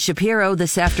Shapiro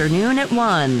this afternoon at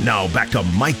 1. Now back to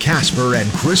Mike Casper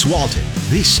and Chris Walton.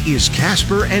 This is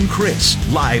Casper and Chris,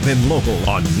 live and local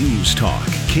on News Talk,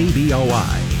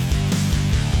 KBOI.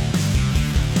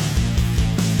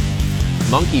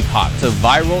 Monkeypox, a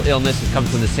viral illness. It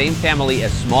comes from the same family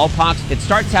as smallpox. It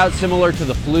starts out similar to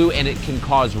the flu and it can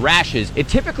cause rashes. It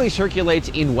typically circulates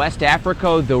in West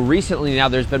Africa, though recently now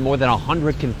there's been more than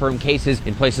 100 confirmed cases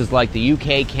in places like the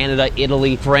UK, Canada,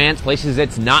 Italy, France, places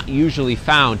it's not usually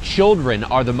found. Children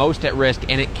are the most at risk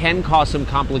and it can cause some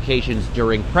complications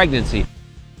during pregnancy.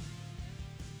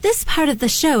 This part of the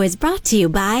show is brought to you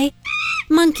by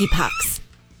Monkeypox.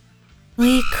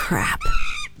 Holy crap.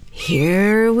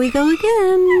 Here we go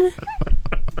again.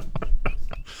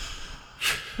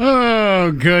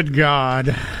 Oh, good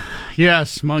God.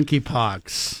 Yes,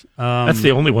 monkeypox. That's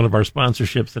the only one of our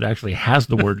sponsorships that actually has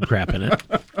the word crap in it.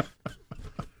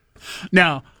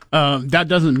 Now, that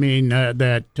doesn't mean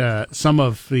that some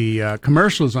of the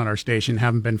commercials on our station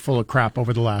haven't been full of crap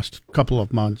over the last couple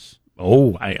of months.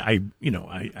 Oh, I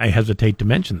hesitate to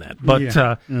mention that, but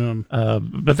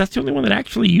but that's the only one that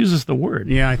actually uses the word.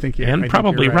 Yeah, I think, and I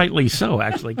probably think you're right. rightly so.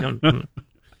 Actually, based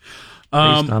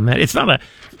on that, it's not a.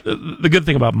 The good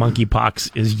thing about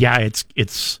monkeypox is,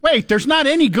 it's. Wait, there's not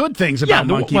any good things about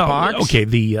monkeypox. Well, okay,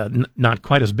 the not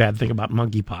quite as bad thing about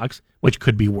monkeypox, which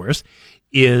could be worse,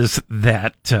 is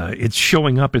that it's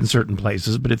showing up in certain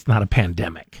places, but it's not a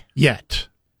pandemic yet.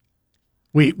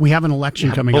 We have an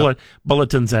election coming up.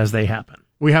 Bulletins as they happen.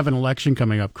 We have an election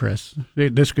coming up, Chris.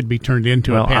 This could be turned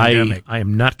into a pandemic. I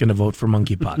am not going to vote for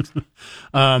monkeypox.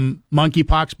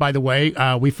 Monkeypox, by the way,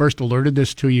 we first alerted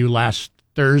this to you last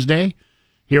Thursday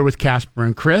here with Casper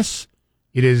and Chris.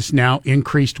 It is now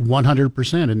increased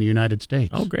 100% in the United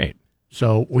States. Oh, great.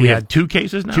 So we had 2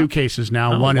 cases now? 2 cases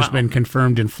now. One has been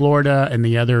confirmed in Florida, and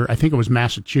the other, I think it was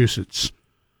Massachusetts.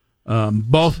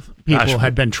 Both people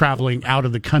had been traveling out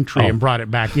of the country and brought it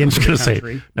back into the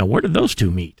country. Say, now, where did those 2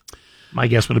 meet? My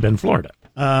guess would have been Florida.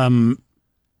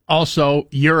 Also,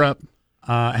 Europe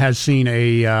has seen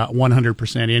a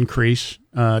 100% increase,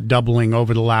 doubling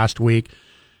over the last week.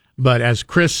 But as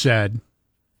Chris said,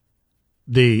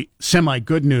 the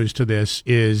semi-good news to this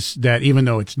is that even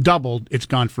though it's doubled, it's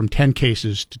gone from 10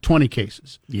 cases to 20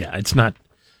 cases. Yeah, it's not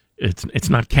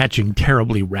catching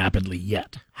terribly rapidly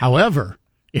yet. However,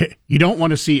 you don't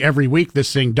want to see every week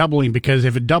this thing doubling, because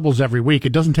if it doubles every week,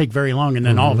 it doesn't take very long, and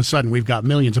then all of a sudden we've got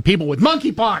millions of people with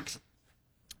monkeypox.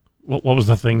 What was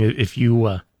the thing? If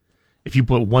you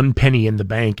put 1 penny in the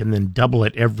bank and then double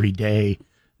it every day,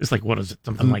 it's like, what is it?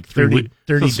 Something like 30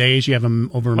 days, you have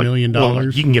over $1 million. Well,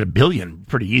 you can get $1 billion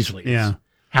pretty easily. Yeah.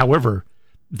 However,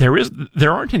 there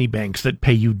aren't any banks that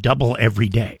pay you double every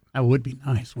day. That would be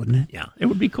nice, wouldn't it? Yeah, it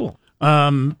would be cool.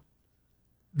 The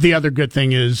other good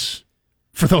thing is,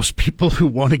 for those people who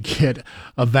want to get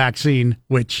a vaccine,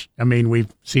 which, I mean,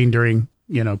 we've seen during,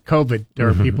 COVID, there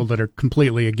are people that are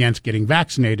completely against getting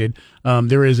vaccinated.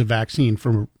 There is a vaccine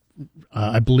for,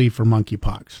 I believe, for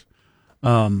monkeypox.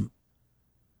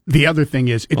 The other thing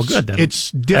is,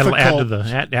 it's difficult.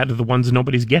 That'll add to the ones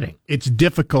nobody's getting. It's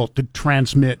difficult to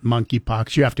transmit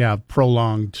monkeypox. You have to have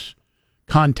prolonged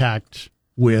contact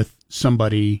with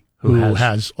somebody who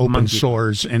has open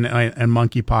sores and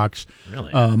monkeypox,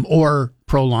 really? Or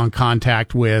prolonged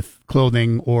contact with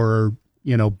clothing or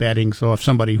bedding. So if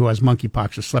somebody who has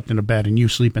monkeypox has slept in a bed and you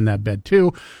sleep in that bed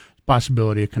too,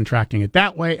 possibility of contracting it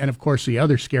that way. And of course, the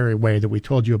other scary way that we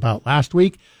told you about last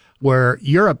week, where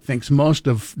Europe thinks most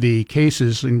of the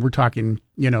cases, and we're talking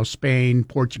Spain,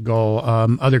 Portugal,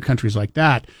 other countries like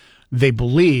that, they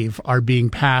believe are being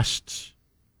passed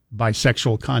by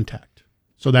sexual contact.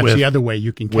 So that's the other way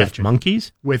you can catch it. With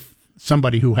monkeys? With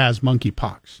somebody who has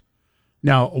monkeypox.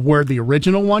 Now, where the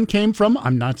original one came from,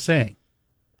 I'm not saying.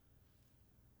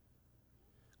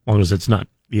 As long as it's not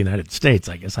the United States,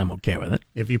 I guess I'm okay with it.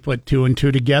 If you put 2 and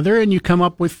 2 together and you come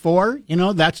up with 4,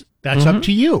 that's up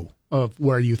to you of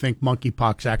where you think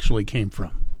monkeypox actually came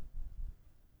from.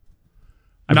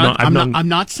 I'm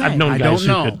not saying.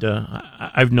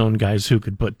 I've known guys who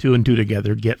could put 2 and 2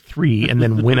 together, get 3, and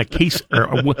then win a case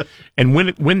and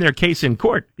win their case in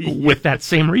court with that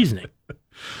same reasoning.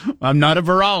 I'm not a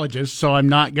virologist, so I'm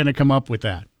not going to come up with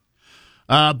that.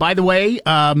 By the way,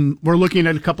 we're looking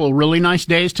at a couple of really nice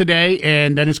days today,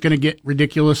 and then it's going to get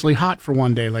ridiculously hot for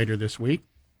one day later this week.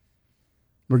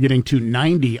 We're getting to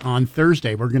 90 on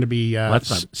Thursday. We're going to be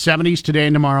 70s today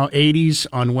and tomorrow, 80s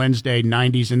on Wednesday,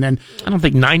 90s, and then... I don't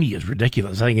think 90 is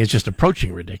ridiculous. I think it's just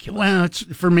approaching ridiculous. Well,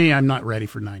 for me, I'm not ready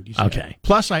for 90s Okay. Yet.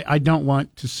 Plus, I don't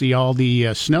want to see all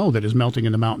the snow that is melting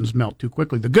in the mountains melt too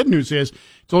quickly. The good news is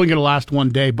it's only going to last one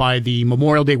day by the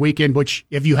Memorial Day weekend, which,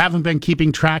 if you haven't been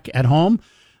keeping track at home,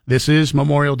 This is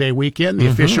Memorial Day weekend, the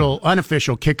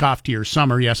unofficial kickoff to your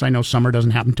summer. Yes, I know summer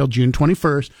doesn't happen until June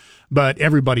 21st, but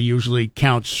everybody usually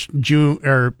counts June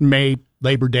or May,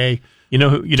 Labor Day,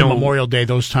 Memorial Day,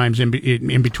 those times in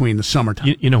between the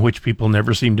summertime. You know which people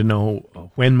never seem to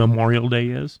know when Memorial Day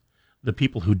is? The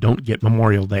people who don't get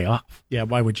Memorial Day off. Yeah,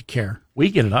 why would you care? We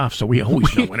get it off, so we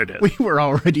always know when it is. We were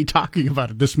already talking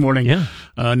about it this morning. Yeah.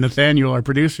 Nathaniel, our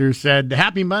producer, said,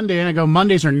 Happy Monday. And I go,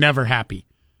 Mondays are never happy.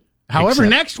 However,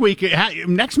 next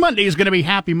Monday is going to be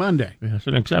Happy Monday. Yeah, that's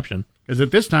an exception. Because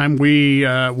at this time, we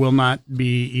will not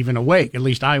be even awake. At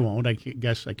least I won't. I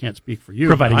guess I can't speak for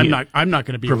you. I'm not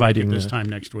going to be awake at this time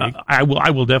next week. I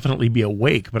will definitely be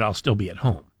awake, but I'll still be at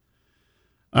home.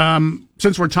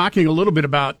 Since we're talking a little bit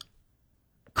about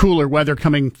cooler weather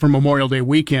coming from Memorial Day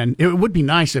weekend, it would be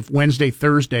nice if Wednesday,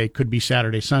 Thursday could be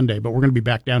Saturday, Sunday, but we're going to be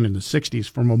back down in the 60s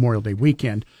for Memorial Day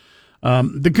weekend.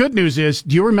 The good news is,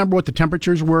 do you remember what the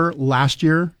temperatures were last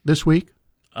year this week?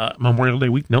 Memorial Day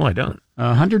week? No, I don't.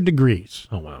 100 degrees.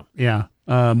 Oh, wow. Yeah.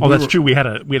 That's true. We had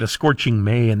a scorching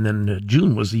May, and then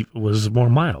June was more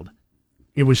mild.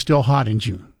 It was still hot in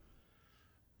June.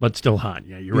 But still hot.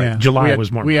 Yeah, you're right. July was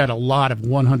more mild. We had a lot of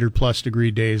 100-plus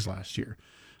degree days last year.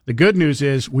 The good news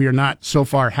is we are not so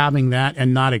far having that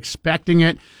and not expecting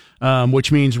it,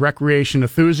 which means recreation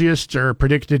enthusiasts are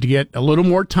predicted to get a little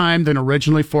more time than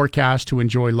originally forecast to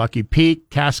enjoy Lucky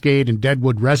Peak, Cascade, and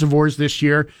Deadwood reservoirs this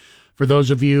year. For those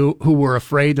of you who were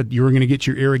afraid that you were going to get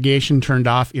your irrigation turned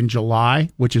off in July,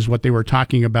 which is what they were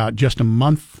talking about just a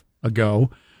month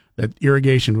ago, that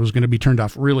irrigation was going to be turned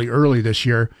off really early this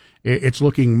year, it's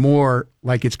looking more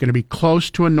like it's going to be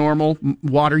close to a normal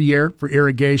water year for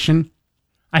irrigation.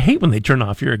 I hate when they turn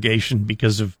off irrigation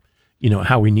because of,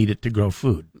 how we need it to grow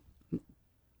food.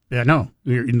 Yeah, no.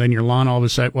 And then your lawn all of a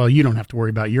sudden, well, you don't have to worry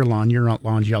about your lawn. Your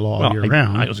lawn's yellow all year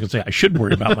round. I was going to say I should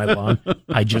worry about my lawn.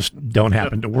 I just don't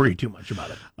happen to worry too much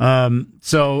about it.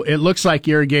 So it looks like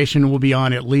irrigation will be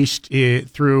on at least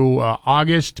through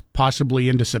August, possibly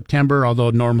into September, although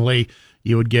normally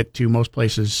you would get to most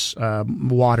places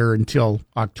water until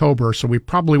October, so we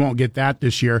probably won't get that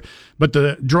this year. But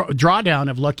the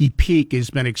drawdown of Lucky Peak has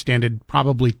been extended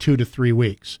probably 2 to 3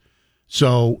 weeks.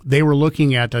 So they were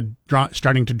looking at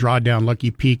starting to draw down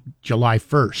Lucky Peak July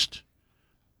 1st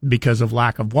because of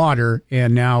lack of water,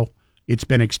 and now it's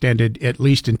been extended at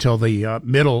least until the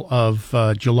middle of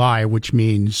July, which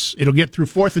means it'll get through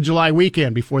 4th of July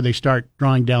weekend before they start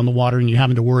drawing down the water and you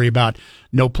having to worry about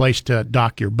no place to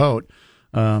dock your boat.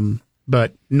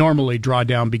 But normally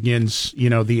drawdown begins,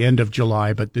 the end of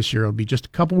July, but this year it'll be just a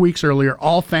couple weeks earlier,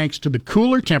 all thanks to the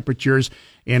cooler temperatures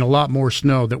and a lot more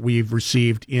snow that we've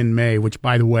received in May, which,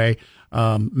 by the way,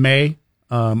 May,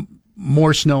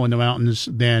 more snow in the mountains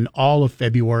than all of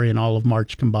February and all of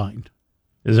March combined.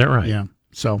 Is that right? Yeah.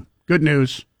 So good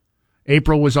news.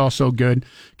 April was also good.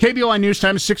 KBOI News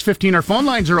Time is 6:15. Our phone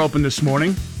lines are open this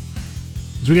morning.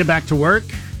 As we get back to work,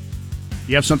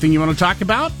 you have something you want to talk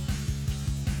about?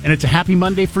 And it's a happy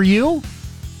Monday for you?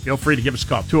 Feel free to give us a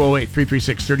call.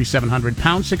 208-336-3700,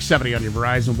 pound 670 on your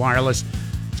Verizon Wireless.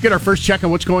 Let's get our first check on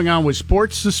what's going on with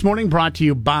sports this morning, brought to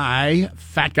you by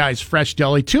Fat Guys Fresh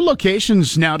Deli. 2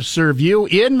 locations now to serve you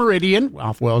in Meridian,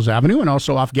 off Wells Avenue, and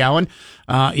also off Gowan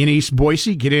in East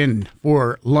Boise. Get in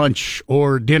for lunch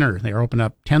or dinner. They are open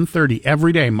up 10:30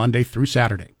 every day, Monday through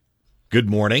Saturday. Good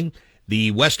morning.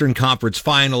 The Western Conference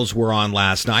Finals were on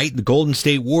last night. The Golden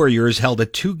State Warriors held a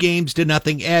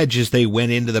 2-0 edge as they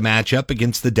went into the matchup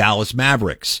against the Dallas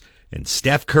Mavericks. And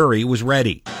Steph Curry was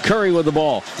ready. Curry with the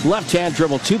ball. Left-hand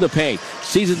dribble to the paint.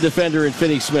 Seasoned defender in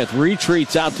Finney-Smith.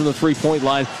 Retreats out to the three-point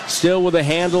line. Still with a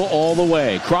handle all the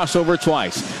way. Crossover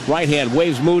twice. Right hand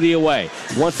waves Moody away.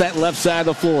 Wants that left side of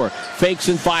the floor. Fakes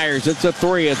and fires. It's a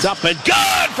 3. It's up and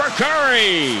good for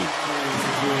Curry.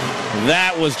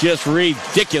 That was just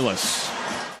ridiculous.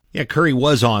 Yeah, Curry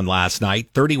was on last night.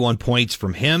 31 points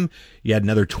from him. You had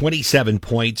another 27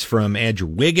 points from Andrew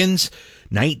Wiggins,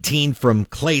 19 from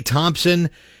Klay Thompson,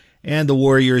 and the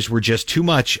Warriors were just too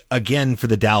much again for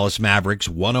the Dallas Mavericks.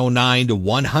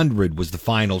 109-100 was the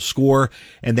final score,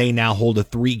 and they now hold a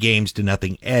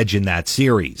 3-0 edge in that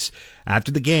series.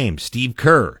 After the game, Steve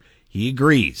Kerr, he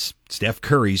agrees. Steph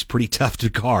Curry's pretty tough to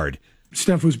guard.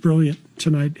 Steph was brilliant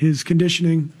tonight. His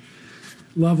conditioning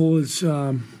level is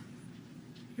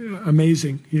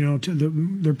amazing.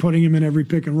 They're putting him in every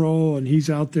pick and roll, and he's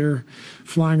out there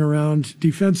flying around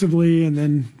defensively and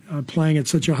then playing at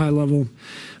such a high level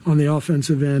on the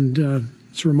offensive end.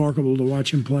 It's remarkable to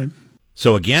watch him play.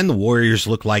 So again, the Warriors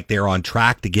look like they're on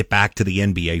track to get back to the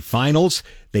NBA Finals.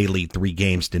 They lead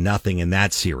 3-0 in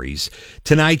that series.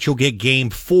 Tonight, you'll get Game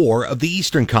 4 of the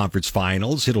Eastern Conference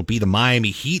Finals. It'll be the Miami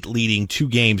Heat leading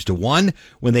 2-1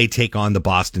 when they take on the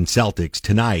Boston Celtics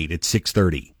tonight at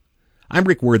 6:30. I'm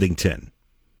Rick Worthington.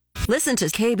 Listen to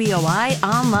KBOI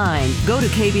online. Go to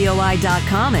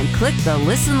KBOI.com and click the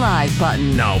Listen Live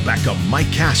button. Now back to Mike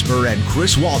Casper and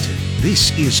Chris Walton.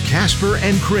 This is Casper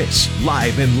and Chris,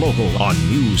 live and local on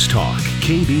News Talk,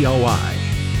 KBOI.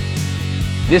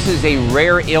 This is a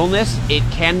rare illness. It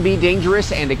can be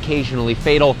dangerous and occasionally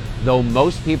fatal, though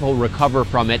most people recover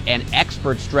from it, and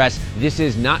experts stress this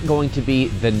is not going to be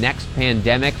the next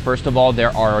pandemic. First of all, there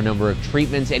are a number of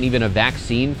treatments and even a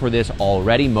vaccine for this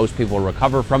already. Most people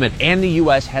recover from it, and the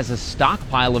U.S. has a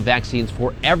stockpile of vaccines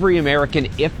for every American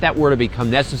if that were to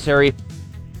become necessary.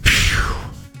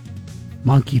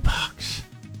 Monkeypox.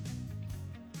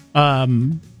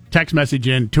 Text message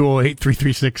in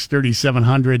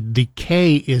 208-336-3700. The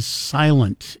K is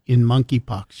silent in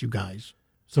monkeypox, you guys.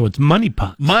 So it's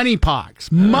moneypox. Moneypox.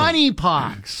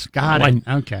 Got it.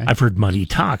 Okay. I've heard money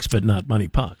talks, but not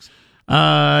moneypox.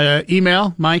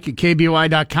 Email Mike at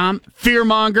KBOI.com.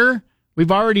 Fearmonger.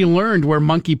 We've already learned where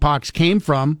monkeypox came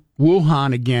from.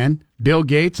 Wuhan again. Bill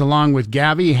Gates, along with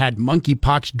Gavi, had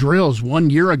monkeypox drills 1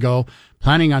 year ago,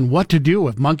 planning on what to do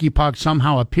if monkeypox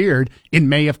somehow appeared in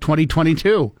May of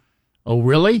 2022. Oh,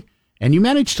 really? And you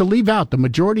managed to leave out the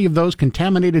majority of those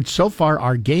contaminated so far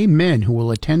are gay men who will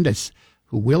attend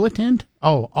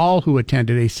all who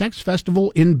attended a sex festival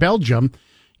in Belgium.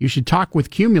 You should talk with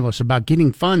Cumulus about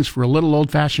getting funds for a little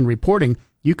old-fashioned reporting.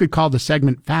 You could call the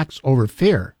segment Facts Over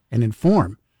Fear and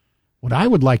inform. What I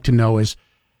would like to know is,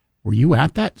 were you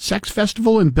at that sex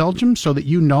festival in Belgium so that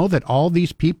you know that all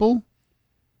these people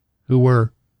who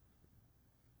were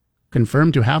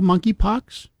confirmed to have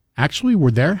monkeypox actually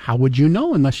were there? How would you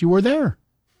know unless you were there?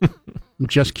 I'm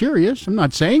just curious. I'm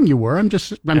not saying you were. I'm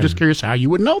just curious how you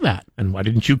would know that. And why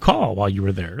didn't you call while you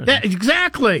were there?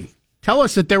 Exactly. Tell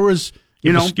us that there was,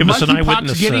 give us an monkeypox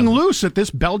eyewitness, getting loose at this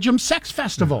Belgium sex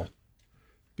festival.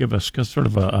 Give us sort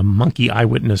of a monkey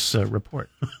eyewitness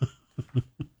report.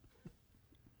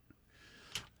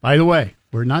 By the way,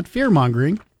 we're not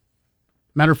fear-mongering.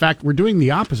 Matter of fact, we're doing the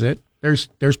opposite.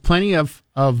 There's plenty of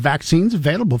vaccines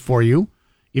available for you.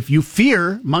 If you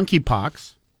fear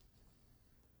monkeypox,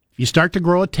 if you start to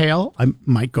grow a tail, I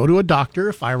might go to a doctor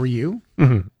if I were you.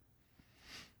 Mm-hmm.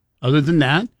 Other than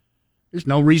that, there's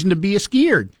no reason to be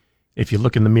scared. If you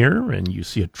look in the mirror and you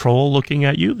see a troll looking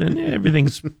at you, then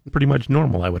everything's pretty much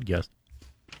normal, I would guess.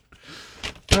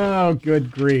 Oh,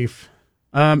 good grief.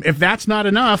 If that's not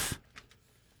enough,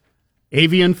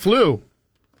 avian flu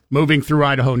moving through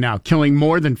Idaho now, killing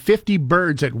more than 50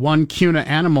 birds at one Kuna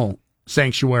animal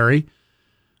sanctuary.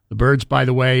 The birds, by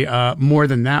the way, more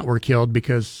than that were killed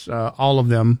because all of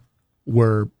them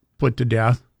were put to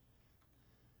death.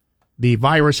 The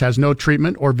virus has no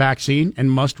treatment or vaccine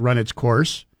and must run its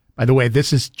course. By the way,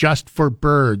 this is just for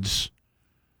birds.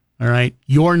 All right?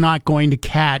 You're not going to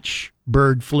catch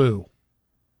bird flu.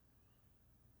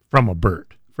 From a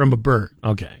bird. From a bird.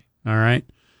 Okay. All right?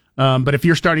 But if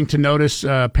you're starting to notice,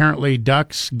 apparently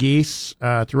ducks, geese,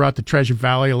 throughout the Treasure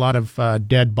Valley, a lot of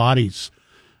dead bodies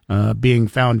being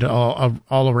found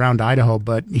all around Idaho.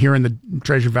 But here in the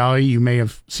Treasure Valley, you may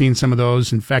have seen some of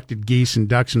those infected geese and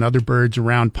ducks and other birds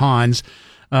around ponds.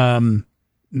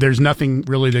 There's nothing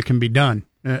really that can be done.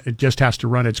 It just has to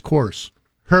run its course.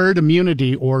 Herd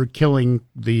immunity or killing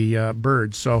the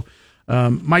birds. So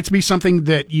might be something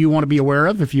that you want to be aware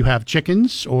of if you have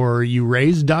chickens or you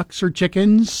raise ducks or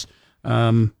chickens.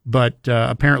 But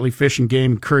apparently Fish and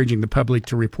Game encouraging the public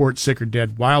to report sick or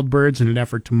dead wild birds in an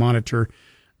effort to monitor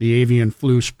the avian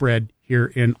flu spread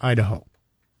here in Idaho.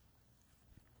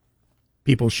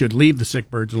 People should leave the sick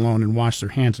birds alone and wash their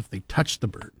hands if they touch the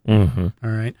bird. Mm-hmm.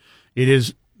 All right. It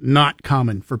is not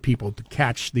common for people to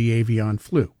catch the avian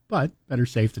flu, but better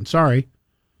safe than sorry.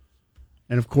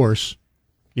 And of course,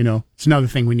 it's another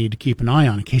thing we need to keep an eye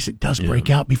on in case it does break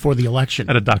out before the election.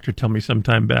 I had a doctor tell me some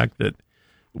time back that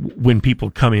when people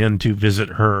come in to visit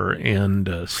her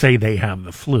and say they have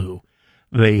the flu,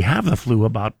 they have the flu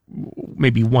about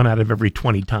maybe 1 out of every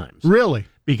 20 times. Really?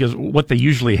 Because what they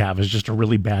usually have is just a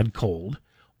really bad cold,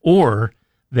 or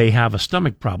they have a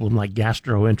stomach problem like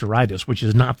gastroenteritis, which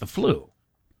is not the flu.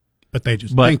 But they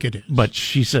just think it is. But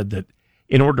she said that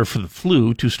in order for the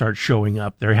flu to start showing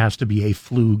up, there has to be a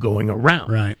flu going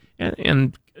around. Right.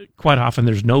 And quite often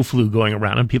there's no flu going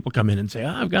around, and people come in and say,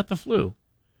 I've got the flu.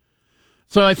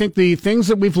 So I think the things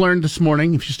that we've learned this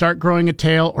morning, if you start growing a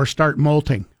tail or start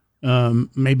molting,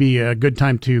 maybe a good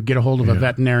time to get a hold of a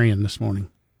veterinarian this morning.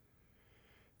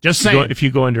 Just saying. If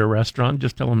you go into a restaurant,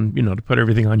 just tell them, to put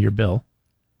everything on your bill.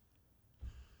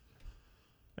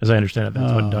 As I understand it,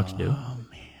 that's what ducks do. Oh,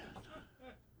 man.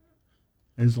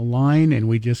 There's a line, and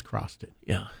we just crossed it.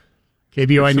 Yeah.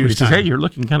 KBOI News says, Time. hey, you're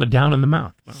looking kind of down in the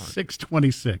mouth.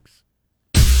 6:26.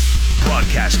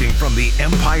 Broadcasting from the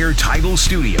Empire Title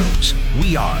Studios,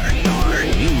 we are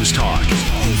News Talk,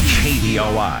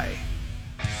 KBOI.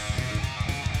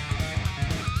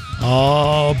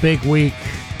 Oh, big week.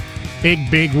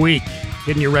 Big week.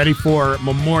 Getting you ready for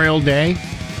Memorial Day.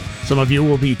 Some of you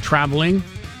will be traveling.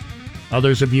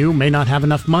 Others of you may not have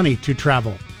enough money to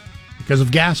travel because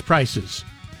of gas prices.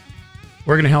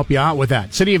 We're going to help you out with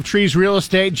that. City of Trees Real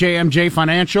Estate, JMJ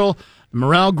Financial,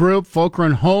 Morel Group,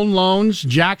 Fulcrum Home Loans,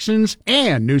 Jackson's,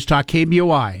 and News Talk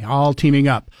KBOI, all teaming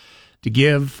up to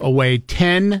give away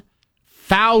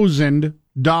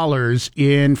 $10,000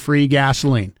 in free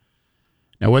gasoline.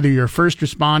 Now, whether you're a first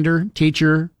responder,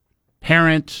 teacher,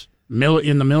 parent,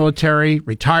 in the military,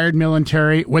 retired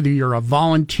military, whether you're a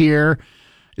volunteer,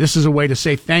 this is a way to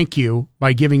say thank you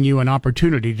by giving you an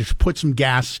opportunity to put some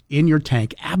gas in your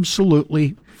tank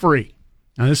absolutely free.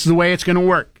 Now, this is the way it's going to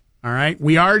work, all right?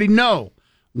 We already know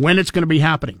when it's going to be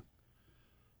happening.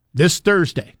 This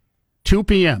Thursday, 2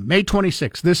 p.m., May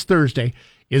 26th, this Thursday,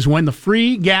 is when the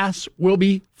free gas will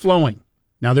be flowing.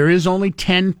 Now, there is only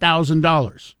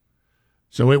 $10,000.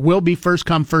 So it will be first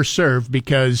come, first serve,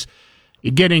 because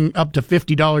you're getting up to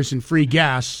 $50 in free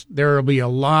gas. There will be a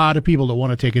lot of people that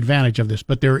want to take advantage of this,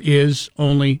 but there is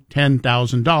only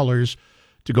 $10,000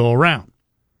 to go around.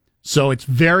 So it's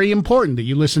very important that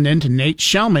you listen in to Nate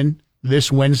Shellman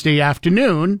this Wednesday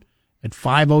afternoon at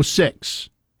 5:06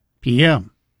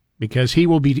 p.m. because he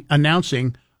will be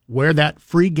announcing where that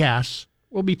free gas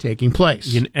will be taking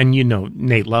place. And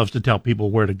Nate loves to tell people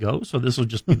where to go, so this will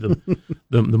just be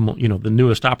the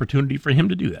newest opportunity for him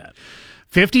to do that.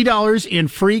 $50 in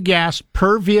free gas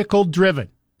per vehicle driven.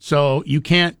 So you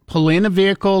can't pull in a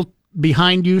vehicle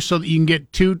behind you so that you can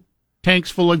get 2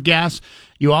 tanks full of gas.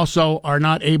 You also are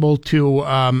not able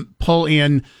to pull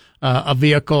in a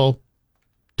vehicle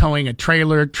towing a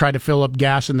trailer, try to fill up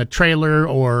gas in the trailer,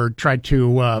 or try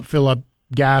to fill up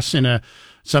gas in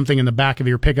something in the back of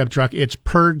your pickup truck. It's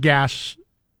per gas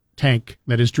tank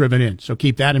that is driven in. So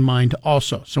keep that in mind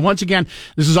also. So once again,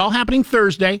 this is all happening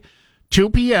Thursday, 2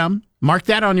 p.m. Mark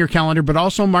that on your calendar, but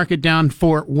also mark it down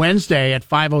for Wednesday at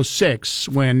 5:06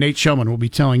 when Nate Shellman will be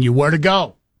telling you where to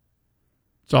go.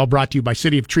 It's all brought to you by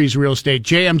City of Trees Real Estate,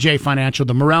 JMJ Financial,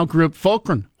 the Morel Group,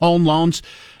 Fulcrum Home Loans,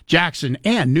 Jackson,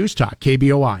 and News Talk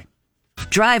KBOI.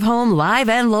 Drive home live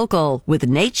and local with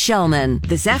Nate Shellman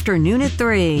this afternoon at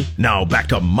 3. Now back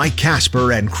to Mike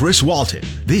Casper and Chris Walton.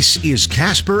 This is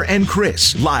Casper and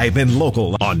Chris, live and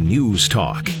local on News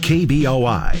Talk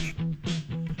KBOI.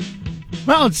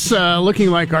 Well, it's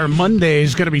looking like our Monday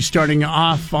is going to be starting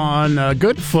off on a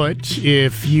good foot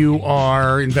if you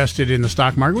are invested in the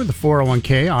stock market with a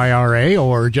 401k, IRA,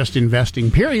 or just investing,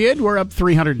 period. We're up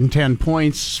 310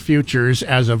 points futures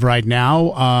as of right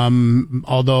now,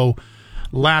 although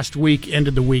last week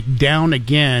ended the week down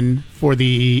again for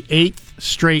the 8th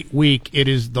straight week. It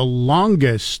is the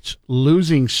longest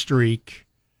losing streak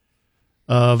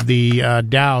of the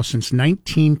Dow since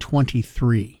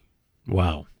 1923.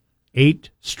 Wow. 8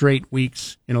 straight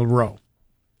weeks in a row.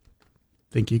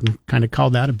 Think you can kind of call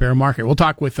that a bear market. We'll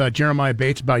talk with Jeremiah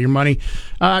Bates about your money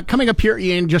coming up here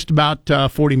in just about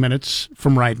 40 minutes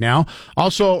from right now.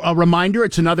 Also, a reminder,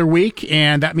 it's another week,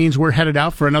 and that means we're headed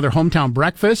out for another Hometown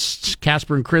Breakfast.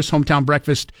 Casper and Chris Hometown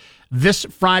Breakfast this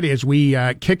Friday as we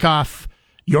kick off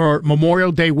your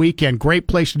Memorial Day weekend. Great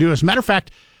place to do it. As a matter of fact,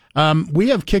 we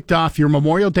have kicked off your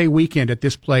Memorial Day weekend at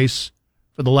this place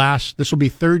for this will be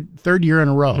third year in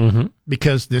a row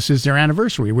because this is their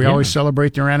anniversary. We always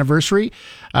celebrate their anniversary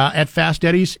at Fast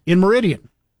Eddie's in Meridian.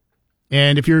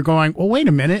 And if you're going, well, wait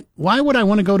a minute, why would I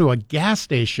want to go to a gas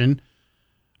station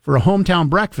for a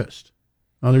hometown breakfast?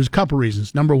 Well, there's a couple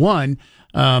reasons. Number one,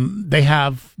 they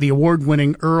have the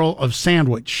award-winning Earl of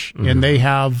Sandwich, and they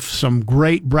have some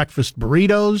great breakfast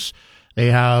burritos.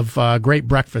 They have great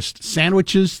breakfast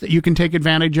sandwiches that you can take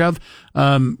advantage of,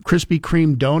 Krispy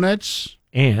Kreme donuts.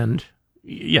 And,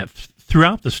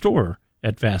 throughout the store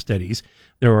at Fast Eddie's,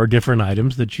 there are different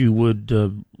items that you would,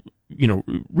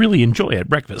 really enjoy at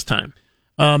breakfast time.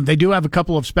 They do have a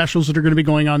couple of specials that are going to be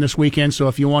going on this weekend. So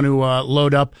if you want to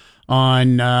load up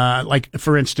on,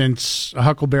 for instance, a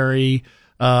Huckleberry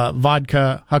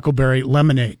vodka, Huckleberry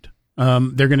lemonade,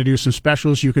 they're going to do some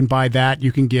specials. You can buy that.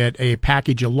 You can get a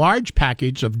large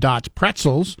package of Dots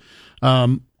pretzels,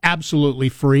 absolutely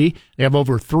free. They have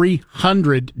over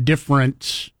 300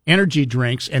 different energy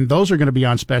drinks, and those are going to be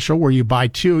on special where you buy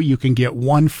 2, you can get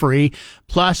 1 free.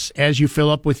 Plus, as you fill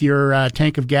up with your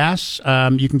tank of gas,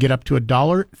 you can get up to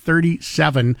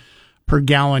 $1.37 per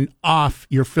gallon off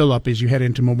your fill up as you head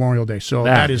into Memorial Day. So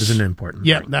that is an important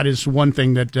thing. That is one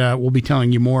thing that we'll be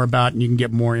telling you more about, and you can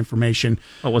get more information.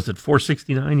 What was it,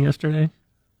 $4.69 yesterday?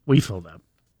 We filled up.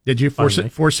 Did you?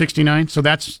 $4.69? So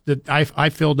that's I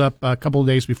filled up a couple of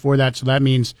days before that, so that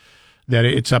means that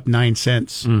it's up 9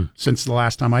 cents since the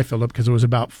last time I filled up, because it was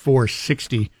about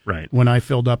 $4.60 when I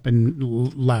filled up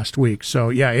in last week. So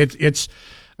yeah, it's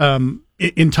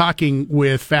in talking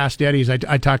with Fast Eddie's,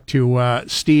 I talked to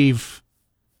Steve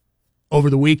over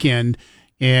the weekend,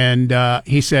 and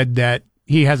he said that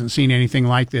he hasn't seen anything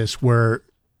like this where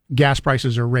gas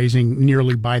prices are raising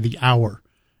nearly by the hour.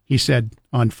 He said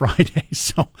on Friday.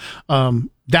 So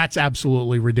that's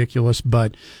absolutely ridiculous.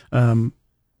 But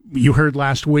you heard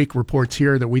last week reports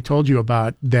here that we told you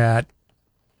about that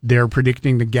they're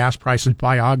predicting the gas prices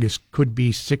by August could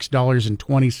be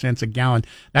 $6.20 a gallon.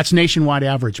 That's nationwide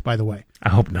average, by the way. I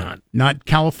hope not. Not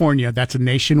California. That's a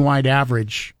nationwide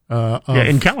average.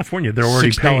 In California, they're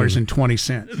already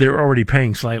 $6.20. They're already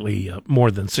paying slightly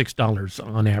more than $6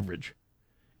 on average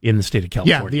in the state of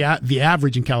California. Yeah, the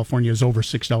average in California is over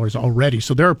 $6 already.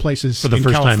 So there are places in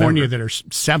California that are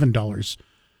 $7.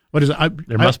 What is it?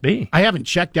 There must be. I haven't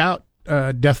checked out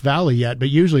Death Valley yet, but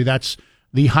usually that's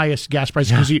the highest gas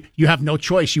price because you have no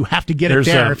choice. You have to get it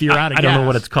there if you're out of gas. I don't know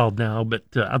what it's called now, but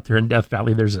out there in Death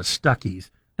Valley, there's a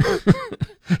Stuckey's.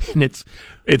 And it's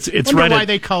right. Why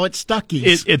they call it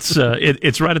Stuckey's?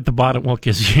 It's right at the bottom. Well,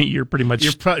 because you're pretty much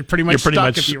stuck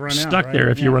if you run out. Stuck there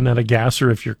if you run out of gas or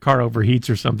if your car overheats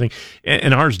or something.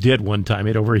 And ours did one time.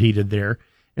 It overheated there,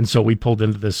 and so we pulled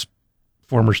into this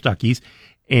former Stuckey's,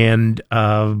 and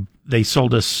they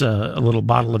sold us a little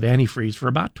bottle of antifreeze for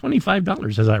about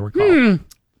 $25, as I recall.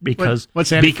 Because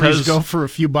what's antifreeze go for a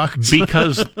few bucks?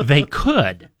 Because they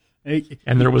could.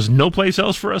 And there was no place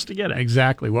else for us to get it.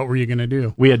 Exactly. What were you going to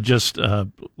do? We had just,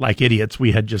 like idiots,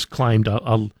 we had just climbed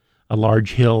a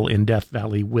large hill in Death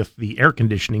Valley with the air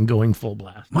conditioning going full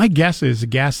blast. My guess is the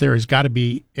gas there has got to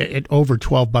be at over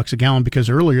 $12 a gallon, because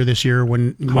earlier this year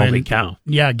when cow.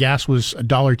 Yeah, gas was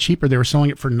 $1 cheaper, they were selling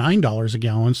it for $9 a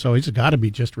gallon, so it's got to be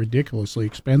just ridiculously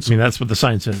expensive. I mean, that's what the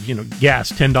sign says,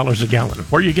 gas $10 a gallon.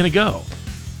 Where are you going to go?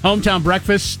 Hometown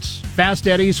Breakfast, Fast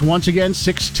Eddie's, once again,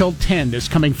 6 till 10 this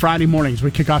coming Friday mornings.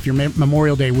 We kick off your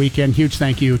Memorial Day weekend. Huge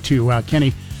thank you to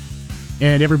Kenny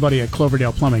and everybody at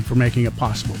Cloverdale Plumbing for making it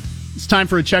possible. It's time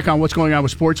for a check on what's going on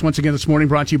with sports. Once again this morning,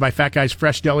 brought to you by Fat Guys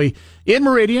Fresh Deli in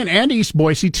Meridian and East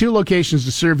Boise. 2 locations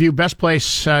to serve you. Best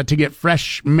place to get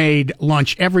fresh-made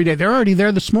lunch every day. They're already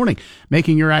there this morning,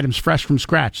 making your items fresh from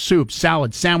scratch. Soups,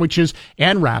 salads, sandwiches,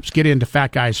 and wraps. Get into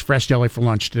Fat Guys Fresh Deli for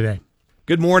lunch today.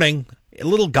 Good morning. A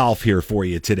little golf here for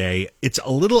you today. It's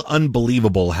a little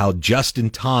unbelievable how Justin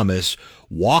Thomas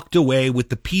walked away with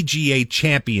the PGA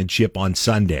Championship on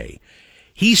Sunday.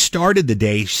 He started the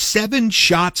day 7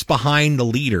 shots behind the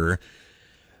leader.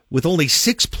 With only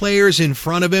 6 players in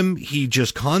front of him, he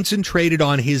just concentrated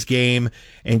on his game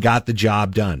and got the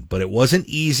job done. But it wasn't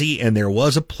easy, and there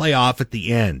was a playoff at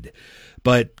the end.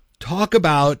 But talk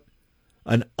about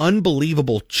an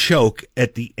unbelievable choke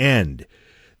at the end.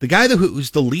 The guy who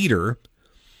was the leader,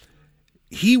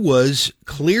 he was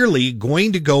clearly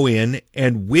going to go in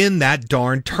and win that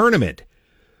darn tournament.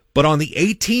 But on the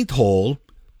 18th hole,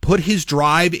 put his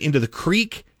drive into the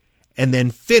creek and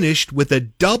then finished with a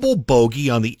double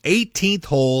bogey on the 18th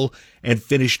hole and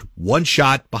finished 1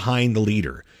 shot behind the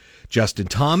leader. Justin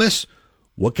Thomas,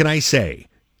 what can I say?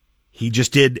 He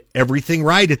just did everything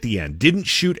right at the end. Didn't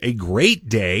shoot a great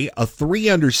day, a 3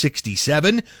 under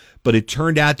 67, but it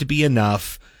turned out to be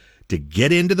enough to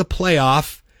get into the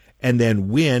playoff and then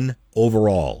win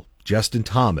overall. Justin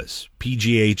Thomas,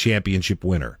 PGA Championship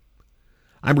winner.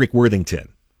 I'm Rick Worthington.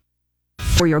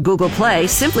 For your Google Play,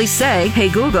 simply say, "Hey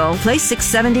Google, play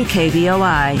 670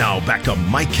 KBOI." Now back to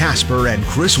Mike Casper and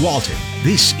Chris Walton.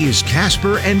 This is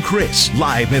Casper and Chris,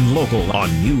 live and local on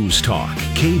News Talk,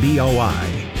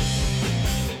 KBOI.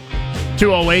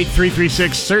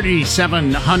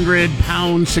 208-336-3700,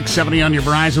 pound 670 on your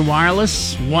Verizon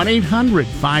Wireless,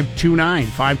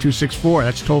 1-800-529-5264.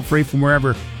 That's toll free from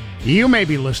wherever you may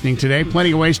be listening today.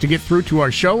 Plenty of ways to get through to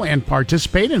our show and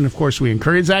participate, and of course we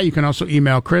encourage that. You can also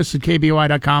email Chris at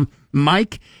KBOI.com,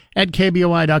 Mike at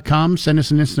KBOI.com. Send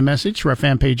us an instant message to our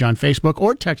fan page on Facebook,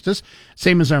 or text us,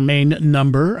 same as our main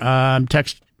number.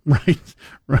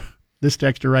 This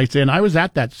texter writes in, I was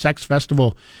at that sex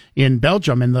festival in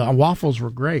Belgium, and the waffles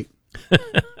were great.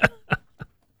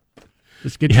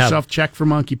 Just get yourself checked for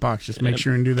monkeypox. Just make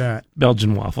sure and do that.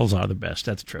 Belgian waffles are the best.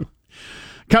 That's true.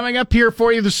 Coming up here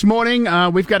for you this morning,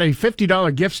 we've got a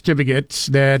 $50 gift certificate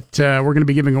that we're going to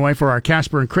be giving away for our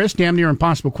Casper and Chris Damn Near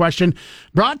Impossible Question.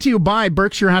 Brought to you by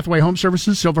Berkshire Hathaway Home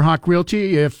Services, Silverhawk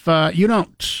Realty. If you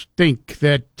don't think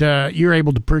that you're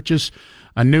able to purchase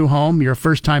a new home, you're a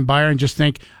first-time buyer, and just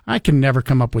think, I can never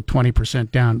come up with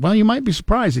 20% down. Well, you might be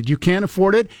surprised that you can't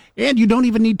afford it, and you don't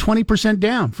even need 20%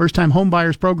 down. First-time home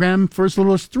buyers program for as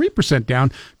little as 3%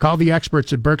 down. Call the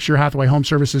experts at Berkshire Hathaway Home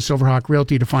Services, Silverhawk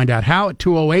Realty to find out how at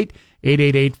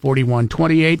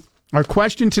 208-888-4128. Our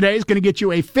question today is going to get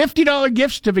you a $50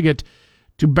 gift certificate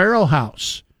to Barrel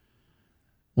House.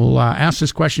 We'll ask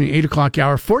this question at 8 o'clock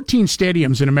hour. 14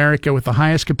 stadiums in America with the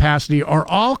highest capacity are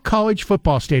all college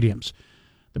football stadiums.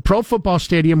 The Pro Football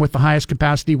Stadium with the highest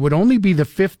capacity would only be the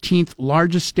 15th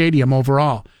largest stadium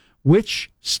overall. Which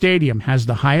stadium has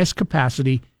the highest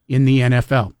capacity in the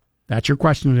NFL? That's your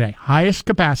question today. Highest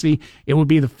capacity. It would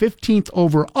be the 15th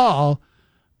overall,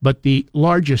 but the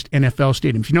largest NFL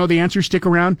stadium. If you know the answer, stick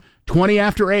around. 20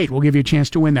 after 8, we'll give you a chance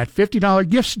to win that $50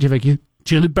 gift certificate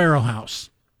to the Barrel House.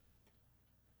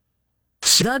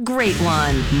 The Great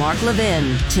One, Mark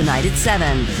Levin, tonight at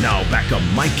 7. Now back to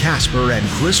Mike Casper and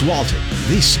Chris Walton.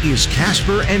 This is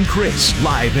Casper and Chris,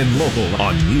 live and local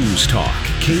on News Talk,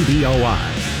 KBOI.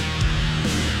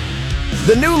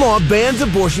 The new law bans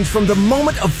abortions from the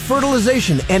moment of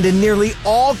fertilization and in nearly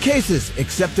all cases,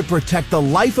 except to protect the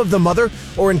life of the mother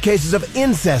or in cases of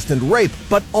incest and rape,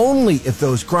 but only if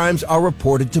those crimes are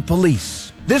reported to police.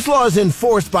 This law is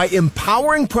enforced by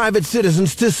empowering private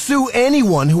citizens to sue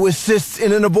anyone who assists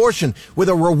in an abortion with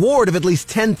a reward of at least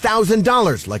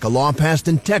 $10,000, like a law passed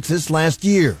in Texas last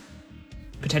year.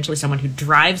 Potentially someone who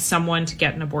drives someone to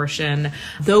get an abortion.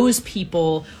 Those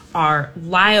people are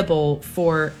liable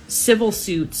for civil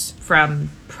suits from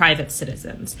private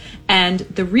citizens. And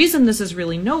the reason this is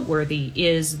really noteworthy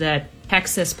is that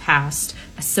Texas passed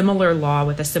a similar law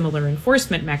with a similar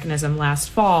enforcement mechanism last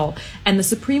fall, and the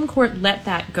Supreme Court let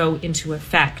that go into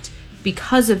effect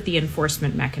because of the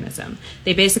enforcement mechanism.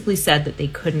 They basically said that they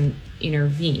couldn't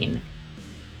intervene.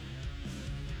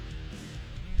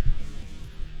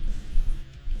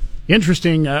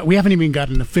 Interesting. We haven't even got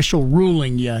an official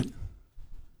ruling yet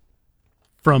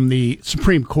from the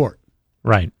Supreme Court.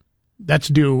 Right. That's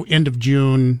due end of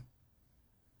June,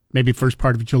 maybe first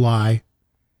part of July.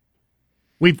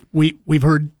 We've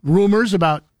heard rumors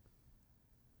about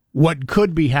what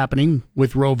could be happening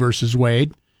with Roe versus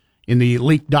Wade in the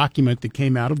leaked document that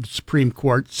came out of the Supreme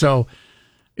Court. So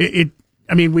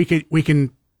we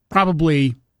can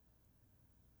probably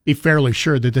be fairly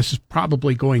sure that this is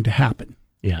probably going to happen.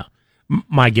 Yeah.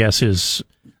 My guess is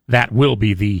that will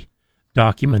be the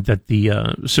document that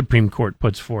the Supreme Court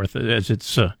puts forth as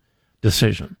its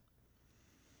decision.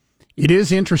 It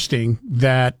is interesting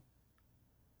that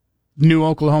new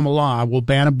Oklahoma law will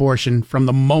ban abortion from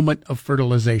the moment of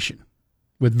fertilization,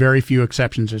 with very few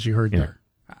exceptions, as you heard there.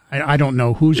 I don't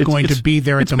know who's going to be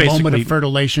there at the moment of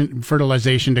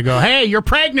fertilization to go, hey, you're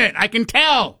pregnant, I can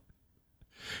tell.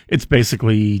 It's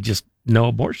basically just no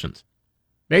abortions.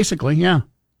 Basically, yeah.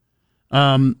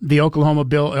 The Oklahoma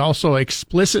bill also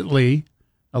explicitly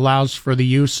allows for the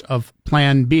use of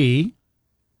Plan B,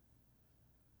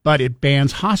 but it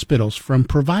bans hospitals from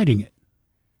providing it.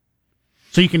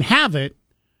 So you can have it.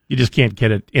 You just can't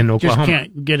get it in Oklahoma. Just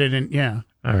can't get it in, yeah.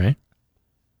 All right.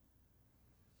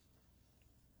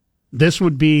 This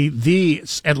would be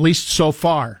at least so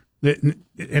far,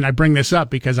 and I bring this up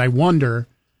because I wonder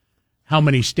how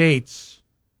many states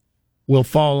will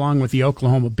follow along with the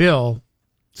Oklahoma bill.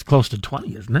 It's close to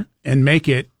 20, isn't it? And make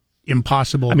it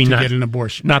impossible to get an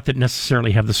abortion. Not that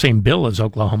necessarily have the same bill as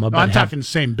Oklahoma, but I'm talking the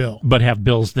same bill. But have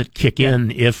bills that kick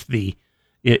in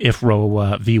if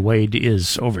Roe v. Wade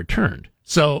is overturned.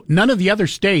 So none of the other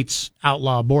states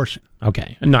outlaw abortion.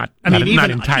 Okay, not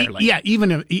entirely.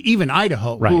 Even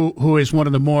Idaho, right, who is one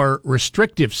of the more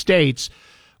restrictive states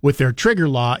with their trigger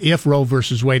law, if Roe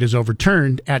versus Wade is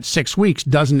overturned at 6 weeks,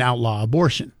 doesn't outlaw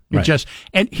abortion. Right.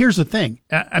 And here's the thing.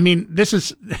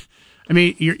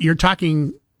 You're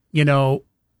talking,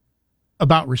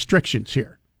 about restrictions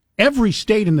here. Every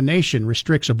state in the nation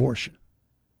restricts abortion.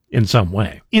 In some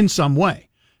way.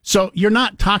 So you're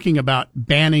not talking about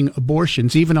banning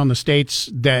abortions, even on the states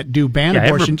that do ban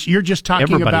abortions. You're just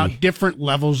talking about different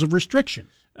levels of restriction.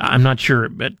 I'm not sure,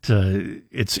 but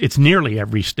it's nearly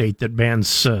every state that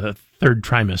bans third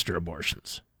trimester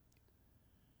abortions.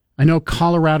 I know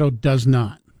Colorado does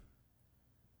not.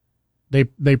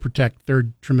 They protect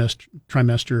third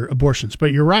trimester abortions,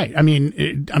 but you're right.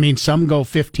 Some go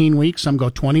 15 weeks, some go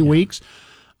 20 weeks.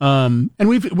 And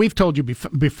we've told you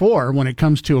before, when it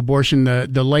comes to abortion,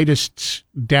 the latest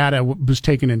data was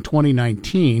taken in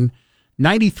 2019.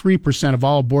 93% of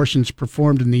all abortions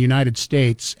performed in the United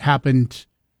States happened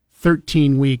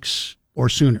 13 weeks or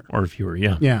sooner. Or fewer,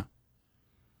 yeah. Yeah.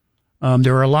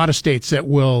 There are a lot of states that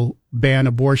will ban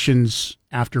abortions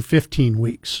after 15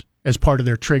 weeks as part of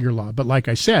their trigger law. But like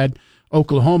I said,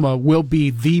 Oklahoma will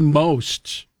be the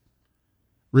most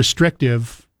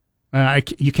restrictive.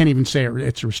 You can't even say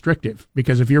it's restrictive,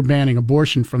 because if you're banning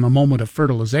abortion from the moment of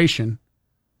fertilization,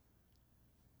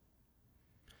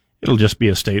 it'll just be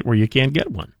a state where you can't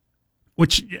get one.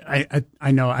 Which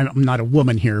I know I'm not a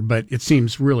woman here, but it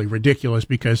seems really ridiculous,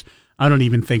 because I don't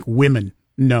even think women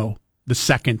know the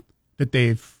second that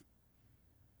they've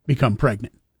become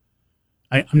pregnant.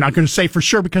 I'm not going to say for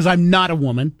sure, because I'm not a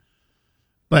woman,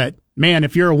 but man,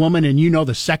 if you're a woman and you know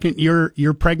the second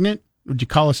you're pregnant, would you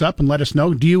call us up and let us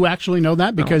know? Do you actually know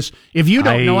that? Because if you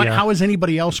don't know it, how is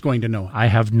anybody else going to know it? I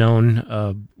have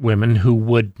known women who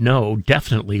would know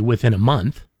definitely within a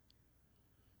month.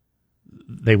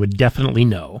 They would definitely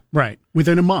know. Right.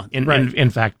 Within a month. In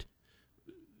fact,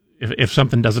 if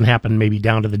something doesn't happen, maybe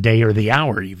down to the day or the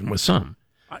hour, even with some.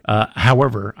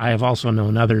 However, I have also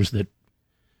known others that,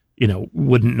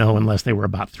 wouldn't know unless they were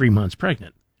about 3 months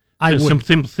pregnant.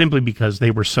 Simply because they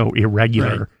were so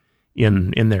irregular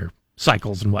in their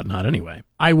cycles and whatnot anyway.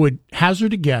 I would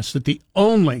hazard a guess that the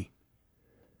only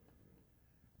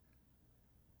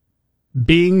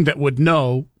being that would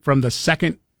know from the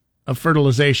second of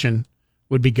fertilization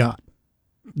would be God.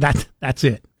 That's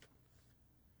it.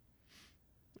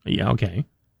 Yeah, okay.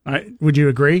 Would you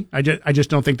agree? I just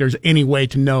don't think there's any way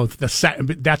to know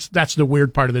that's the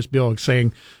weird part of this bill,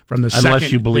 saying from the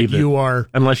second you are,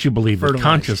 unless you believe that fertilized.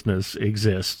 Consciousness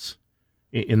exists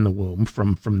in the womb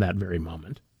from that very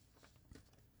moment.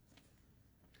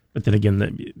 But then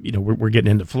again, we're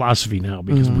getting into philosophy now,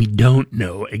 because we don't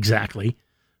know exactly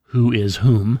who is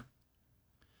whom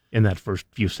in that first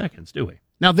few seconds, do we?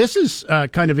 Now, this is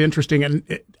kind of interesting,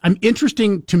 and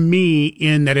interesting to me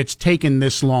in that it's taken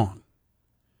this long.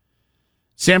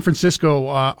 San Francisco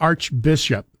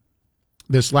Archbishop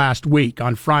this last week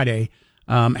on Friday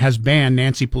has banned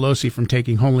Nancy Pelosi from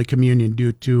taking Holy Communion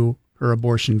due to her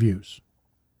abortion views.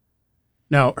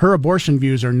 Now, her abortion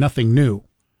views are nothing new.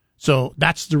 So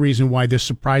that's the reason why this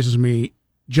surprises me,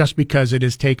 just because it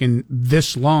has taken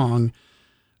this long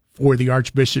for the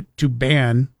Archbishop to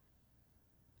ban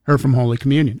her from Holy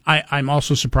Communion. I'm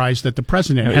also surprised that the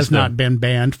president has not been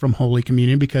banned from Holy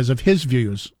Communion because of his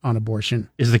views on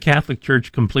abortion. Is the Catholic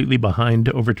Church completely behind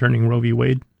overturning Roe v.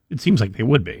 Wade? It seems like they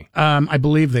would be. I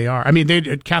believe they are. I mean,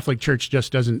 the Catholic Church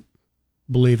just doesn't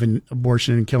believe in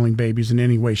abortion and killing babies in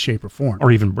any way, shape, or form.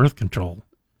 Or even birth control.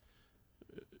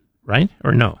 Right?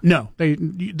 Or no? No,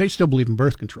 they still believe in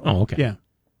birth control. Oh, okay. Yeah.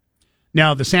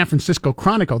 Now, the San Francisco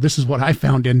Chronicle, this is what I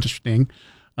found interesting,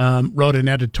 wrote an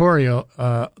editorial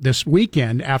this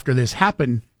weekend after this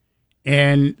happened,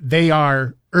 and they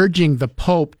are urging the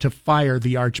Pope to fire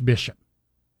the Archbishop.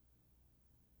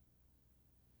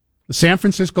 The San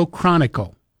Francisco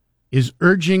Chronicle is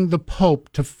urging the Pope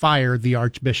to fire the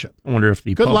Archbishop. I wonder if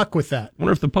Good luck with that. I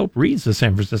wonder if the Pope reads the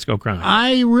San Francisco Chronicle.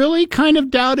 I really kind of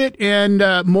doubt it, and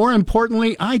more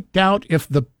importantly, I doubt if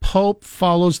the Pope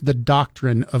follows the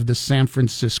doctrine of the San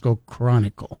Francisco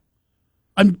Chronicle.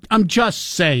 I'm just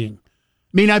saying. I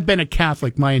mean, I've been a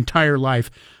Catholic my entire life.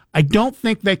 I don't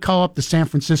think they call up the San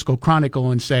Francisco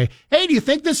Chronicle and say, "Hey, do you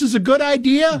think this is a good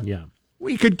idea?" Yeah.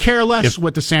 We could care less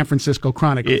what the San Francisco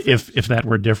Chronicle thinks. If that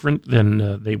were different,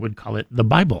 then they would call it the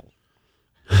Bible.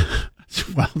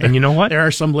 Well, and you know what? There are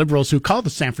some liberals who call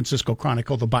the San Francisco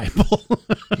Chronicle the Bible.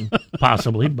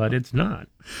 Possibly, but it's not.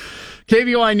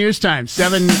 KBOI News Time,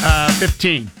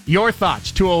 7:15. Your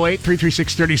thoughts,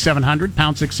 208-336-3700,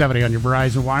 pound 670 on your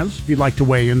Verizon Wireless. If you'd like to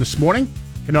weigh in this morning,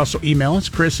 you can also email us,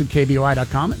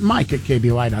 Chris@KBOI.com and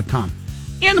Mike@KBOI.com.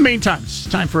 In the meantime, it's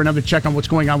time for another check on what's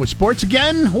going on with sports.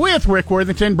 Again, with Rick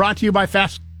Worthington, brought to you by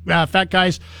Fat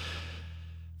Guys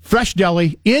Fresh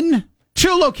Deli in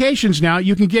 2 locations now.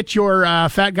 You can get your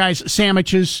Fat Guys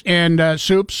sandwiches and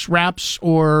soups, wraps,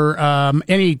 or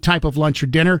any type of lunch or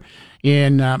dinner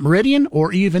in Meridian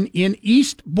or even in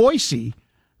East Boise,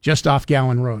 just off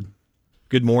Gowan Road.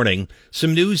 Good morning.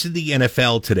 Some news in the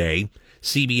NFL today.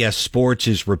 CBS Sports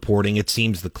is reporting it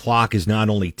seems the clock is not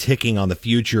only ticking on the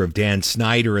future of Dan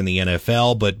Snyder in the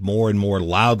NFL, but more and more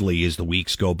loudly as the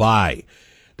weeks go by.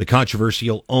 The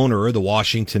controversial owner of the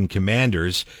Washington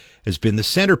Commanders has been the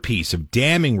centerpiece of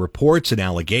damning reports and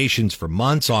allegations for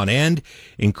months on end,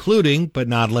 including, but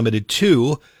not limited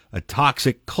to, a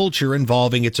toxic culture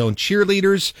involving its own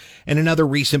cheerleaders, and another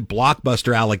recent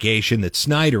blockbuster allegation that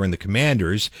Snyder and the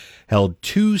Commanders held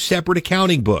 2 separate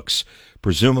accounting books,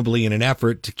 presumably in an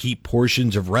effort to keep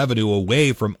portions of revenue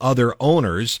away from other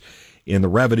owners in the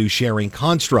revenue-sharing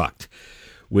construct.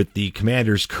 With the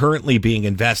Commanders currently being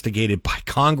investigated by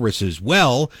Congress as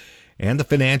well, and the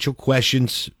financial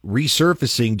questions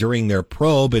resurfacing during their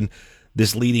probe, and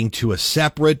this leading to a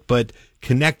separate but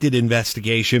connected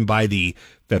investigation by the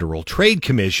Federal Trade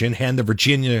Commission and the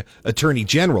Virginia Attorney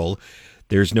General,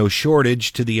 there's no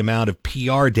shortage to the amount of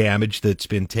PR damage that's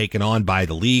been taken on by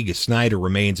the league as Snyder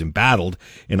remains embattled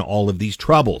in all of these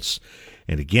troubles.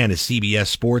 And again, as CBS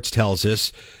Sports tells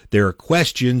us, there are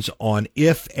questions on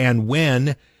if and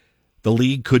when the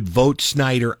league could vote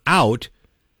Snyder out,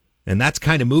 and that's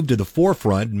kind of moved to the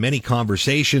forefront in many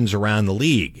conversations around the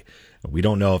league. We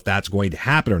don't know if that's going to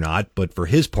happen or not, but for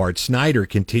his part, Snyder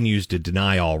continues to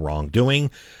deny all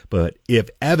wrongdoing. But if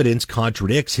evidence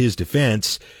contradicts his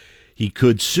defense, he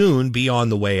could soon be on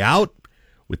the way out,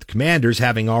 with the Commanders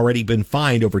having already been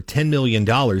fined over $10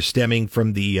 million stemming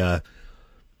from the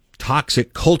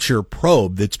toxic culture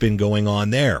probe that's been going on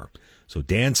there. So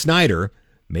Dan Snyder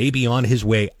may be on his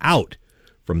way out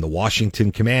from the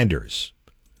Washington Commanders.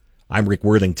 I'm Rick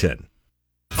Worthington.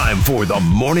 Time for the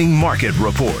Morning Market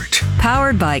Report.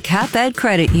 Powered by CapEd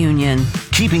Credit Union.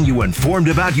 Keeping you informed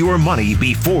about your money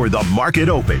before the market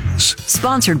opens.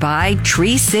 Sponsored by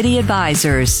Tree City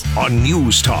Advisors. On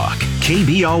News Talk,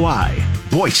 KBOI,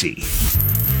 Boise.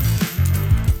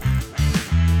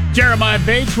 Jeremiah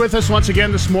Bates with us once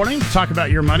again this morning to talk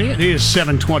about your money. It is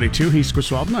 7:22. He's Chris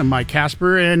Walton. I'm Mike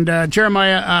Casper. And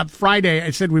Jeremiah, Friday, I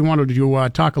said we wanted to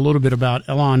talk a little bit about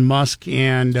Elon Musk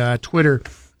and Twitter.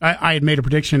 I had made a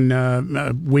prediction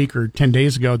a week or 10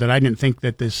 days ago that I didn't think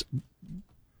that this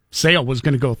sale was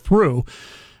going to go through.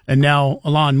 And now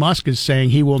Elon Musk is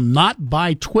saying he will not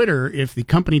buy Twitter if the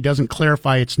company doesn't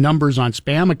clarify its numbers on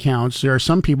spam accounts. There are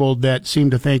some people that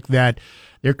seem to think that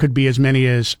there could be as many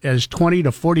as 20 to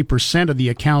 40% of the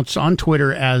accounts on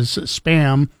Twitter as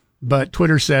spam, but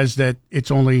Twitter says that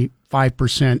it's only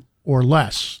 5% or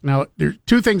less. Now, there are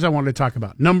 2 things I wanted to talk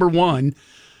about. Number one,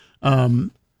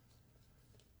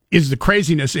 is the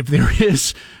craziness if there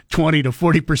is 20 to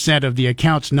 40% of the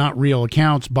accounts not real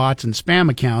accounts, bots and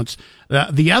spam accounts.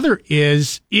 The other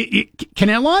is, can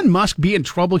Elon Musk be in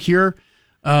trouble here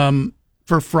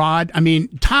for fraud? I mean,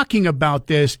 talking about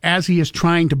this as he is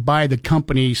trying to buy the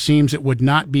company seems it would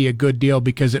not be a good deal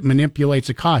because it manipulates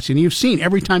the cost. And you've seen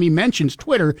every time he mentions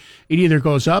Twitter, it either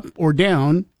goes up or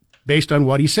down based on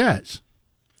what he says.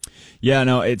 Yeah,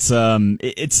 no, it's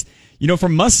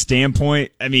from Musk's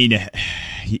standpoint, I mean,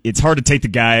 it's hard to take the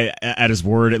guy at his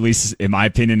word, at least in my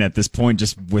opinion at this point,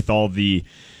 just with all the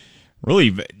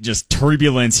really just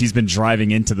turbulence he's been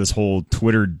driving into this whole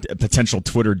potential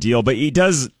Twitter deal. But he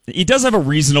does have a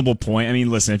reasonable point. I mean,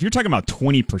 listen, if you're talking about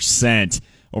 20%,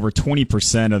 over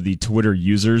 20% of the Twitter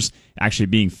users actually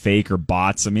being fake or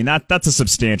bots, I mean, that's a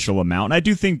substantial amount. And I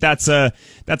do think that's a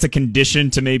condition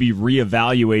to maybe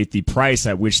reevaluate the price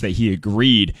at which that he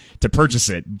agreed to purchase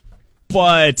it.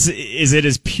 But is it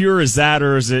as pure as that,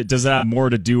 or does that have more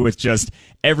to do with just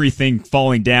everything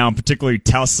falling down, particularly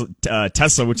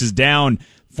Tesla, which is down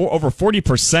over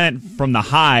 40% from the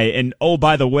high? And oh,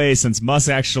 by the way, since Musk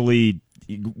actually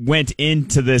went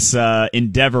into this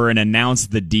endeavor and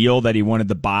announced the deal that he wanted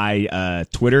to buy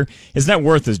Twitter, his net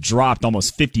worth has dropped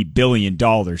almost $50 billion.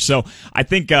 So I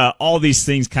think all these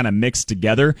things kind of mixed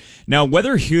together. Now,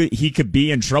 whether he could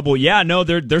be in trouble,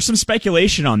 there's some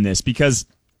speculation on this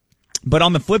but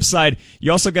on the flip side,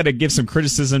 you also got to give some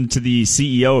criticism to the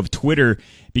CEO of Twitter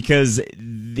because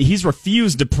he's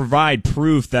refused to provide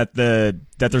proof that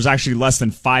there's actually less than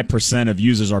 5% of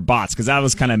users are bots, because that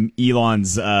was kind of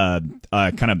Elon's pin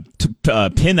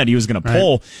that he was going to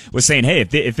pull, was saying, hey,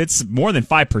 if it's more than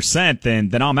 5%,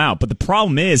 then I'm out. But the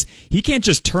problem is he can't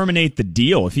just terminate the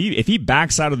deal. If he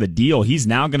backs out of the deal, he's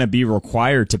now going to be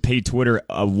required to pay Twitter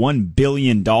a $1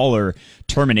 billion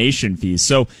termination fee.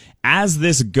 So as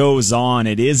this goes on,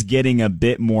 it is getting a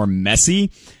bit more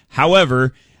messy.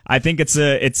 However, I think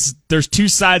there's 2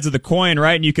 sides of the coin,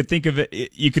 right? And you could think of it,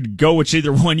 you could go which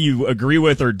either one you agree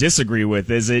with or disagree with.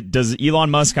 Does Elon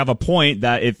Musk have a point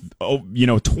that if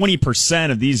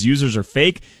 20% of these users are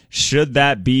fake, should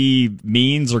that be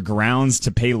means or grounds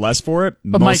to pay less for it?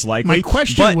 But most likely. My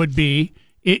question would be,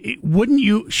 shouldn't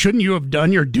you have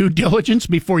done your due diligence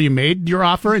before you made your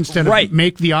offer instead of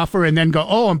make the offer and then go,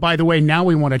 oh, and by the way, now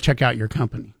we want to check out your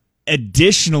company?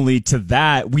 additionally to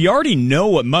that, we already know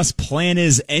what Musk's plan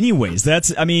is anyways.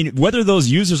 Whether those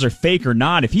users are fake or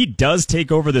not, if he does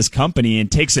take over this company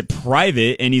and takes it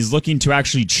private and he's looking to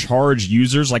actually charge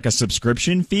users like a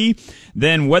subscription fee,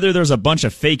 then whether there's a bunch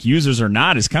of fake users or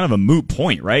not is kind of a moot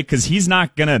point, right? Because he's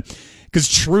not going to...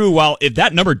 Because while if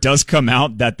that number does come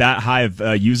out that high of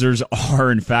users are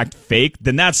in fact fake,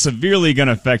 then that's severely going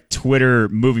to affect Twitter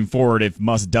moving forward if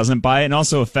Musk doesn't buy it, and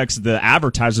also affects the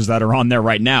advertisers that are on there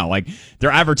right now. Like, they're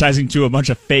advertising to a bunch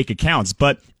of fake accounts.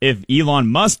 But if Elon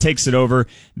Musk takes it over,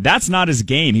 that's not his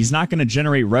game. He's not going to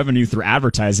generate revenue through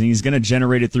advertising. He's going to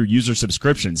generate it through user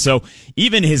subscription. So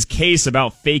even his case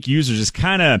about fake users is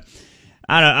kind of...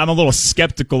 I'm a little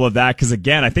skeptical of that because,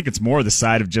 again, I think it's more the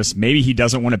side of just maybe he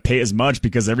doesn't want to pay as much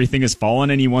because everything has fallen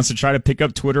and he wants to try to pick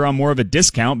up Twitter on more of a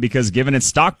discount because, given its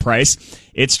stock price,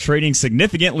 it's trading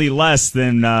significantly less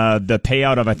than the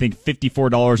payout of, I think,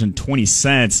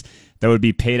 $54.20 that would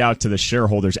be paid out to the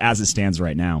shareholders as it stands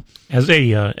right now. As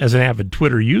an avid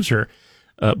Twitter user,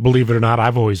 believe it or not,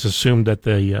 I've always assumed that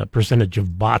the percentage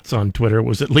of bots on Twitter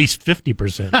was at least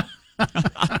 50%.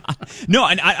 No,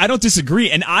 and I don't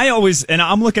disagree. And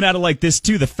I'm looking at it like this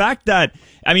too. The fact that,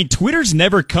 Twitter's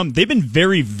they've been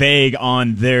very vague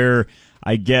on their,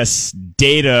 I guess,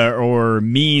 data or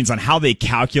means on how they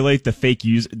calculate the fake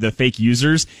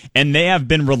users, and they have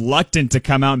been reluctant to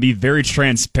come out and be very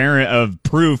transparent of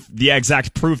the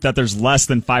exact proof that there's less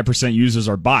than 5% users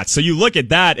are bots. So you look at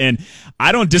that, and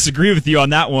I don't disagree with you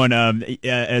on that one.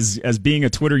 As being a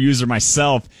Twitter user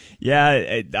myself,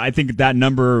 yeah, I think that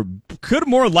number could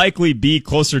more likely be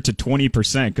closer to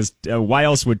 20%, because why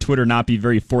else would Twitter not be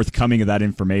very forthcoming of that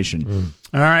information?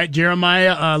 All right,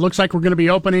 Jeremiah, looks like we're going to be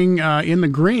opening in the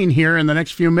green here in the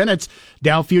next few minutes.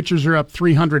 Dow futures are up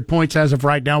 300 points as of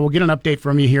right now. We'll get an update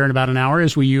from you here in about an hour,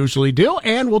 as we usually do,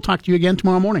 and we'll talk to you again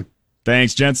tomorrow morning.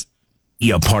 Thanks, gents.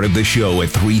 Be a part of the show at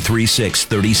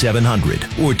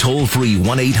 336-3700 or toll free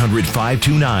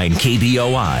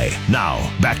 1-800-529-KBOI.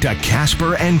 Now, back to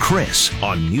Casper and Chris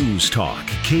on News Talk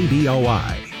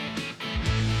KBOI.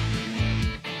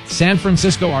 San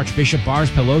Francisco Archbishop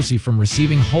bars Pelosi from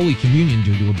receiving Holy Communion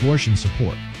due to abortion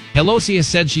support. Pelosi has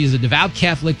said she is a devout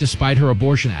Catholic despite her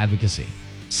abortion advocacy.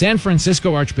 San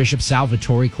Francisco Archbishop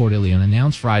Salvatore Cordileone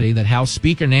announced Friday that House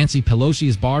Speaker Nancy Pelosi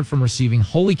is barred from receiving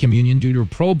Holy Communion due to her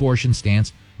pro-abortion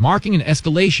stance, marking an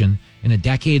escalation in a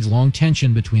decades-long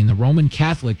tension between the Roman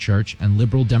Catholic Church and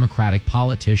liberal Democratic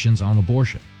politicians on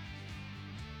abortion.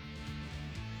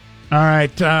 All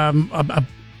right,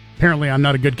 apparently I'm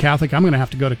not a good Catholic. I'm going to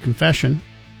have to go to confession.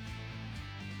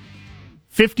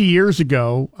 50 years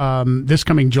ago, this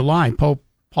coming July, Pope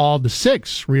Paul VI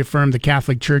reaffirmed the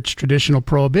Catholic Church traditional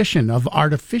prohibition of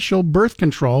artificial birth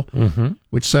control,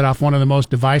 which set off one of the most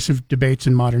divisive debates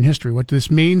in modern history. What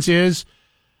this means is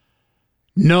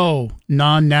no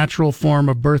non-natural form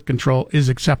of birth control is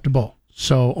acceptable.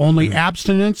 So only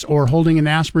abstinence or holding an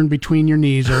aspirin between your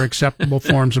knees are acceptable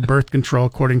forms of birth control,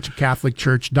 according to Catholic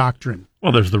Church doctrine.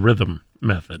 Well, there's the rhythm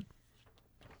method.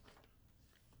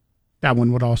 That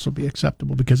one would also be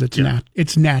acceptable because it's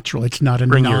it's natural. It's not a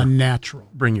non-natural.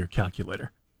 Bring your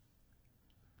calculator.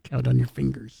 Count on your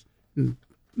fingers. And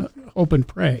hope and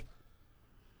pray.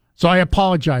 So I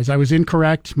apologize. I was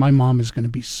incorrect. My mom is going to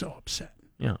be so upset.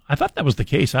 Yeah, I thought that was the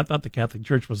case. I thought the Catholic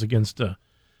Church was against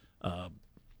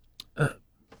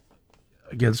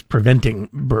preventing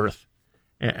birth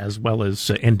as well as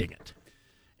ending it.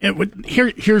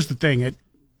 Here's the thing.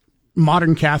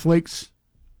 Modern Catholics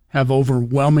have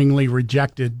overwhelmingly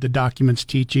rejected the document's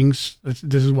teachings.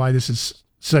 This is why this is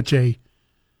such a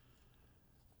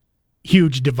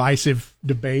huge divisive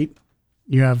debate.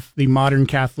 You have the modern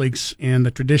Catholics and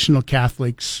the traditional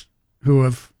Catholics who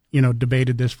have,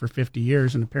 debated this for 50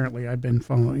 years, and apparently I've been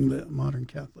following the modern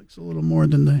Catholics a little more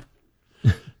than the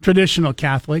traditional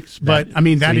Catholics. But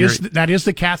that is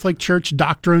the Catholic Church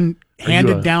doctrine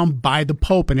handed down by the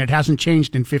Pope, and it hasn't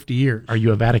changed in 50 years. Are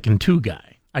you a Vatican II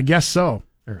guy? I guess so.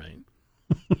 All right.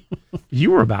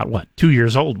 You were about, 2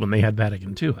 years old when they had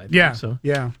Vatican II, I think. Yeah, so.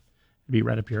 Yeah. It'd be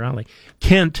right up your alley.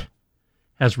 Kent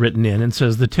has written in and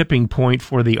says the tipping point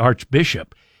for the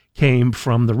Archbishop came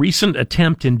from the recent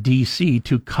attempt in D.C.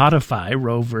 to codify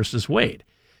Roe versus Wade.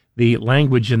 The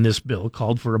language in this bill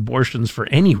called for abortions for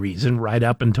any reason right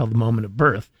up until the moment of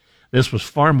birth. This was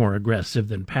far more aggressive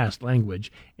than past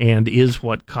language and is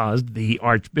what caused the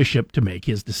Archbishop to make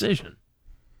his decision.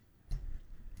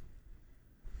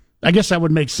 I guess that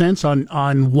would make sense on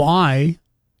why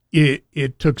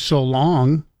it took so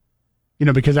long,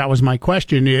 because that was my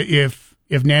question. If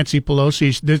Nancy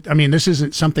Pelosi, this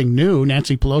isn't something new.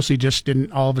 Nancy Pelosi just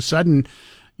didn't all of a sudden,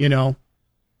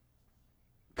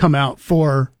 come out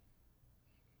for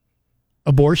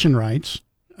abortion rights.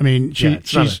 I mean,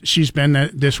 she's been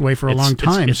this way for a long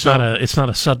time. It's not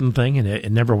a sudden thing, and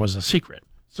it never was a secret.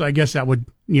 So I guess that would,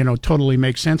 totally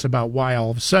make sense about why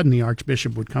all of a sudden the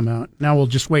Archbishop would come out. Now we'll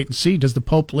just wait and see. Does the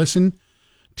Pope listen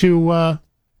to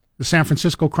the San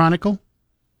Francisco Chronicle?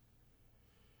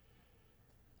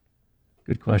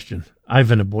 Good question.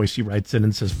 Ivan of Boise writes in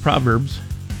and says, Proverbs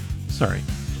 9,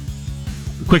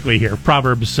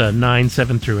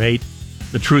 7 through 8.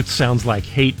 The truth sounds like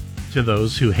hate to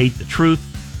those who hate the truth.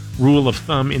 Rule of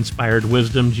thumb inspired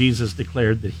wisdom. Jesus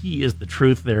declared that he is the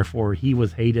truth, therefore he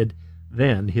was hated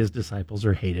then. His disciples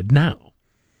are hated now.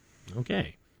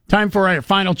 Okay. Time for a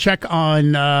final check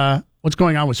on what's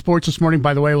going on with sports this morning.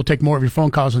 By the way, we'll take more of your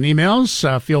phone calls and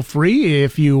emails. Feel free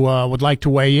if you would like to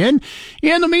weigh in.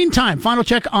 In the meantime, final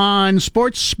check on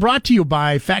sports brought to you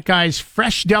by Fat Guy's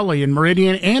Fresh Deli in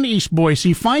Meridian and East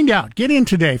Boise. Get in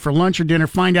today for lunch or dinner.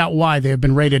 Find out why they have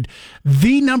been rated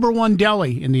the #1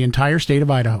 deli in the entire state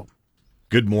of Idaho.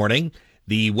 Good morning.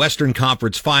 The Western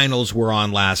Conference Finals were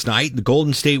on last night. The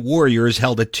Golden State Warriors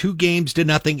held a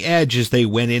 2-0 edge as they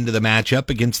went into the matchup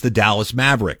against the Dallas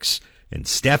Mavericks. And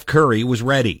Steph Curry was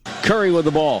ready. Curry with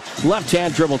the ball.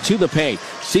 Left-hand dribble to the paint.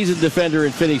 Seasoned defender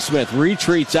in Finney Smith.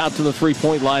 Retreats out to the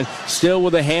three-point line. Still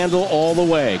with a handle all the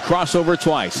way. Crossover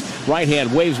twice. Right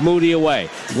hand waves Moody away.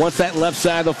 Wants that left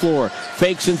side of the floor.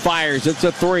 Fakes and fires. It's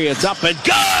a three. It's up and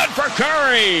good for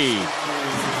Curry.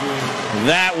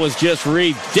 That was just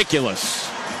ridiculous.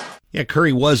 Yeah,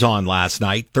 Curry was on last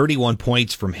night. 31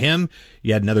 points from him.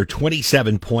 You had another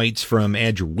 27 points from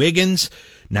Andrew Wiggins,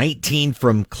 19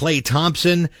 from Klay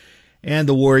Thompson, and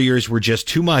the Warriors were just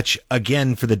too much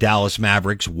again for the Dallas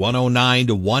Mavericks.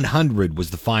 109-100 was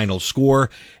the final score,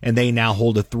 and they now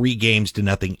hold a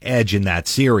 3-0 edge in that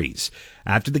series.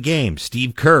 After the game,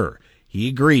 Steve Kerr, he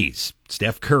agrees.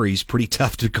 Steph Curry's pretty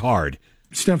tough to guard.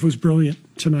 Steph was brilliant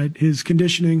tonight. His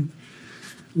conditioning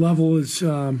level is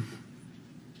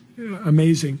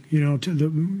amazing.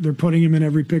 They're putting him in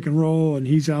every pick and roll, and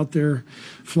he's out there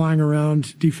flying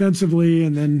around defensively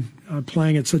and then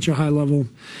playing at such a high level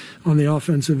on the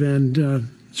offensive end.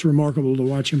 It's remarkable to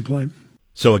watch him play.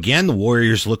 So again, the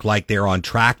Warriors look like they're on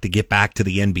track to get back to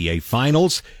the NBA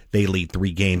Finals. They lead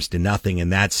 3-0 in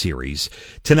that series.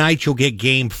 Tonight, you'll get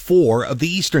Game 4 of the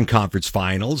Eastern Conference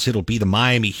Finals. It'll be the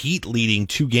Miami Heat leading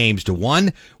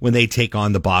 2-1 when they take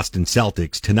on the Boston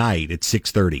Celtics tonight at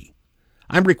 6:30.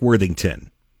 I'm Rick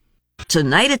Worthington.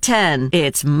 Tonight at 10,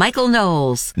 it's Michael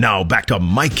Knowles. Now back to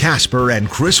Mike Casper and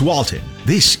Chris Walton.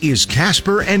 This is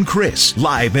Casper and Chris,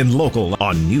 live and local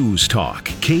on News Talk,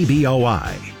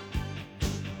 KBOI.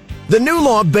 The new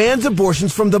law bans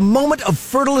abortions from the moment of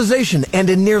fertilization and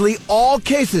in nearly all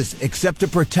cases, except to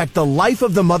protect the life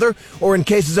of the mother or in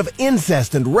cases of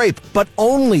incest and rape, but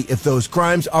only if those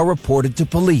crimes are reported to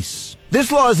police.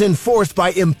 This law is enforced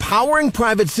by empowering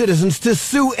private citizens to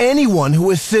sue anyone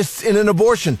who assists in an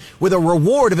abortion with a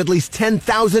reward of at least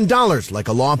 $10,000, like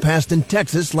a law passed in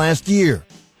Texas last year.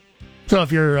 So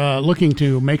if you're looking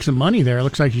to make some money there, it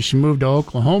looks like you should move to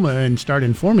Oklahoma and start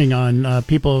informing on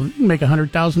people. You can make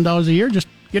 $100,000 a year just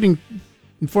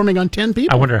informing on 10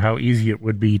 people. I wonder how easy it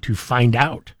would be to find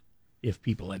out if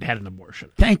people had an abortion.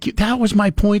 Thank you. That was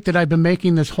my point that I've been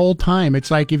making this whole time.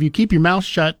 It's like if you keep your mouth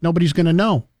shut, nobody's going to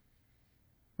know.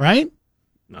 Right?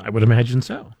 I would imagine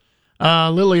so.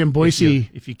 Lily in Boise.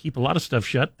 If you keep a lot of stuff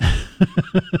shut.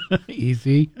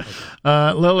 Easy.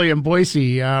 Lily in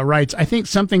Boise writes, I think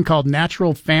something called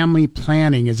natural family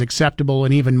planning is acceptable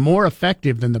and even more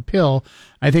effective than the pill.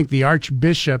 I think the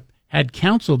Archbishop had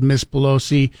counseled Miss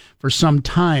Pelosi for some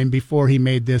time before he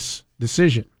made this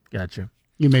decision. Gotcha.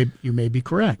 You may be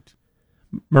correct.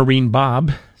 Marine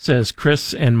Bob says,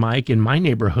 Chris and Mike, in my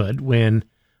neighborhood, when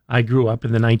I grew up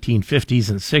in the 1950s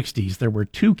and 60s, there were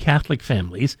 2 Catholic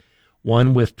families,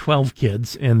 one with 12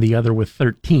 kids and the other with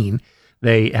 13.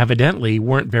 They evidently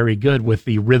weren't very good with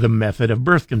the rhythm method of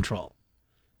birth control,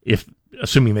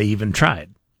 assuming they even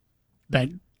tried. That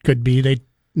could be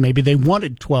maybe they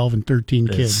wanted 12 and 13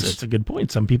 kids. That's a good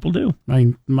point. Some people do.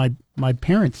 My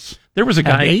parents there was a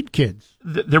guy, had 8 kids.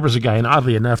 There was a guy, and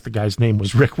oddly enough, the guy's name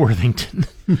was Rick Worthington.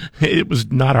 It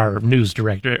was not our news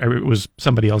director. It was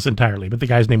somebody else entirely, but the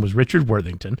guy's name was Richard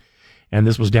Worthington, and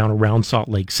this was down around Salt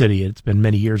Lake City. It's been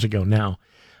many years ago now.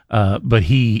 But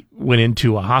he went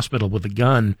into a hospital with a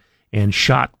gun and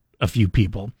shot a few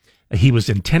people. He was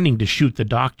intending to shoot the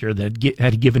doctor that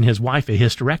had given his wife a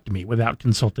hysterectomy without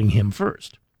consulting him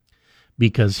first,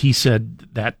 because he said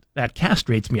that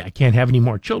castrates me. I can't have any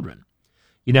more children.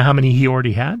 You know how many he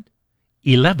already had?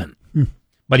 11.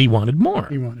 But he wanted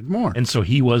more. And so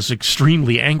he was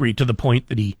extremely angry to the point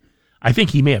that I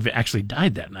think he may have actually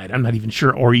died that night. I'm not even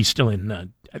sure, or he's still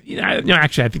in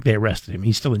Actually, I think they arrested him.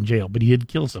 He's still in jail, but he did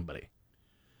kill somebody.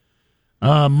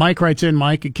 Mike writes in,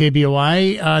 Mike at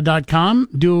KBOI.com.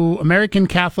 Do American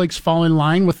Catholics fall in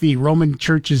line with the Roman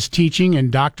Church's teaching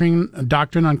and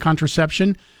doctrine on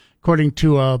contraception? According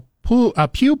to a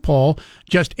Pew poll,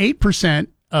 just 8%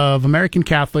 of American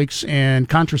Catholics and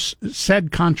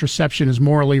said contraception is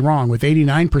morally wrong, with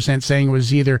 89% saying it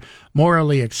was either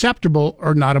morally acceptable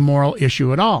or not a moral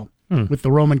issue at all. With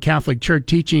the Roman Catholic Church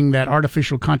teaching that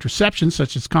artificial contraception,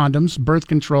 such as condoms, birth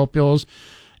control pills,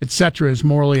 etc., is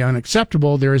morally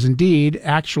unacceptable, there is indeed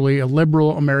actually a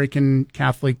liberal American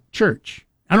Catholic Church.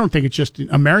 I don't think it's just an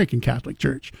American Catholic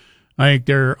Church. I think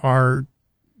there are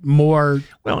more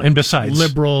and besides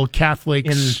liberal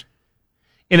Catholics.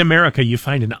 In America, you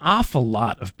find an awful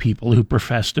lot of people who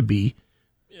profess to be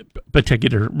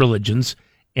particular religions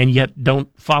and yet don't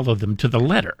follow them to the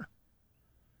letter.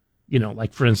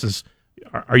 Like, for instance,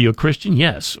 are you a Christian?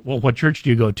 Yes. Well, what church do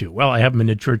you go to? Well, I haven't been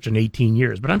to church in 18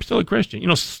 years, but I'm still a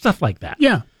Christian. Stuff like that.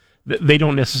 Yeah. They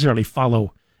don't necessarily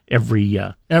follow every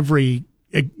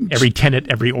tenet,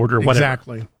 every order, whatever.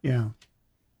 Exactly. Yeah.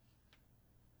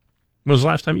 When was the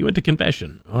last time you went to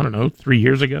confession? I don't know, 3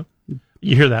 years ago?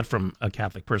 You hear that from a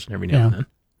Catholic person every now and then.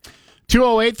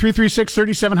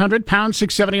 208-336-3700, pound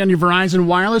 670 on your Verizon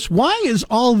Wireless. Why is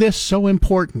all this so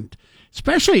important?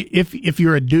 Especially if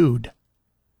you're a dude.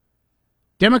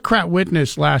 Democrat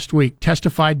witness last week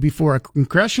testified before a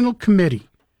congressional committee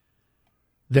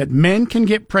that men can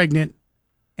get pregnant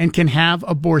and can have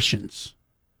abortions.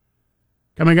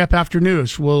 Coming up after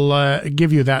news, we'll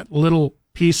give you that little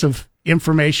piece of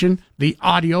information, the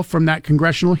audio from that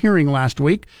congressional hearing last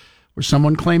week, where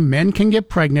someone claimed men can get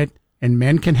pregnant and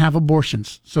men can have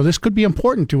abortions. So this could be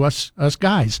important to us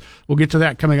guys. We'll get to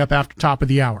that coming up after top of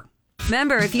the hour.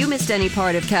 Remember, if you missed any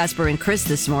part of Casper and Chris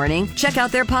this morning, check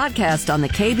out their podcast on the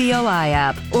KBOI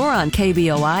app or on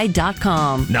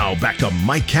KBOI.com. Now back to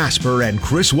Mike Casper and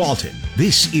Chris Walton.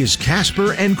 This is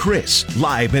Casper and Chris,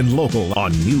 live and local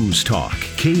on News Talk,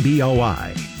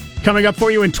 KBOI. Coming up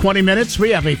for you in 20 minutes, we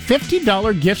have a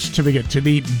 $50 gift certificate to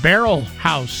the Barrel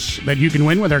House that you can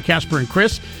win with our Casper and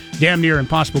Chris Damn Near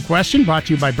Impossible Question, brought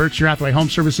to you by Berkshire Hathaway Home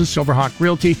Services, Silverhawk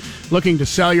Realty. Looking to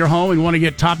sell your home and want to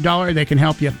get top dollar, they can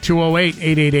help you.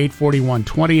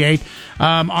 208-888-4128.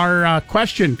 Our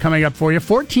question coming up for you,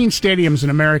 14 stadiums in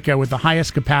America with the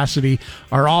highest capacity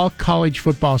are all college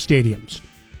football stadiums.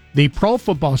 The pro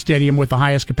football stadium with the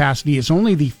highest capacity is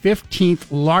only the 15th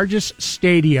largest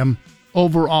stadium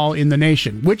overall in the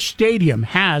nation. Which stadium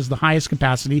has the highest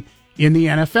capacity in the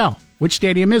NFL? Which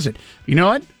stadium is it? You know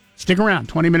what? Stick around.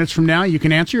 20 minutes from now, you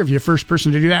can answer. If you're the first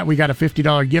person to do that, we got a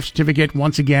 $50 gift certificate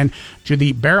once again to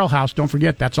the Barrel House. Don't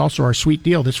forget, that's also our sweet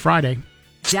deal this Friday.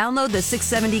 Download the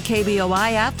 670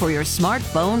 KBOI app for your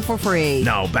smartphone for free.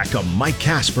 Now back to Mike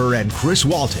Casper and Chris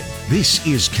Walton. This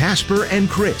is Casper and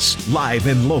Chris, live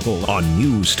and local on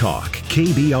News Talk,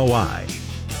 KBOI.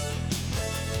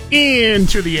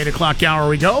 Into the 8 o'clock hour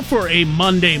we go for a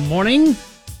Monday morning.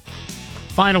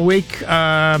 Final week,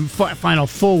 final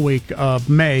full week of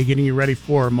May, getting you ready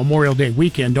for Memorial Day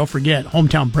weekend. Don't forget,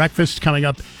 Hometown Breakfast coming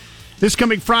up this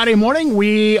coming Friday morning.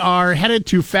 We are headed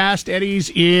to Fast Eddie's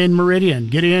in Meridian.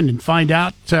 Get in and find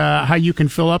out how you can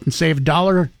fill up and save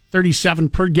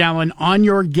 $1.37 per gallon on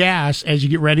your gas as you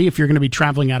get ready if you're going to be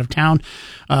traveling out of town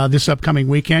this upcoming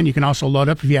weekend. You can also load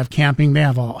up if you have camping. They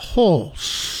have a whole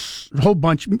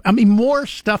bunch, more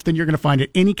stuff than you're going to find at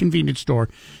any convenience store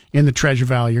in the Treasure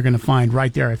Valley. You're going to find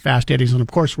right there at Fast Eddie's. And, of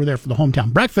course, we're there for the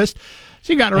hometown breakfast.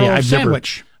 So you got a little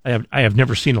sandwich. I have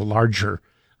never seen a larger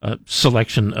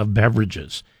selection of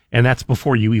beverages, and that's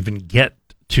before you even get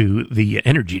to the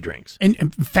energy drinks.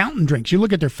 And fountain drinks. You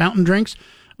look at their fountain drinks.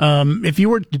 If you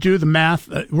were to do the math,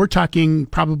 we're talking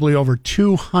probably over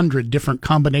 200 different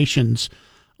combinations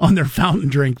on their fountain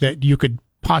drink that you could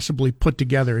possibly put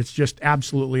together. It's just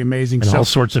absolutely amazing. And all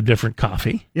sorts of different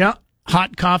coffee. Yeah.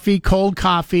 Hot coffee, cold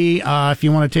coffee. If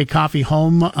you want to take coffee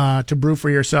home to brew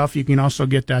for yourself, you can also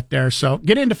get that there. So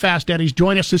get into Fast Eddie's.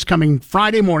 Join us this coming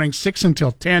Friday morning, 6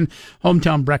 until 10.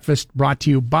 Hometown Breakfast brought to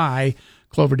you by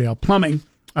Cloverdale Plumbing.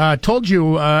 Told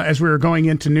you as we were going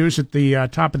into news at the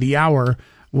top of the hour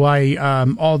why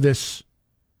all this,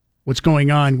 what's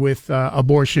going on with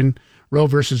abortion, Roe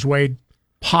versus Wade,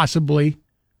 possibly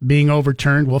being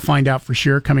overturned. We'll find out for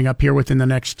sure coming up here within the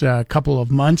next couple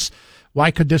of months. Why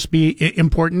could this be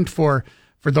important for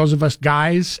those of us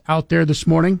guys out there this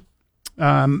morning?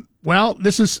 Well,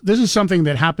 this is something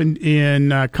that happened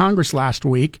in Congress last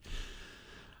week.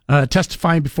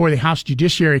 Testifying before the House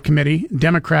Judiciary Committee,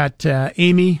 Democrat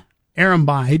Amy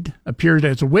Arambide appeared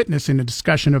as a witness in a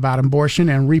discussion about abortion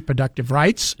and reproductive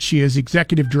rights. She is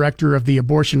executive director of the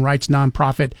abortion rights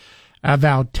nonprofit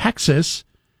Avow Texas.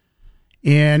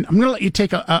 And I'm going to let you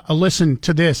take a listen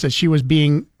to this as she was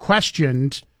being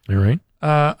questioned All right.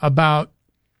 About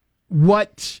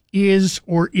what is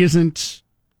or isn't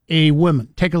a woman.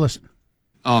 Take a listen.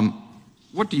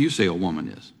 What do you say a woman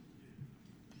is?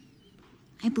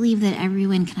 I believe that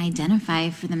everyone can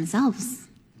identify for themselves.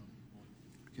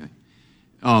 Okay.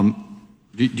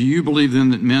 Do you believe then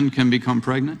that men can become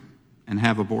pregnant and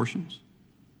have abortions?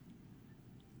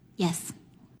 Yes.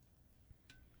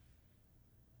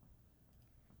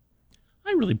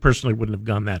 I really personally wouldn't have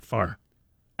gone that far.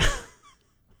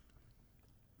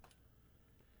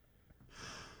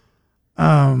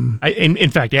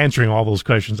 In fact, answering all those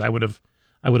questions, I would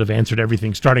have answered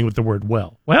everything starting with the word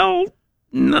well. Well,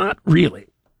 not really.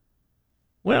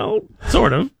 Well,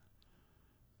 sort of.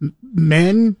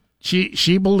 Men,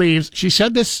 she believes, she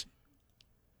said this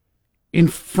in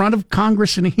front of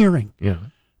Congress in a hearing,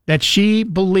 that she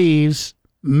believes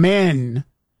men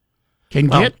can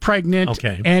get pregnant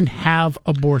and have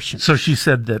abortion. So she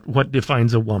said that what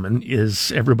defines a woman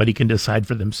is everybody can decide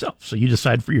for themselves. So you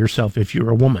decide for yourself if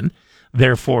you're a woman.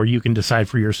 Therefore, you can decide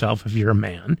for yourself if you're a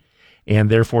man. And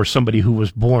therefore, somebody who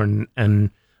was born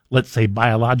and, let's say,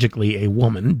 biologically a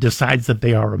woman decides that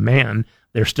they are a man.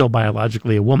 They're still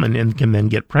biologically a woman and can then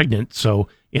get pregnant. So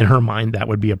in her mind, that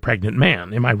would be a pregnant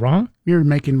man. Am I wrong? You're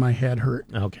making my head hurt.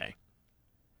 Okay.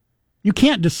 You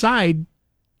can't decide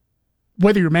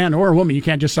whether you're a man or a woman. You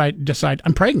can't decide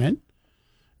I'm pregnant.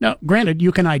 Now, granted,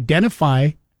 you can identify.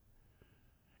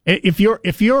 If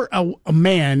you're a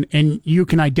man and you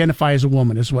can identify as a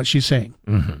woman, is what she's saying.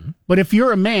 Mm-hmm. But if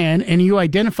you're a man and you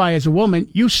identify as a woman,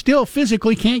 you still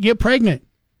physically can't get pregnant.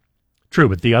 True,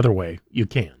 but the other way, you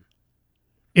can.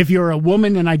 If you're a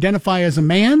woman and identify as a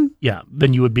man? Yeah,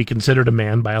 then you would be considered a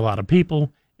man by a lot of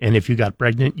people. And if you got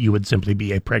pregnant, you would simply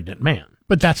be a pregnant man.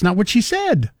 But that's not what she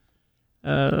said.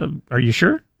 Are you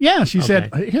sure? Yeah, she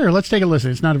said, here, let's take a listen.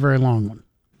 It's not a very long one.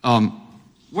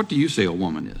 What do you say a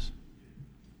woman is?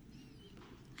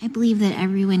 I believe that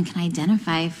everyone can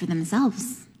identify for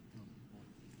themselves.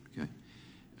 Okay.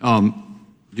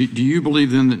 Do you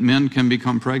believe then that men can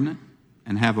become pregnant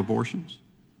and have abortions?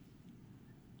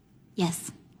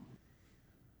 Yes.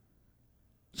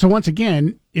 So once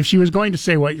again, if she was going to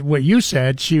say what you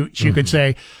said, she could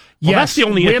say, yes, that's the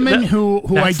only, women who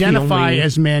identify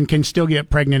as men can still get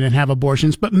pregnant and have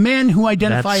abortions, but men who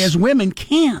identify as women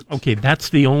can't. Okay, that's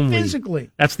the only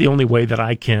physically. That's the only way that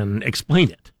I can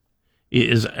explain it.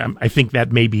 I think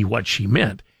that may be what she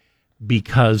meant,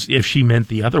 because if she meant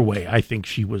the other way, I think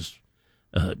she was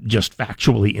just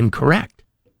factually incorrect.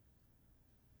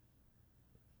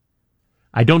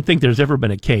 I don't think there's ever been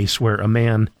a case where a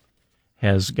man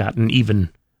has gotten even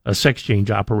a sex change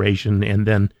operation and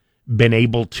then been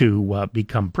able to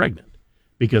become pregnant,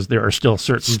 because there are still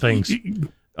certain things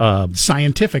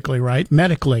scientifically, right,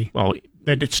 medically,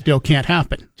 that it still can't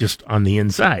happen just on the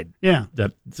inside. Yeah,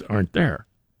 that aren't there.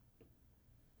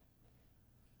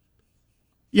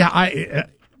 Yeah,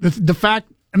 the fact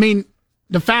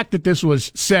that this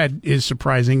was said is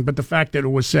surprising, but the fact that it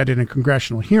was said in a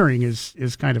congressional hearing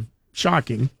is kind of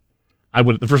shocking.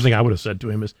 The first thing I would have said to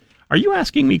him is, "Are you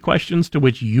asking me questions to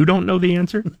which you don't know the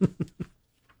answer?"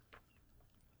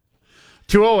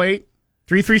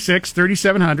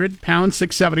 208-336-3700, pound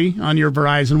 670 on your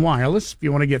Verizon Wireless. If you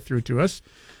want to get through to us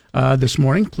this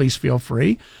morning, please feel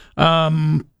free.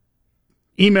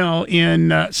 Email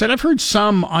in said, I've heard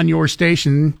some on your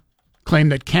station claim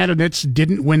that candidates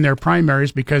didn't win their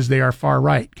primaries because they are far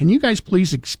right. Can you guys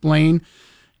please explain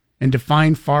and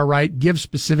define far right? Give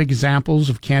specific examples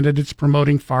of candidates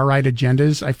promoting far right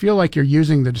agendas. I feel like you're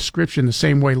using the description the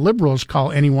same way liberals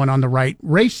call anyone on the right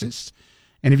racist.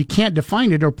 And if you can't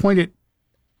define it or point it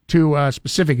to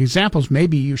specific examples,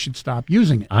 maybe you should stop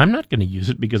using it. I'm not going to use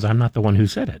it because I'm not the one who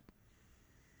said it.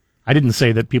 I didn't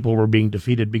say that people were being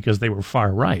defeated because they were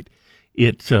far right.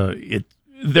 There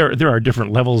are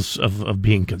different levels of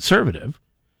being conservative,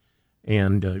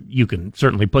 and you can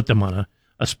certainly put them on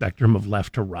a spectrum of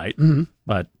left to right,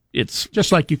 but it's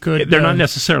just like you could. They're not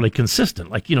necessarily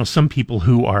consistent. Like, some people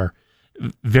who are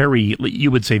you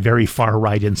would say very far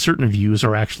right in certain views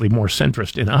are actually more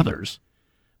centrist in others,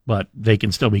 but they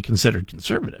can still be considered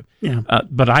conservative. Yeah.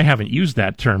 But I haven't used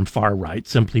that term far right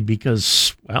simply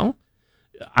because, well,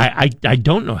 I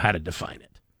don't know how to define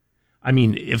it. I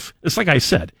mean, if it's like I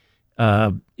said,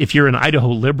 if you're an Idaho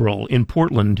liberal in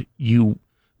Portland, you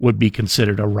would be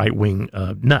considered a right-wing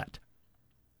nut.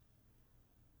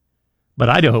 But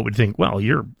Idaho would think, well,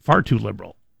 you're far too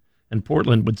liberal. And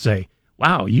Portland would say,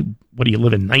 Wow, what do you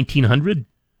live in 1900? If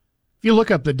you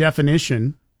look up the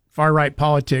definition, far-right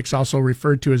politics, also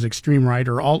referred to as extreme right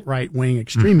or alt-right wing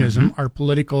extremism, are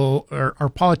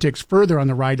politics further on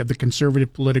the right of the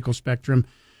conservative political spectrum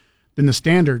than the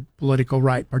standard political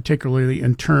right, particularly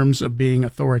in terms of being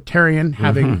authoritarian,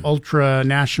 having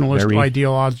ultra-nationalist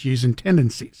ideologies and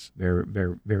tendencies. Very,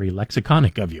 very, very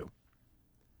lexiconic of you.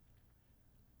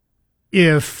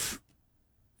 If,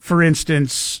 for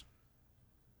instance,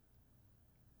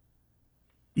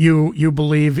 you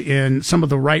believe in some of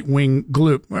the right-wing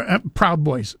group, Proud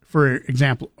Boys, for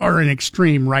example, are an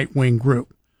extreme right-wing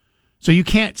group. So you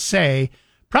can't say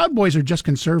Proud Boys are just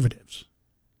conservatives.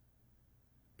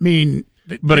 I mean...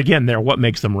 But again, what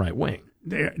makes them right-wing?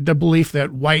 The belief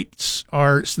that whites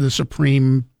are the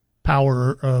supreme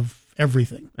power of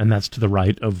everything. And that's to the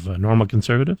right of normal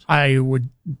conservatives? I would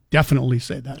definitely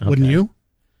say that. Okay. Wouldn't you?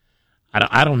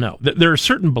 I don't know. There are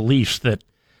certain beliefs that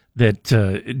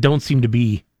don't seem to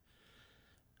be...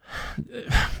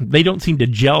 They don't seem to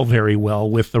gel very well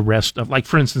with the rest of, like,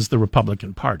 for instance, the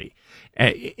Republican Party.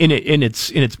 In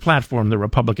its platform, the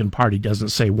Republican Party doesn't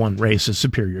say one race is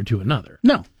superior to another.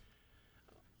 No.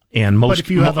 And most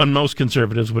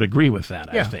conservatives would agree with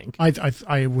that, yeah, I think.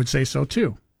 I would say so,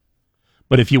 too.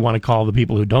 But if you want to call the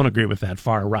people who don't agree with that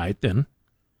far right, then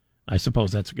I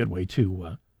suppose that's a good way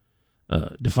to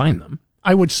define them.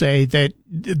 I would say that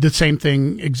the same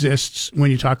thing exists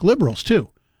when you talk liberals, too.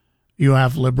 You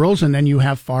have liberals, and then you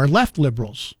have far-left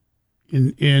liberals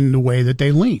in the way that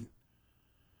they lean.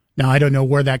 Now, I don't know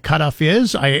where that cutoff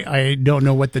is. I don't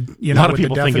know what the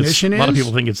definition is. A lot of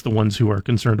people think it's the ones who are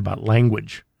concerned about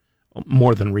language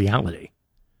more than reality.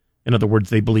 In other words,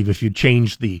 they believe if you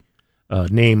change the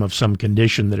name of some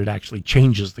condition, that it actually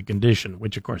changes the condition,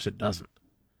 which, of course, it doesn't.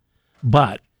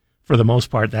 But for the most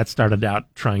part, that started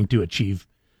out trying to achieve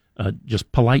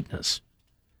just politeness.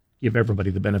 Give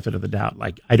everybody the benefit of the doubt.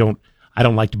 Like, I don't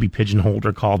like to be pigeonholed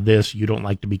or called this. You don't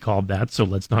like to be called that, so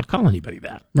let's not call anybody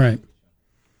that. Right.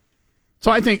 So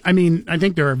I think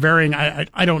there are varying.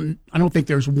 I don't think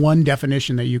there's one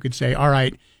definition that you could say, all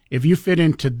right, if you fit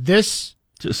into this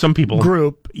some people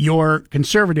group, you're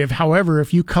conservative. However,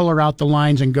 if you color out the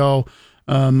lines and go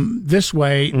this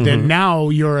way, then now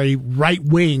you're a right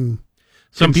wing.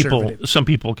 Some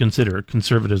people consider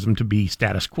conservatism to be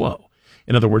status quo.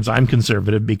 In other words, I'm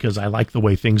conservative because I like the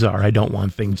way things are. I don't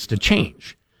want things to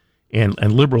change. And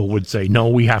liberal would say, no,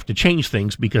 we have to change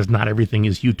things because not everything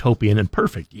is utopian and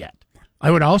perfect yet. I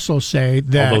would also say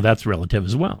that... Although that's relative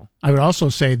as well. I would also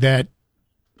say that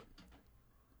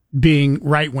being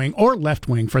right-wing, or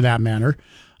left-wing for that matter,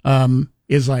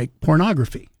 is like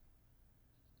pornography.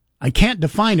 I can't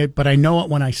define it, but I know it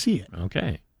when I see it.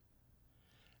 Okay.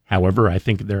 However, I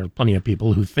think there are plenty of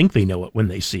people who think they know it when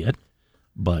they see it.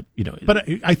 But, But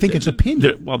I think it's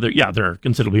opinion. There are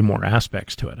considerably more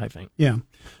aspects to it, I think. Yeah.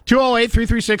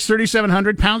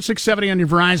 208-336-3700, pound 670 on your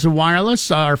Verizon Wireless.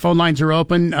 Our phone lines are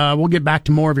open. We'll get back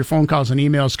to more of your phone calls and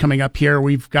emails coming up here.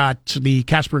 We've got the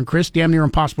Casper and Chris Damn Near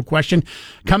Impossible Question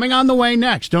coming on the way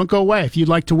next. Don't go away. If you'd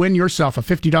like to win yourself a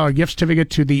 $50 gift certificate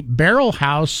to the Barrel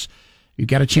House, you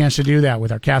got a chance to do that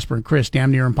with our Casper and Chris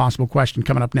Damn Near Impossible Question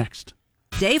coming up next.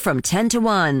 Day from 10 to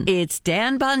 1. It's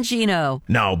Dan Bongino.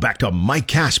 Now back to Mike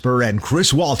Casper and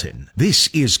Chris Walton. This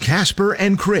is Casper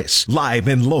and Chris, live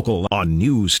and local on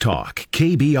News Talk,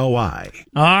 KBOI.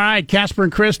 All right, Casper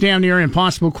and Chris, Damn Near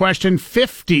Impossible Question.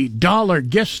 $50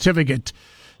 gift certificate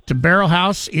to Barrel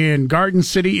House in Garden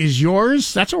City is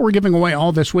yours. That's what we're giving away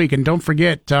all this week. And don't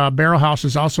forget, Barrel House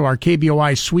is also our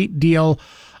KBOI Sweet Deal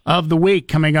of the week.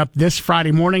 Coming up this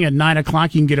Friday morning at 9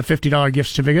 o'clock, you can get a $50 gift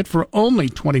certificate for only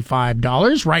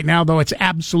 $25. Right now, though, it's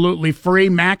absolutely free.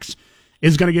 Max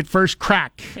is going to get first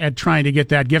crack at trying to get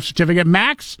that gift certificate.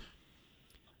 Max,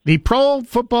 the Pro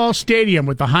Football Stadium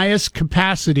with the highest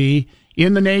capacity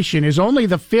in the nation is only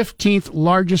the 15th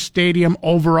largest stadium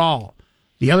overall.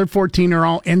 The other 14 are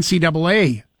all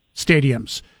NCAA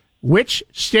stadiums. Which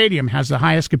stadium has the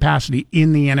highest capacity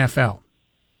in the NFL?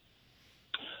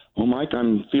 Well, Mike,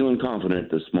 I'm feeling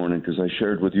confident this morning because I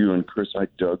shared with you and Chris I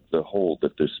dug the hole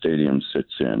that this stadium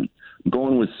sits in. I'm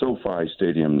going with SoFi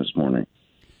Stadium this morning.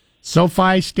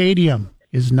 SoFi Stadium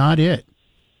is not it.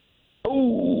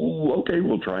 Oh, okay.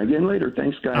 We'll try again later.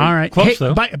 Thanks, guys. All right. Close,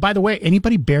 though. By the way,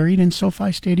 anybody buried in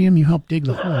SoFi Stadium? You helped dig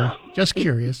the hole. Just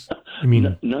curious. I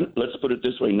mean, let's put it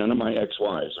this way: none of my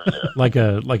ex-wives are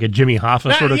there. like a Jimmy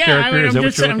Hoffa sort of character. Is that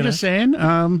what you're looking at? I'm just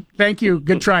saying. Thank you.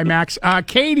 Good try, Max.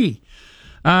 Katie.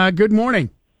 Good morning.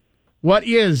 What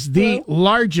is the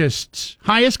largest,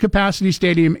 highest capacity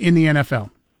stadium in the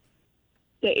NFL?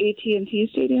 The AT&T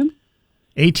Stadium.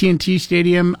 AT&T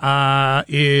Stadium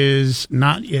is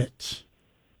not it.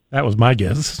 That was my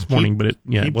guess this morning, but it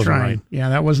wasn't trying. right. Yeah,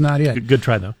 that was not it. Good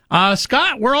try, though.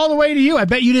 Scott, we're all the way to you. I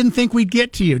bet you didn't think we'd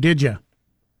get to you, did you?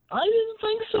 I didn't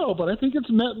think so, but I think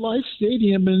it's MetLife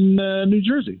Stadium in New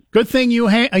Jersey. Good thing you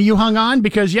hung on,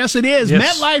 because, yes, it is.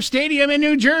 Yes. MetLife Stadium in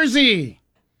New Jersey.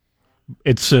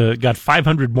 It's got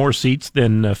 500 more seats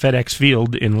than FedEx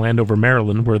Field in Landover,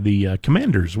 Maryland, where the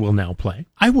Commanders will now play.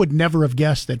 I would never have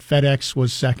guessed that FedEx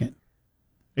was second.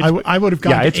 I would have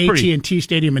gone to AT&T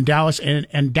Stadium in Dallas,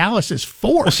 and Dallas is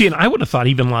fourth. Well, see, and I would have thought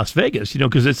even Las Vegas,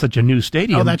 because it's such a new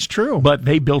stadium. Oh, that's true. But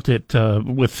they built it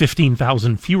with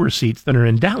 15,000 fewer seats than are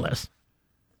in Dallas.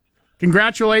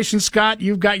 Congratulations, Scott.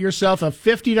 You've got yourself a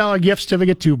 $50 gift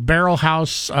certificate to Barrel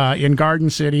House in Garden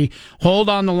City. Hold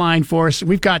on the line for us.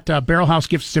 We've got Barrel House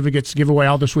gift certificates to give away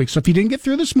all this week. So if you didn't get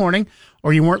through this morning,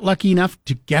 or you weren't lucky enough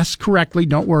to guess correctly,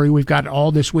 don't worry. We've got it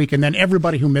all this week. And then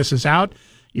everybody who misses out,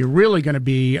 you're really going to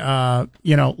be,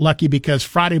 lucky, because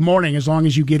Friday morning, as long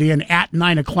as you get in at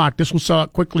 9 o'clock, this will sell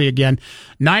out quickly again.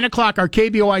 9 o'clock, our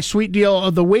KBOI Sweet Deal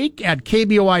of the Week at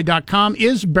KBOI.com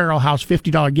is Barrel House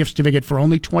 $50 gift certificate for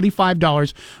only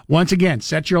 $25. Once again,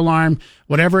 set your alarm,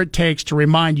 whatever it takes to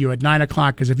remind you at 9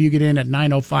 o'clock, because if you get in at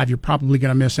 9:05, you're probably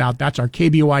going to miss out. That's our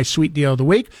KBOI Sweet Deal of the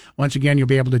Week. Once again, you'll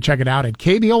be able to check it out at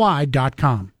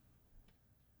KBOI.com.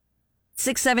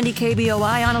 670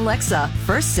 KBOI on Alexa.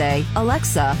 First say,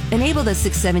 Alexa, enable the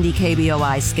 670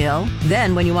 KBOI skill.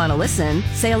 Then when you want to listen,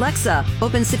 say, Alexa,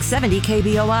 open 670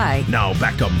 KBOI. Now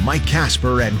back to Mike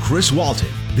Casper and Chris Walton.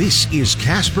 This is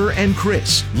Casper and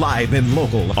Chris, live and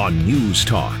local on News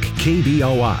Talk,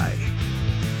 KBOI.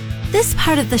 This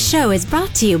part of the show is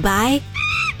brought to you by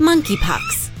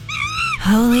Monkeypox.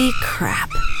 Holy crap.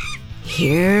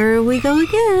 Here we go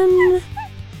again.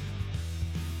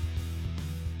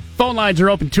 Phone lines are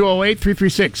open,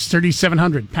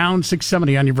 208-336-3700, pound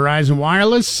 670 on your Verizon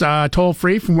Wireless. Toll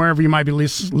free from wherever you might be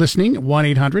listening,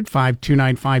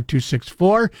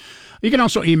 1-800-529-5264. You can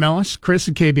also email us, Chris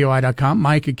at KBOI.com,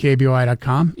 Mike at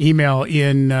KBOI.com. Email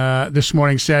in this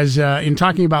morning says, in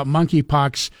talking about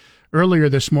monkeypox earlier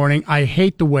this morning, I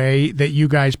hate the way that you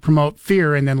guys promote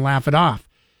fear and then laugh it off.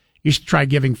 You should try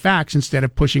giving facts instead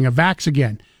of pushing a vax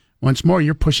again. Once more,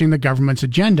 you're pushing the government's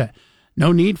agenda.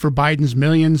 No need for Biden's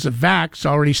millions of vax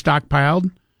already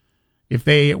stockpiled if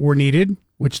they were needed,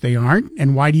 which they aren't.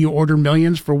 And why do you order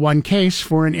millions for one case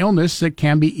for an illness that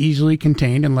can be easily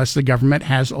contained unless the government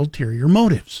has ulterior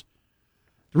motives?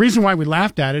 The reason why we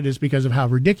laughed at it is because of how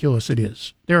ridiculous it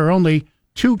is. There are only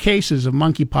 2 cases of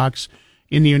monkeypox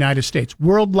in the United States.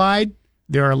 Worldwide,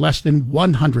 there are less than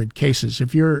 100 cases.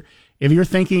 If you're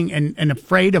thinking and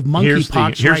afraid of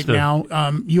monkeypox now,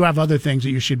 you have other things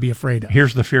that you should be afraid of.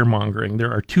 Here's the fear-mongering.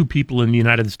 There are 2 people in the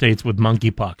United States with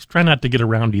monkeypox. Try not to get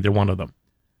around either one of them.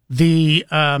 The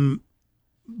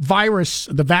virus,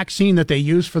 the vaccine that they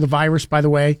use for the virus, by the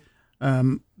way,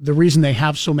 the reason they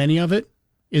have so many of it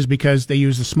is because they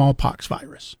use the smallpox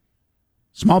virus.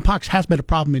 Smallpox has been a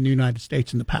problem in the United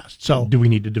States in the past. So, do we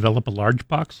need to develop a large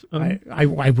pox? I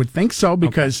would think so,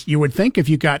 because you would think if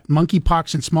you got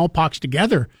monkeypox and smallpox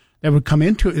together, that would come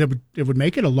into it. It would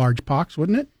make it a large pox,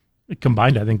 wouldn't it?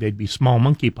 Combined, I think they'd be small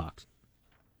monkeypox.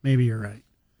 Maybe you're right.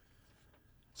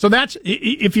 So that's,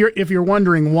 if you're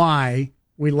wondering why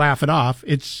we laugh it off,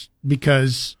 it's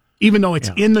because even though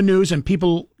it's in the news and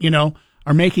people,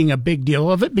 are making a big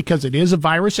deal of it because it is a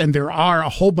virus, and there are a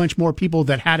whole bunch more people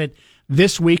that had it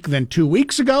this week than 2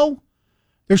 weeks ago,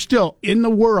 there's still in the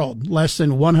world less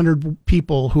than 100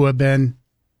 people who have been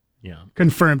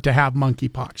confirmed to have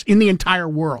monkeypox in the entire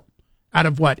world. Out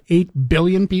of 8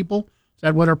 billion people? Is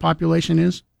that what our population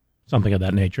is? Something of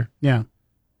that nature. Yeah.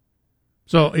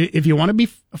 So if you want to be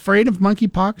afraid of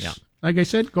monkeypox, like I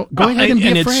said, go ahead and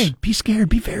be afraid. Be scared.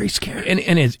 Be very scared.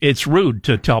 And it's rude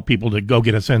to tell people to go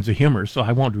get a sense of humor, so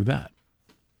I won't do that.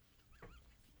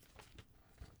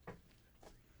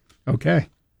 Okay.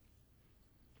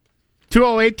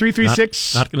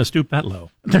 208-336. Not going to stoop that low.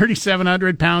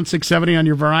 3700, pound 670 on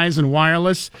your Verizon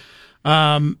Wireless.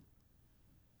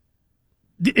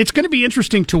 It's going to be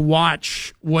interesting to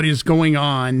watch what is going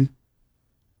on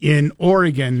in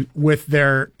Oregon with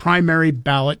their primary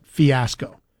ballot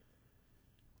fiasco.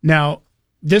 Now,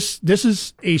 this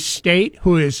is a state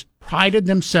who has prided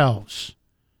themselves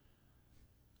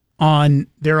on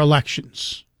their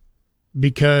elections,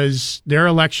 because their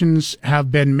elections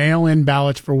have been mail-in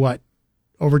ballots for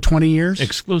over 20 years?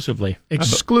 Exclusively.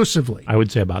 Exclusively. I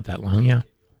would say about that long, yeah.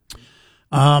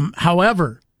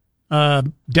 However, a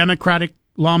Democratic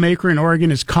lawmaker in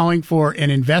Oregon is calling for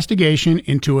an investigation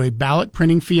into a ballot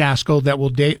printing fiasco that will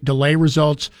delay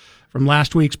results from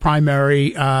last week's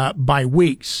primary by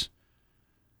weeks.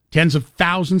 Tens of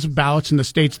thousands of ballots in the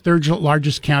state's third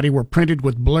largest county were printed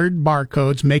with blurred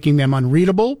barcodes, making them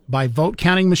unreadable by vote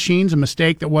counting machines, a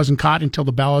mistake that wasn't caught until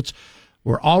the ballots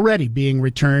were already being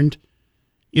returned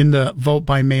in the vote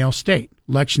by mail state.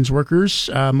 Elections workers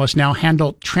must now hand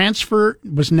transfer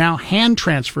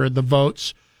the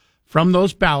votes from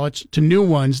those ballots to new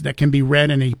ones that can be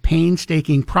read in a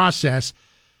painstaking process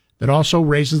that also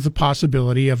raises the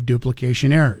possibility of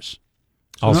duplication errors.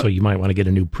 Also, you might want to get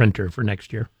a new printer for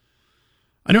next year.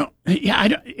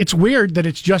 It's weird that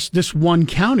it's just this one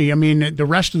county. I mean, the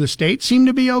rest of the state seemed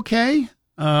to be okay.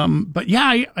 But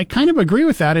yeah, I kind of agree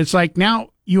with that. It's like now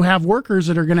you have workers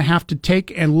that are going to have to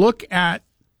take and look at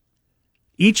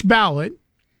each ballot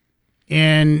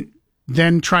and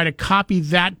then try to copy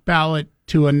that ballot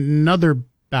to another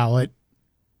ballot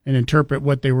and interpret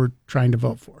what they were trying to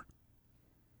vote for.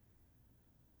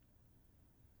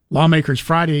 Lawmakers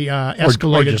Friday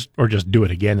escalated, or just do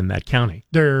it again in that county.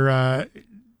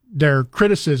 Their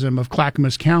criticism of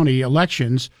Clackamas County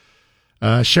elections.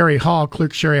 Clerk Sherry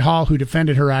Hall, who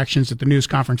defended her actions at the news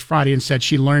conference Friday and said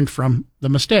she learned from the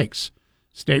mistakes.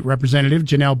 State Representative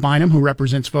Janelle Bynum, who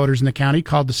represents voters in the county,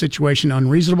 called the situation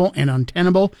unreasonable and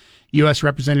untenable. U.S.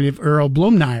 Representative Earl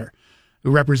Blumeier,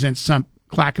 who represents some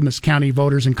Clackamas County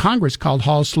voters in Congress, called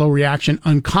Hall's slow reaction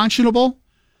unconscionable.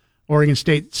 Oregon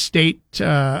Secretary of State,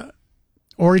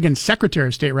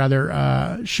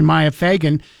 Shemaya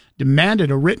Fagan,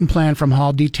 demanded a written plan from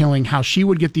Hall detailing how she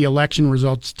would get the election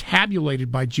results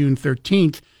tabulated by June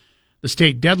 13th, the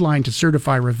state deadline to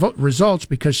certify results,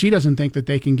 because she doesn't think that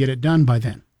they can get it done by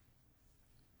then.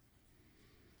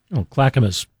 Oh,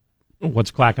 Clackamas.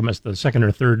 What's Clackamas? The second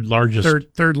or third largest?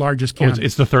 Third largest county.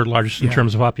 It's the third largest in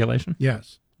terms of population?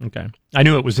 Yes. Okay. I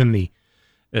knew it was in the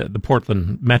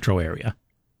Portland metro area.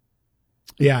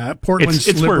 Yeah, Portland's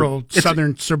it's liberal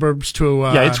southern suburbs to...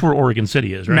 it's where Oregon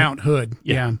City is, right? Mount Hood,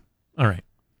 yeah. All right.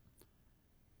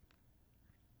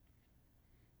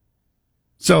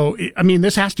 So, I mean,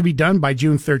 this has to be done by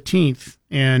June 13th,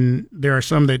 and there are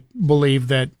some that believe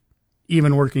that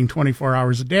even working 24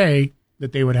 hours a day,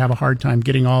 that they would have a hard time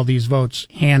getting all these votes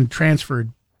hand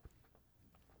transferred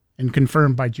and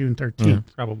confirmed by June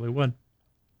 13th. Probably would.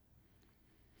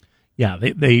 Yeah,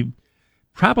 they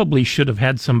probably should have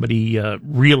had somebody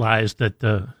realize that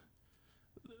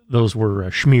those were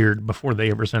smeared before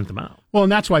they ever sent them out. Well,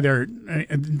 and that's why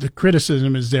the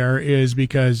criticism is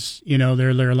because, you know,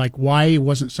 they're like, why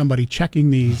wasn't somebody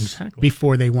checking these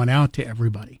before they went out to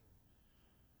everybody?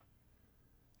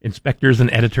 Inspectors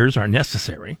and editors are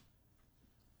necessary.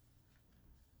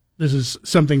 This is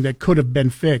something that could have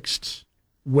been fixed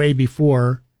way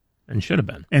before. And should have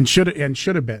been. And should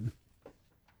have been.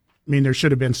 I mean, there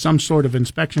should have been some sort of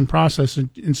inspection process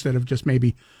instead of just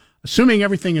maybe assuming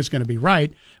everything is going to be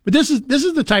right. But this is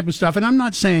the type of stuff, and I'm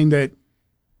not saying that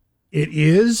it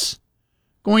is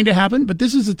going to happen, but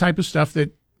this is the type of stuff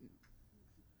that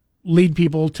lead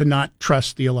people to not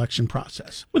trust the election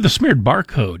process. With a smeared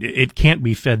barcode, it can't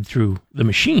be fed through the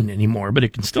machine anymore, but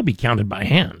it can still be counted by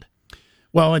hand.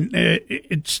 Well, and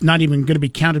it's not even going to be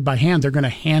counted by hand. They're going to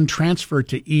hand transfer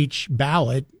to each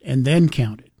ballot and then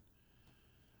count it.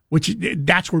 Which,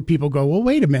 that's where people go, well,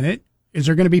 wait a minute. Is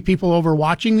there going to be people over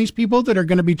watching these people that are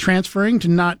going to be transferring to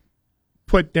not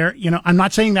put their, you know, I'm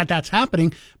not saying that that's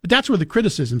happening, but that's where the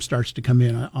criticism starts to come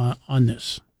in on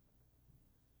this.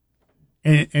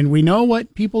 And we know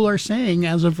what people are saying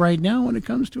as of right now when it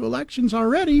comes to elections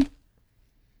already.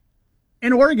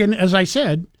 In Oregon, as I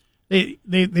said,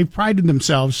 they prided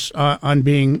themselves on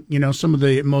being, you know, some of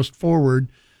the most forward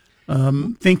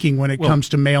thinking when it comes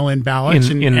to mail-in ballots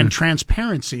and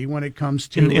transparency when it comes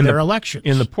to their elections.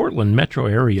 In the Portland metro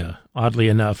area, oddly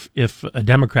enough, if a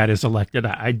Democrat is elected,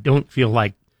 I don't feel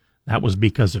like that was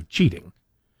because of cheating.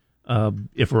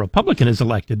 If a Republican is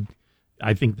elected,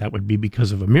 I think that would be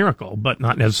because of a miracle, but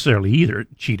not necessarily either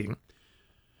cheating.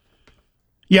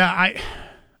 Yeah,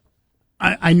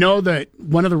 I know that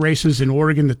one of the races in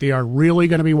Oregon that they are really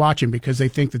going to be watching because they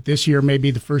think that this year may be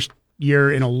the first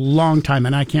year in a long time,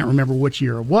 and I can't remember which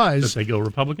year it was. That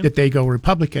they go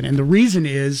Republican? And the reason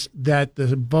is that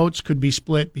the votes could be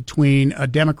split between a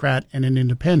Democrat and an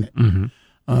independent.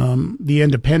 Mm-hmm. The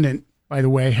independent, by the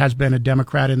way, has been a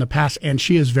Democrat in the past, and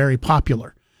she is very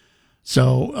popular.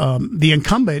 So the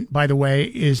incumbent, by the way,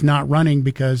 is not running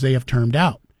because they have termed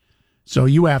out. So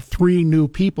you have three new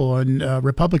people, and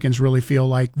Republicans really feel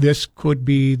like this could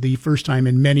be the first time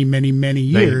in many, many, many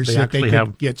years that they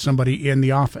could get somebody in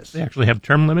the office. They actually have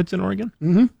term limits in Oregon?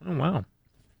 Mm-hmm. Oh, wow.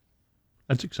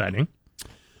 That's exciting.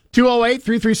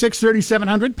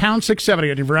 208-336-3700, pound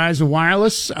 670 at your Verizon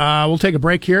Wireless. We'll take a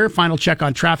break here. Final check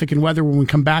on traffic and weather. When we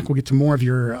come back, we'll get to more of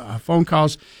your phone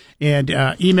calls and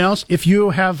emails. If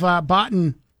you have bought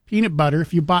peanut butter,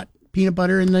 if you bought peanut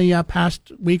butter in the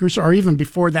past week or so, or even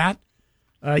before that,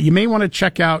 you may want to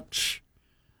check out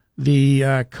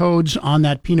the codes on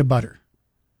that peanut butter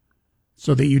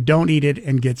so that you don't eat it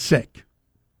and get sick.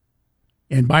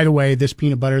 And by the way, this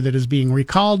peanut butter that is being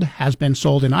recalled has been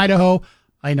sold in Idaho.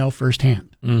 I know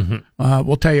firsthand. Mm-hmm.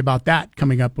 We'll tell you about that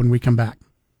coming up when we come back.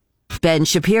 Ben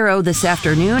Shapiro this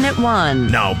afternoon at 1.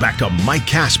 Now back to Mike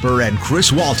Casper and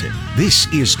Chris Walton. This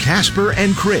is Casper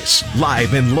and Chris,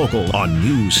 live and local on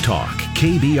News Talk,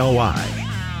 KBOI.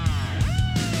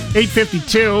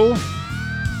 8:52.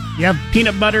 You have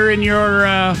peanut butter in your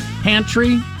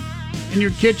pantry, in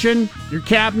your kitchen, your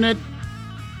cabinet.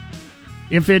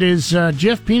 If it is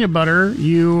Jif peanut butter,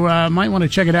 you might want to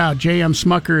check it out. J.M.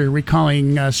 Smucker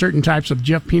recalling certain types of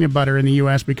Jif peanut butter in the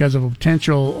U.S. because of a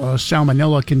potential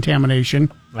salmonella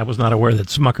contamination. I was not aware that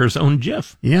Smucker's owned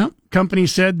Jif. Yeah. Company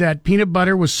said that peanut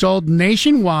butter was sold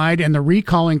nationwide, and the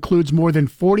recall includes more than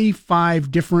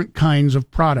 45 different kinds of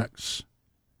products.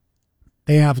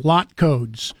 They have lot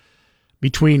codes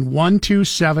between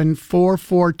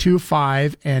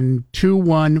 1274425 and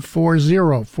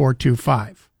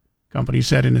 2140425. Company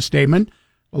said in a statement.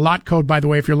 The lot code, by the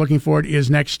way, if you're looking for it, is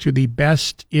next to the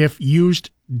best if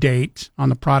used date on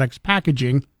the product's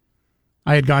packaging.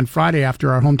 I had gone Friday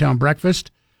after our hometown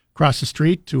breakfast across the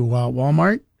street to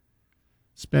Walmart.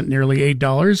 Spent nearly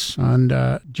 $8 on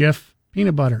Jif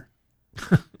peanut butter.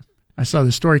 I saw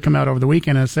the story come out over the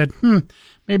weekend and I said,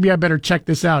 maybe I better check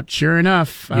this out. Sure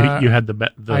enough. You had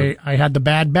I had the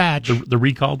bad batch. The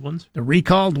recalled ones? The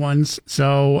recalled ones.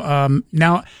 So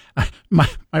now my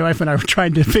wife and I were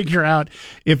trying to figure out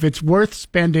if it's worth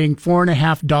spending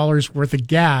 $4.50 worth of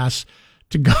gas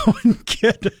to go and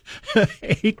get an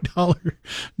 $8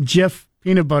 Jif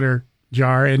peanut butter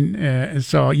jar. And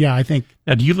so, yeah, I think.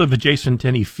 Now, do you live adjacent to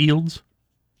any fields?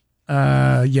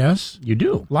 Yes. You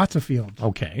do? Lots of fields.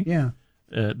 Okay. Yeah.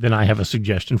 Then I have a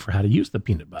suggestion for how to use the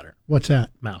peanut butter. What's that?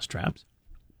 Mouse traps.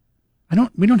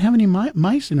 We don't have any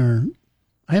mice in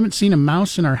I haven't seen a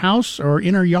mouse in our house or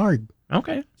in our yard.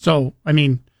 Okay. So, I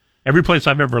mean. Every place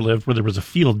I've ever lived where there was a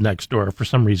field next door, for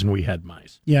some reason we had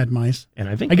mice. You had mice. And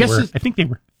I think they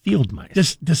were field mice.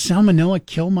 Does salmonella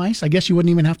kill mice? I guess you wouldn't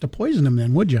even have to poison them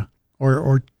then, would you?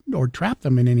 Or trap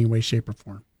them in any way, shape, or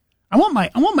form. I want my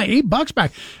 $8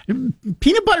 back.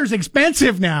 Peanut butter's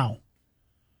expensive now.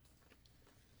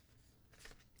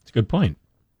 That's a good point.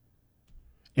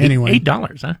 Anyway,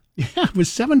 $8, huh? Yeah, it was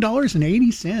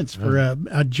 $7.80 for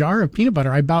a jar of peanut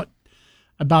butter. I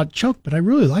about choked, but I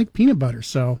really like peanut butter,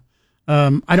 so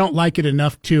I don't like it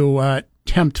enough to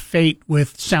tempt fate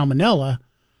with salmonella.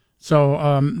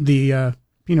 So the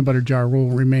peanut butter jar will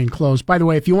remain closed. By the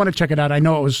way, if you want to check it out, I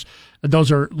know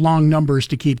those are long numbers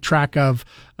to keep track of,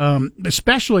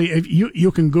 especially if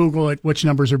you can Google it, which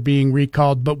numbers are being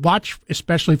recalled, but watch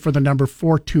especially for the number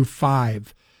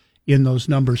 425 in those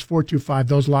numbers. 425,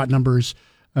 those lot numbers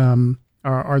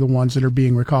are the ones that are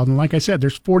being recalled. And like I said,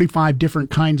 there's 45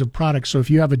 different kinds of products. So if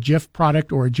you have a Jif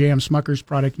product or a J.M. Smucker's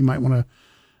product, you might want to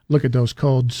look at those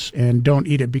codes and don't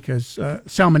eat it because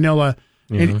salmonella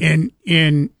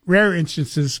in rare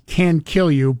instances can kill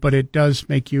you, but it does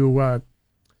make you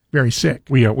very sick.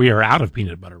 We are out of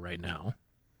peanut butter right now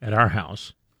at our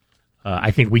house.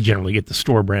 I think we generally get the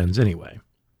store brands anyway.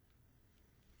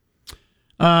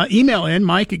 Email in,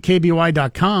 Mike at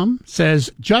KBOI.com, says,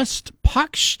 just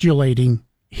postulating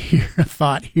here,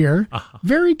 thought here. Uh-huh.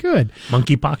 Very good.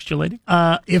 Monkey postulating?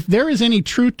 If there is any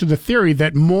truth to the theory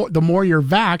that the more you're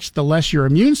vaxxed, the less your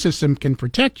immune system can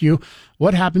protect you,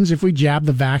 what happens if we jab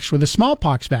the vax with a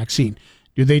smallpox vaccine?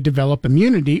 Do they develop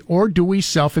immunity, or do we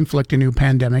self-inflict a new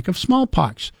pandemic of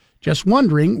smallpox? Just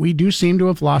wondering, we do seem to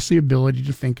have lost the ability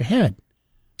to think ahead.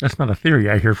 That's not a theory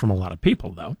I hear from a lot of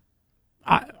people, though.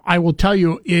 I will tell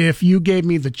you, if you gave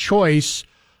me the choice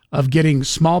of getting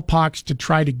smallpox to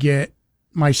try to get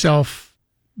myself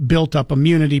built up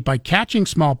immunity by catching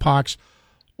smallpox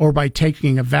or by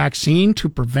taking a vaccine to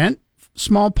prevent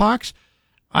smallpox,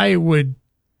 I would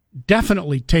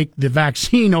definitely take the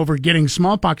vaccine over getting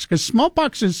smallpox because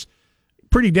smallpox is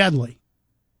pretty deadly.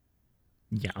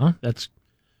 Yeah, that's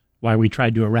why we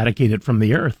tried to eradicate it from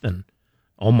the earth and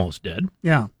almost did.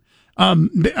 Yeah.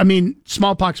 I mean,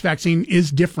 smallpox vaccine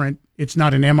is different. It's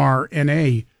not an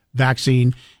mRNA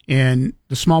vaccine, and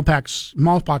the smallpox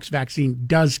vaccine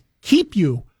does keep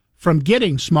you from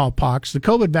getting smallpox. The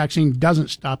COVID vaccine doesn't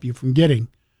stop you from getting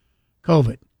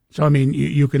COVID. So, I mean,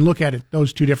 you can look at it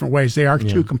those two different ways. They are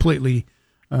two completely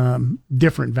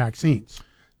different vaccines.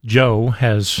 Joe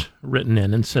has written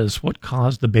in and says, what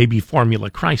caused the baby formula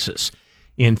crisis?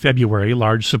 In February,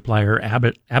 large supplier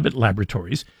Abbott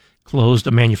Laboratories closed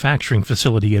a manufacturing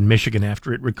facility in Michigan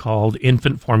after it recalled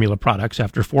infant formula products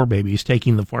after 4 babies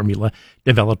taking the formula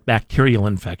developed bacterial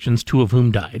infections, 2 of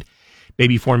whom died.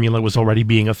 Baby formula was already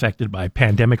being affected by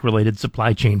pandemic-related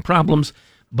supply chain problems,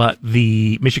 but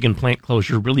the Michigan plant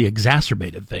closure really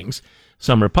exacerbated things.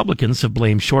 Some Republicans have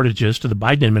blamed shortages to the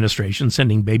Biden administration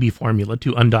sending baby formula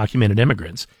to undocumented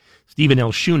immigrants. Stephen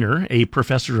L. Schooner, a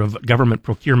professor of government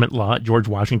procurement law at George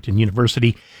Washington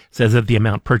University, says that the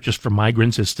amount purchased from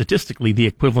migrants is statistically the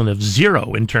equivalent of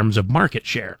 0 in terms of market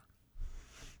share.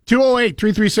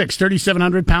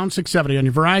 208-336-3700, pound 670 on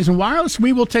your Verizon Wireless.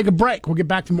 We will take a break. We'll get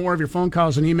back to more of your phone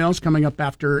calls and emails coming up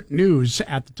after news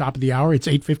at the top of the hour. It's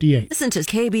 8:58. Listen to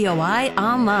KBOI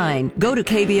online. Go to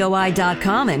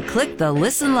KBOI.com and click the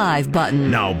Listen Live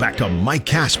button. Now back to Mike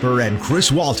Casper and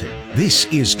Chris Walton. This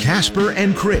is Casper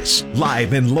and Chris,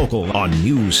 live and local on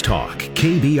News Talk,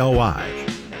 KBOI.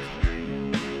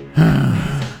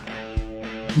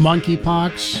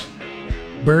 Monkeypox,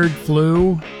 bird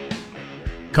flu,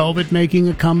 COVID making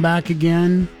a comeback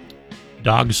again.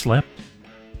 Dog slept.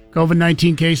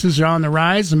 COVID-19 cases are on the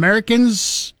rise.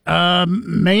 Americans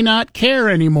may not care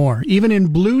anymore. Even in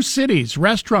blue cities,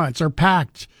 restaurants are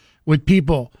packed with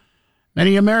people.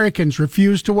 Many Americans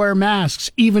refuse to wear masks,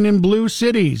 even in blue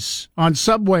cities, on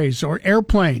subways or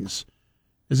airplanes.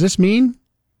 Does this mean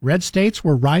red states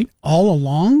were right all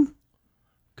along?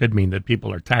 Could mean that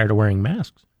people are tired of wearing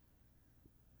masks.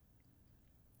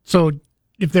 So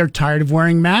if they're tired of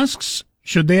wearing masks,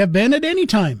 should they have been at any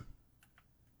time?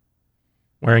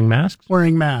 Wearing masks?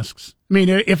 Wearing masks. I mean,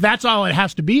 if that's all it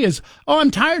has to be is, I'm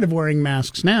tired of wearing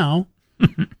masks now.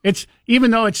 It's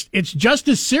even though it's just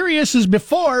as serious as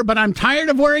before, but I'm tired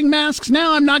of wearing masks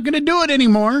now. I'm not going to do it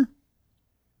anymore.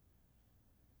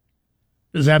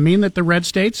 Does that mean that the red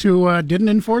states who didn't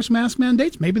enforce mask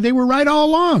mandates, maybe they were right all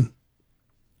along?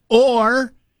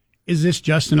 Or is this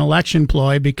just an election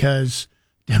ploy because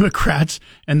Democrats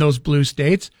and those blue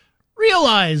states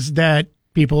realize that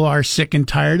people are sick and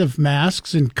tired of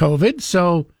masks and COVID,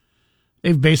 so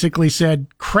they've basically said,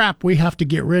 crap, we have to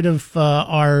get rid of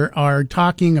our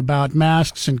talking about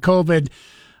masks and COVID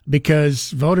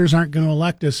because voters aren't going to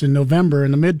elect us in November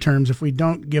in the midterms if we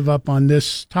don't give up on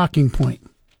this talking point.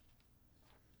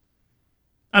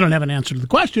 I don't have an answer to the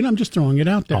question. I'm just throwing it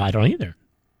out there. Oh, I don't either.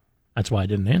 That's why I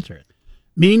didn't answer it.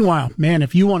 Meanwhile, man,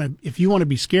 if you want to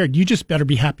be scared, you just better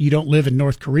be happy you don't live in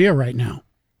North Korea right now.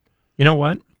 You know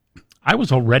what? I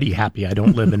was already happy I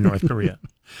don't live in North Korea.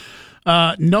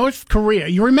 North Korea.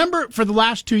 You remember for the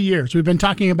last 2 years, we've been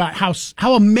talking about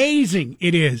how amazing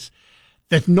it is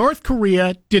that North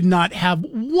Korea did not have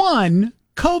one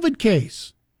COVID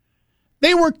case.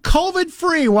 They were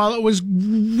COVID-free while it was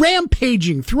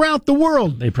rampaging throughout the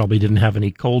world. They probably didn't have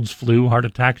any colds, flu, heart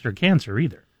attacks, or cancer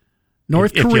either.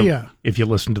 North Korea. If you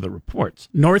listen to the reports.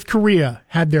 North Korea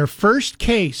had their first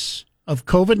case of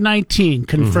COVID-19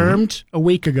 confirmed a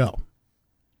week ago.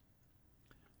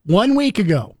 1 week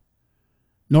ago.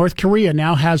 North Korea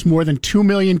now has more than 2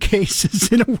 million cases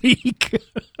in a week.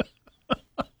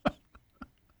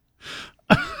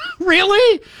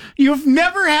 Really? You've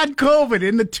never had COVID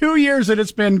in the 2 years that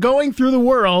it's been going through the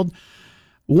world.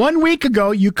 1 week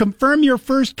ago, you confirm your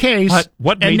first case,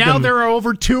 and now there are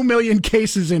over 2 million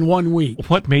cases in 1 week.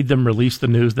 What made them release the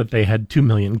news that they had 2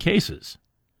 million cases?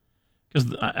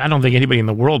 Because I don't think anybody in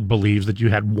the world believes that you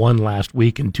had one last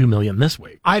week and 2 million this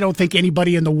week. I don't think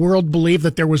anybody in the world believed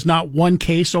that there was not one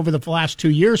case over the last 2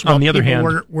 years. On the other hand,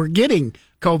 we're getting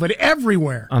COVID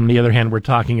everywhere. On the other hand, we're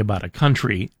talking about a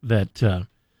country that,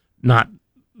 not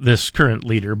this current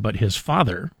leader, but his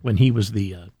father, when he was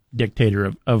the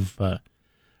dictator of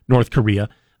North Korea,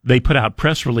 they put out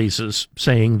press releases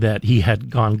saying that he had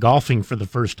gone golfing for the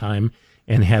first time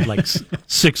and had like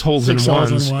 6 holes in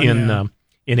ones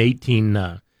in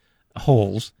 18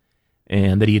 holes,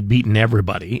 and that he had beaten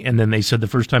everybody. And then they said the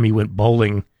first time he went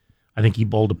bowling, I think he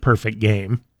bowled a perfect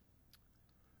game.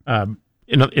 In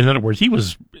other words, he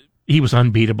was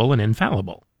unbeatable and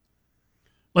infallible.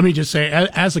 Let me just say,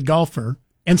 as a golfer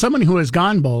and someone who has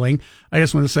gone bowling, I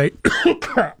just want to say,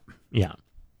 yeah.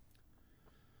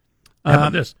 How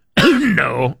about this?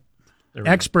 No.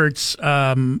 Experts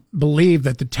believe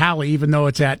that the tally, even though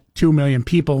it's at 2 million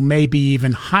people, may be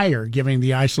even higher, given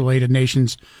the isolated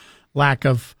nation's lack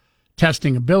of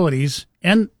testing abilities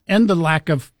and the lack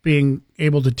of being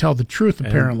able to tell the truth,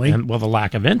 apparently. And the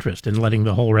lack of interest in letting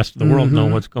the whole rest of the world know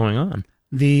what's going on.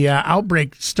 The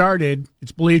outbreak started,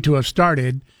 it's believed to have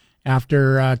started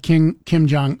after Kim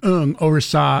Jong-un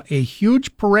oversaw a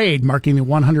huge parade marking the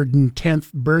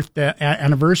 110th birthday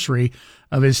anniversary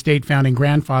of his state-founding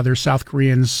grandfather, South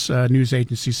Korean's news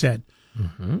agency said.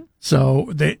 Mm-hmm.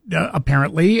 So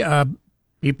apparently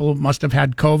people must have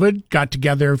had COVID, got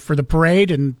together for the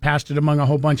parade, and passed it among a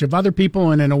whole bunch of other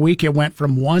people, and in a week it went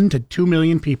from 1 to 2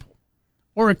 million people.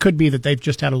 Or it could be that they've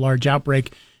just had a large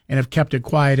outbreak and have kept it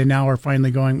quiet, and now are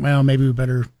finally going, well, maybe we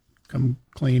better come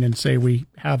clean and say we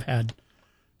have had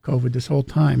COVID this whole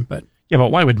time. But yeah,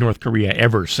 but why would North Korea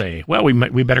ever say, well,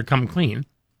 we better come clean?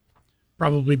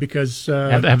 Probably because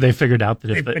have they figured out that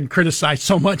they've been criticized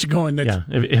so much going that... Yeah,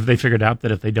 have they figured out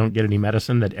that if they don't get any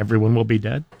medicine that everyone will be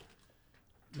dead?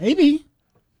 Maybe.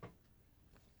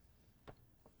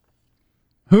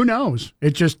 Who knows?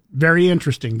 It's just very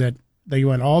interesting that they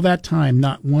went all that time,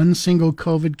 not one single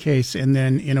COVID case, and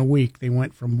then in a week they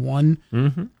went from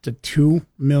 1 to 2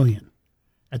 million.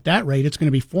 At that rate, it's going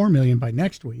to be 4 million by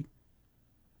next week.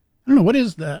 I don't know, what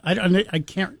is the... I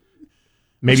can't...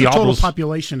 Maybe all the total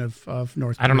population of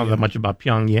North Korea? I don't know that much about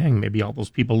Pyongyang. Maybe all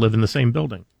those people live in the same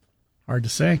building. Hard to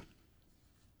say.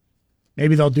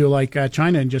 Maybe they'll do like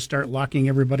China and just start locking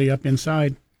everybody up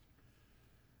inside.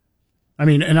 I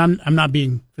mean, and I'm not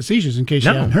being facetious in case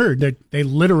you haven't heard, that they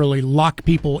literally lock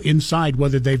people inside,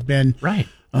 whether they've been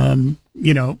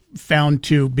found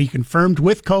to be confirmed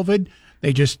with COVID.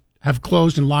 They just have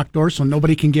closed and locked doors so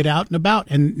nobody can get out and about.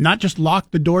 And not just lock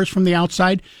the doors from the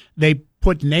outside, they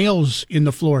put nails in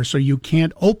the floor so you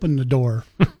can't open the door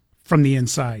from the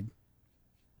inside.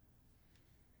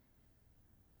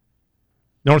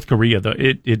 North Korea, though,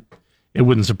 it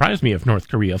wouldn't surprise me if North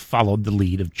Korea followed the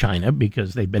lead of China,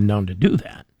 because they've been known to do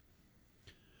that.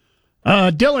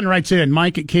 Dylan writes in,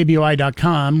 Mike at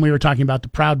KBOI.com. We were talking about the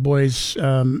Proud Boys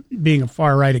being a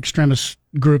far-right extremist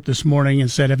group this morning,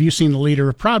 and said, have you seen the leader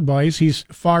of Proud Boys? He's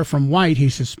far from white.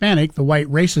 He's Hispanic. The white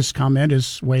racist comment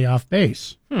is way off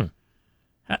base.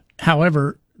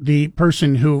 However, the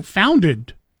person who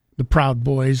founded the Proud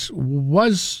Boys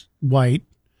was white.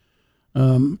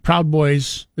 Proud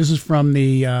Boys, this is from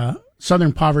the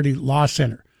Southern Poverty Law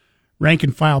Center. Rank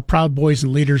and file Proud Boys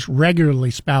and leaders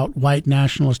regularly spout white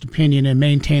nationalist opinion and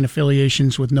maintain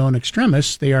affiliations with known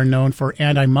extremists. They are known for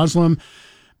anti-Muslim,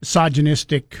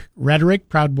 misogynistic rhetoric.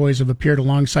 Proud Boys have appeared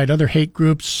alongside other hate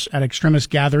groups at extremist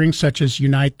gatherings such as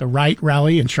Unite the Right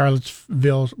rally in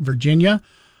Charlottesville, Virginia.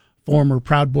 Former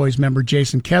Proud Boys member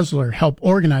Jason Kessler helped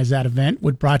organize that event,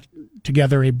 which brought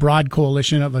together a broad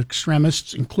coalition of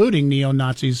extremists, including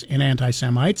neo-Nazis and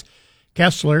anti-Semites.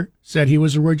 Kessler said he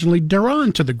was originally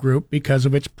drawn to the group because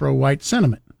of its pro-white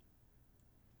sentiment.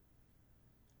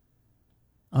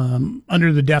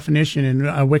 Under the definition in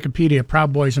Wikipedia,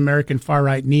 Proud Boys, American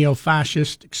far-right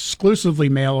neo-fascist, exclusively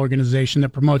male organization that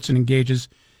promotes and engages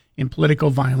in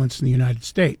political violence in the United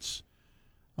States.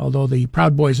 Although the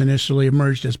Proud Boys initially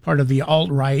emerged as part of the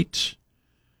alt-right,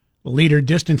 the leader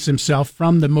distanced himself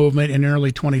from the movement in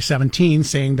early 2017,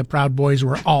 saying the Proud Boys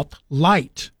were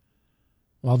alt-light,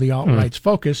 while the alt-right's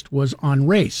focus was on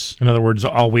race. In other words,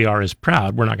 all we are is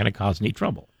proud. We're not going to cause any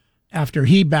trouble. After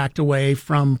he backed away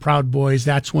from Proud Boys,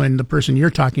 that's when the person you're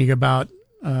talking about,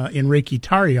 Enrique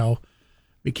Tarrio,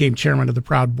 became chairman of the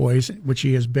Proud Boys, which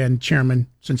he has been chairman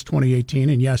since 2018,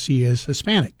 and yes, he is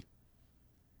Hispanic.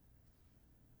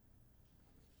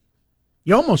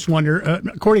 You almost wonder,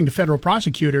 according to federal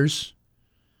prosecutors,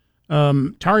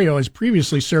 Tarrio has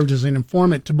previously served as an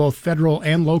informant to both federal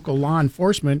and local law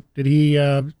enforcement. Did he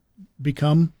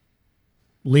become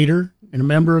leader and a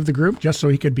member of the group just so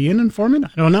he could be an informant?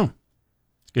 I don't know.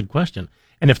 It's a good question.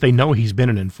 And if they know he's been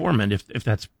an informant, if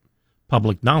that's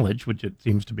public knowledge, which it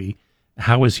seems to be,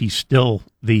 how is he still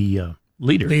the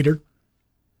leader?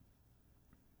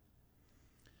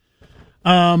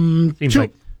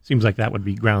 Seems like that would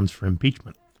be grounds for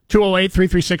impeachment.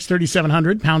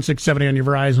 208-336-3700, pound 670 on your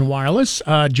Verizon Wireless.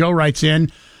 Joe writes in,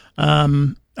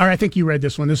 or I think you read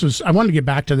this one. I wanted to get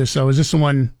back to this, though. Is this the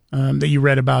one that you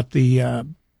read about the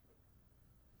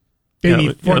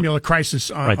baby formula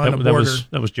crisis on the border?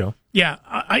 That was Joe. Yeah,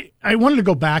 I wanted to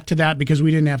go back to that because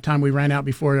we didn't have time. We ran out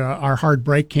before our hard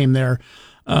break came there.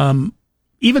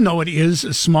 Even though it is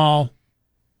a small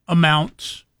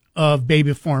amount of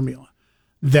baby formula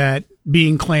that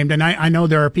being claimed, and I know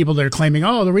there are people that are claiming,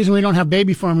 the reason we don't have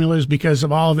baby formula is because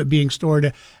of all of it being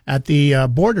stored at the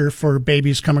border for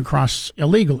babies come across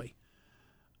illegally.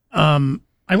 I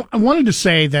wanted to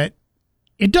say that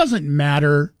it doesn't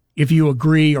matter if you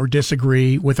agree or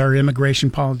disagree with our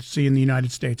immigration policy in the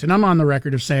United States. And I'm on the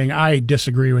record of saying I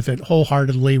disagree with it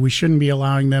wholeheartedly. We shouldn't be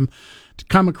allowing them to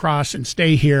come across and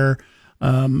stay here.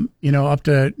 Up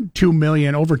to 2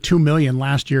 million, over 2 million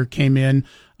last year came in.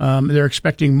 They're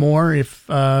expecting more if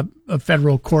a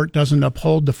federal court doesn't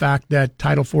uphold the fact that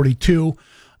Title 42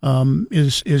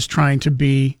 is trying to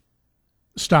be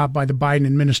stopped by the Biden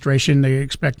administration. They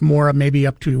expect more, maybe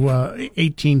up to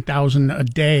 18,000 a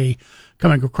day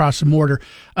coming across the border.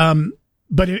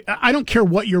 But I don't care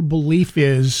what your belief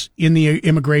is in the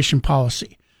immigration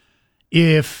policy.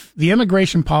 If the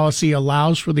immigration policy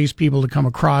allows for these people to come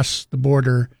across the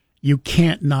border, you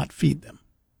can't not feed them.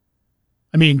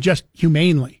 I mean, just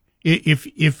humanely.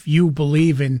 If you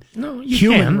believe in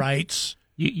human rights.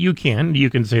 You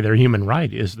can say their human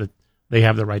right is that they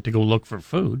have the right to go look for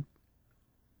food.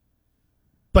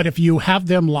 But if you have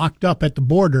them locked up at the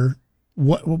border,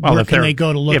 where can they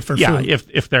go to look for food? Yeah,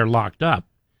 if they're locked up,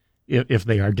 if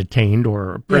they are detained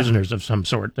or prisoners of some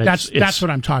sort. That's what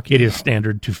I'm talking about. It is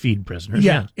standard to feed prisoners.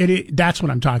 Yeah. That's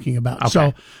what I'm talking about. Okay.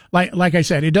 So, like I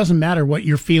said, it doesn't matter what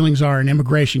your feelings are in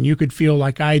immigration. You could feel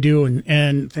like I do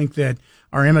and think that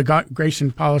our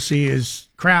immigration policy is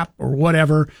crap or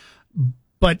whatever.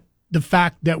 But the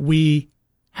fact that we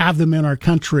have them in our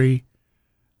country,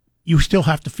 you still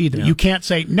have to feed them. Yeah. You can't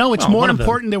say, no, it's more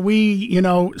important that we,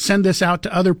 send this out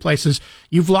to other places.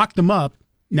 You've locked them up.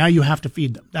 Now you have to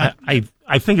feed them.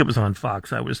 I think it was on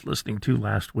Fox I was listening to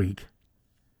last week.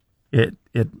 It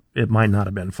might not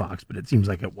have been Fox, but it seems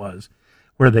like it was,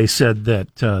 where they said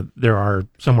that there are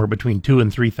somewhere between 2,000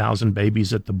 and 3,000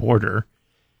 babies at the border,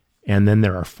 and then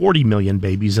there are 40 million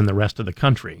babies in the rest of the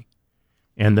country,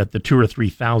 and that the 2,000 or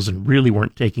 3,000 really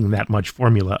weren't taking that much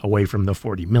formula away from the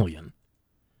 40 million.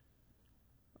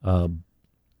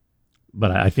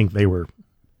 But I think they were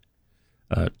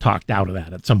talked out of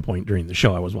that at some point during the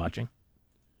show I was watching.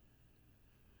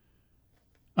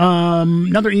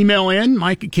 Another email in,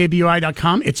 Mike at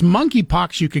KBOI.com. It's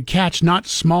monkeypox you could catch, not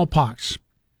smallpox.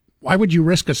 Why would you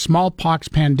risk a smallpox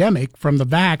pandemic from the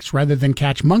vax rather than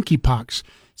catch monkeypox,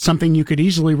 something you could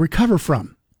easily recover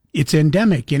from? It's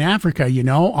endemic in Africa,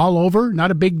 all over.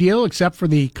 Not a big deal except for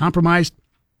the compromised,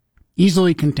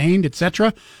 easily contained,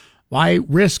 etc. Why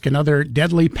risk another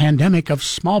deadly pandemic of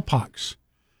smallpox?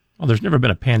 Well, there's never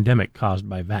been a pandemic caused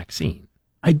by vaccine.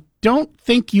 I don't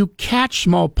think you catch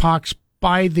smallpox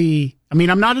I'm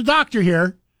not a doctor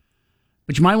here,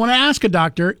 but you might want to ask a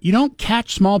doctor. You don't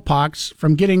catch smallpox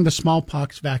from getting the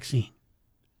smallpox vaccine.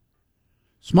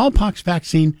 Smallpox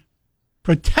vaccine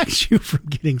protects you from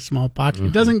getting smallpox. Mm-hmm.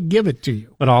 It doesn't give it to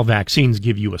you. But all vaccines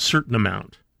give you a certain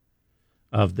amount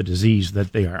of the disease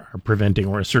that they are preventing,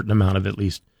 or a certain amount of at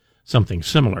least something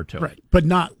similar to it. Right, but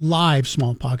not live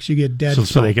smallpox. You get dead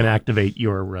so they can activate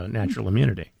your natural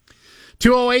immunity.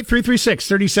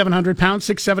 208-336-3700, pound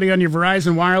 670 on your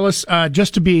Verizon Wireless.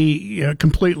 Just to be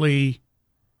completely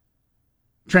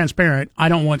transparent, I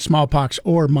don't want smallpox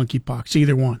or monkeypox,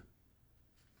 either one,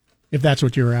 if that's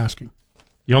what you were asking.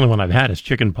 The only one I've had is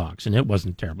chickenpox, and it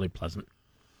wasn't terribly pleasant.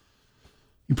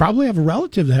 You probably have a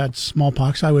relative that had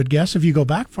smallpox, I would guess, if you go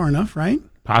back far enough, right?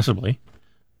 Possibly.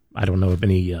 I don't know of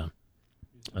any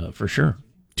for sure.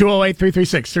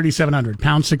 208-336-3700,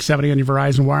 pound 670 on your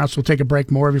Verizon Wireless. We'll take a break.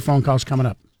 More of your phone calls coming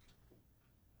up.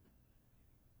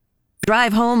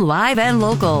 Drive home live and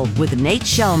local with Nate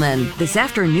Shellman this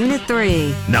afternoon at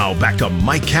 3. Now back to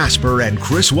Mike Casper and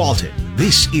Chris Walton.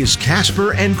 This is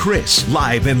Casper and Chris,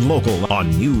 live and local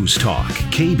on News Talk,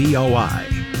 KBOI.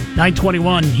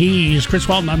 921, he's Chris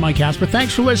Walton. I'm Mike Casper.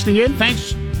 Thanks for listening in.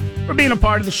 Thanks for being a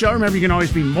part of the show. Remember, you can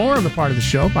always be more of a part of the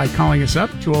show by calling us up,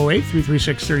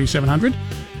 208-336-3700,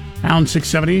 pound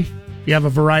 670. If you have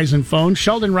a Verizon phone.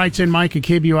 Sheldon writes in, Mike at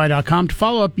KBOI.com. To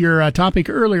follow up your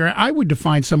topic earlier, I would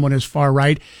define someone as far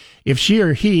right if she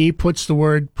or he puts the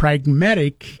word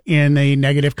pragmatic in a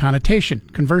negative connotation.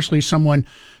 Conversely, someone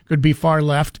could be far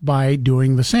left by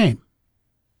doing the same.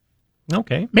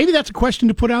 Okay. Maybe that's a question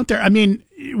to put out there. I mean,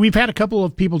 we've had a couple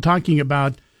of people talking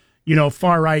about,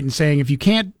 far right and saying if you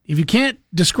can't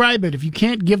describe it, if you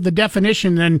can't give the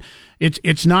definition, then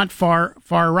it's not far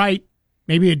right.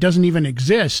 Maybe it doesn't even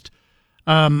exist.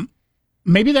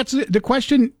 Maybe that's the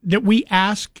question that we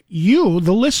ask you,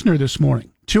 the listener, this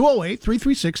morning.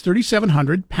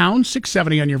 208-336-3700, pound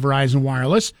 670 on your Verizon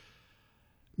Wireless.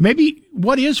 Maybe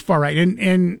what is far right?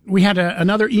 And we had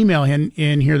another email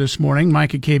in here this morning,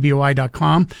 Mike at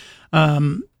KBOI.com,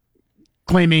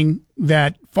 claiming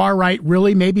that far right,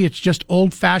 really, maybe it's just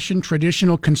old-fashioned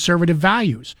traditional conservative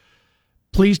values.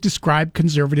 Please describe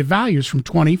conservative values from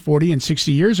 20, 40, and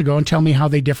 60 years ago and tell me how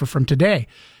they differ from today.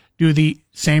 Do the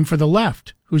same for the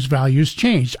left, whose values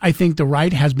changed. I think the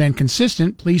right has been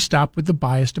consistent. Please stop with the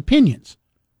biased opinions.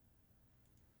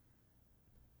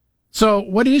 So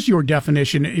what is your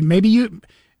definition? Maybe you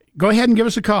go ahead and give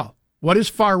us a call. What is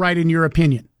far right in your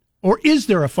opinion? Or is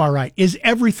there a far right? Is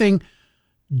everything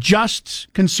just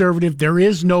conservative. There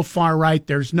is no far right.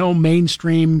 There's no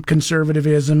mainstream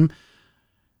conservatism.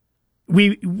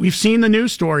 We've seen the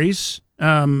news stories.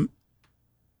 Janice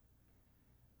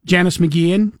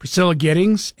McGeehan, Priscilla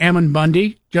Giddings, Ammon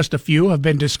Bundy, just a few, have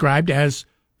been described as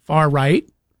far right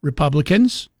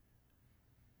Republicans.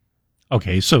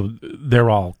 Okay, so they're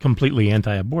all completely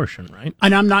anti-abortion, right?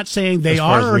 And I'm not saying they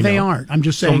are or they aren't. I'm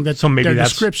just saying that maybe their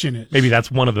description is. Maybe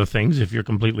that's one of the things. If you're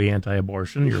completely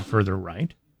anti-abortion, you're further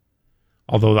right.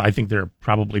 Although I think there are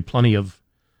probably plenty of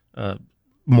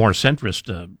more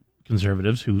centrist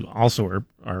conservatives who also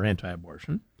are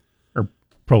anti-abortion or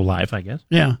pro-life, I guess.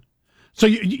 Yeah. So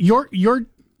your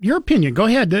opinion. Go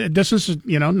ahead. This is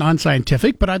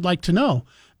non-scientific, but I'd like to know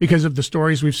because of the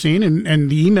stories we've seen and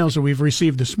the emails that we've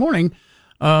received this morning.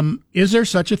 Is there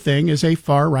such a thing as a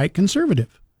far right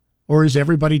conservative, or is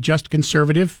everybody just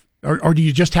conservative, or do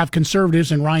you just have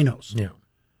conservatives and rhinos? Yeah.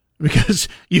 Because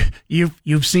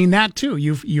you've seen that too.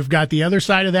 You've got the other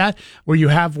side of that where you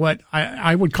have what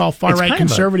I would call far right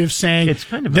conservatives saying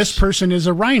this person is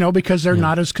a rhino because they're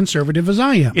not as conservative as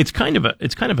I am. It's kind of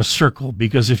a circle,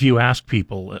 because if you ask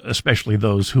people, especially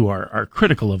those who are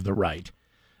critical of the right,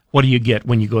 what do you get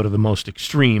when you go to the most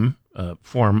extreme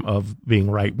form of being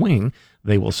right wing?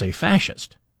 They will say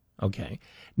fascist. Okay.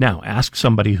 Now ask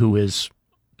somebody who is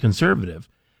conservative.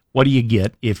 What do you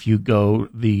get if you go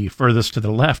the furthest to the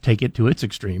left, take it to its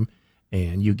extreme,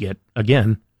 and you get,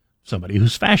 again, somebody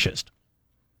who's fascist?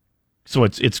 So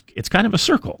it's kind of a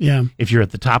circle. Yeah. If you're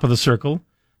at the top of the circle,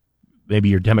 maybe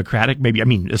you're democratic,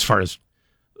 as far as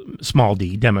small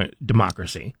d,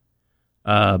 democracy.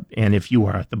 And if you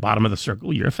are at the bottom of the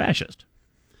circle, you're a fascist.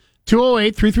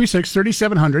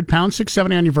 208-336-3700, pound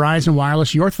 670 on your Verizon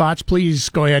Wireless. Your thoughts, please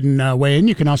go ahead and weigh in.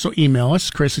 You can also email us,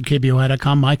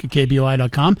 Chris@KBOI.com,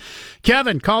 Mike@KBOI.com.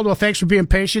 Kevin Caldwell, thanks for being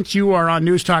patient. You are on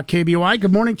News Talk KBOI.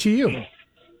 Good morning to you.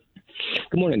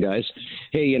 Good morning, guys.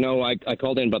 Hey, I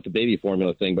called in about the baby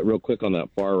formula thing, but real quick on that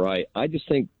far right, I just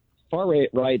think far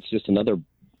right's just another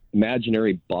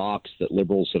imaginary box that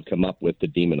liberals have come up with to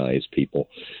demonize people.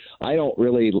 I don't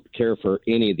really care for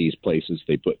any of these places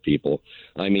they put people.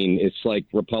 I mean, it's like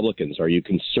Republicans. Are you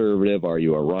conservative? Are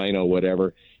you a rhino?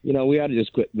 Whatever. We ought to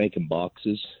just quit making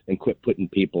boxes and quit putting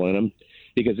people in them,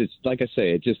 because it's like I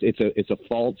say, it's a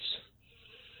false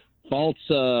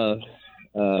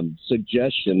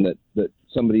suggestion that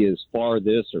somebody is far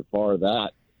this or far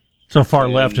that. So far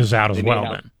left is out as well,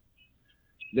 then.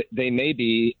 They may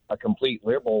be a complete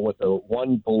liberal with a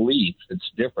one belief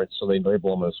that's different, so they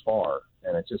label them as far,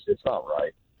 and it's not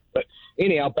right. But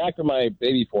anyhow, back to my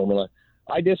baby formula.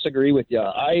 I disagree with you.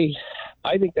 I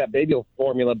think that baby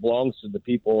formula belongs to the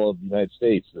people of the United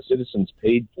States. The citizens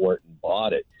paid for it and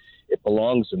bought it. It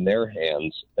belongs in their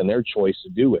hands and their choice to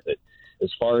do with it.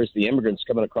 As far as the immigrants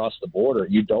coming across the border,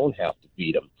 you don't have to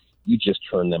feed them. You just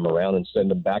turn them around and send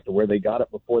them back to where they got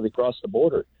it before they crossed the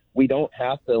border. We don't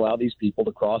have to allow these people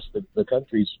to cross the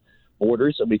country's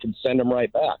borders, and we can send them right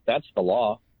back. That's the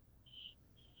law.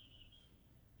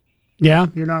 Yeah,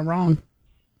 you're not wrong.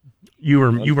 You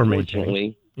were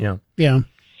maintaining. Yeah.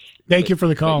 Thank you for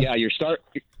the call. Yeah, you're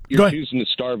choosing to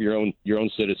starve your own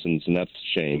citizens, and that's a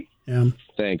shame. Yeah.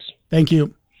 Thanks. Thank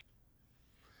you.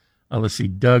 Let's see.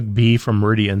 Doug B. from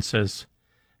Meridian says,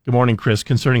 "Good morning, Chris.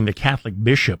 Concerning the Catholic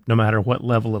bishop, no matter what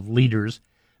level of leaders,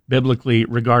 biblically,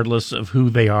 regardless of who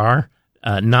they are,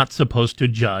 not supposed to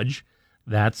judge.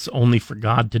 That's only for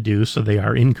God to do, so they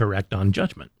are incorrect on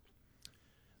judgment."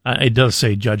 It does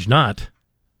say, "Judge not,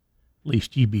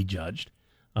 lest ye be judged."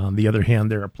 On the other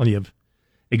hand, there are plenty of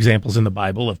examples in the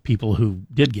Bible of people who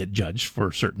did get judged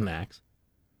for certain acts.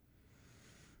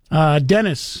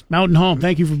 Dennis, Mountain Home,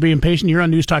 thank you for being patient. You're on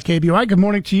News Talk KBOI. Good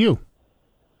morning to you.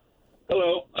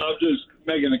 Hello. I was just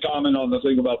making a comment on the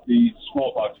thing about the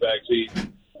smallpox vaccine.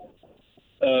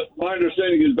 My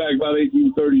understanding is back about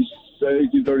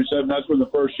 1837, that's when the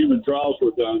first human trials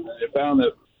were done. And they found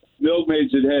that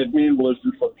milkmaids that had hand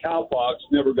blisters from cowpox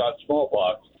never got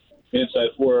smallpox. Hence,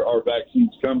 that's where our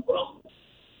vaccines come from.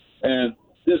 And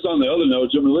just on the other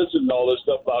notes, I've been listening to all this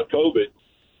stuff about COVID.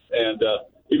 And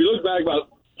if you look back about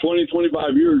 20,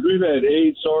 25 years, we've had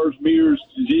AIDS, SARS, MERS,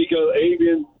 Zika,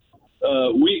 avian,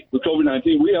 with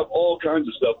COVID-19, we have all kinds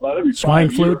of stuff. About every swine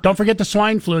flu. Don't forget the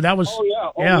swine flu. That was. Oh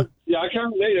yeah. Yeah, I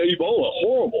can't relate to Ebola.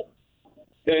 Horrible.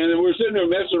 And then we're sitting there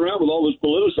messing around with all this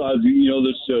politicizing,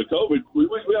 this COVID.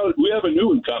 We have a new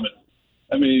one coming.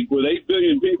 I mean, with 8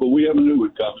 billion people, we have a new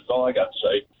one coming. That's all I got to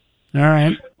say. All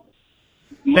right.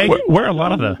 Where a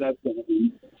lot of the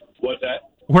what's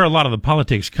that? Where a lot of the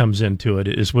politics comes into it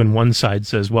is when one side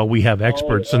says, "Well, we have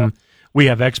experts and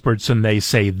they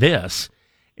say this,"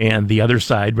 And the other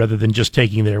side, rather than just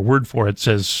taking their word for it,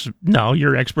 says, no,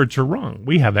 your experts are wrong.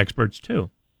 We have experts too.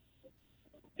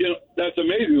 That's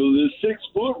amazing. The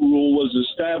 6-foot rule was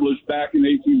established back in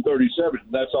 1837.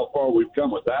 That's how far we've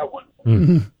come with that one.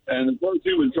 Mm-hmm. And the first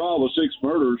human trial of 6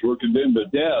 murderers were condemned to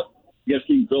death. I guess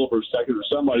King Philip II or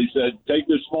somebody said, take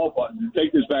this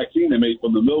vaccine they made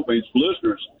from the milkmaids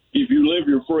blisters. If you live,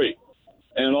 you're free.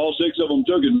 And all 6 of them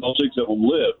took it, and all 6 of them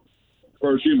lived.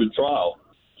 First human trial.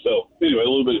 So anyway, a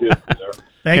little bit of history there.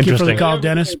 Thank you for the call,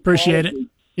 Dennis. Appreciate it.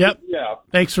 Yep. Yeah.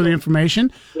 Thanks for the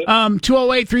information.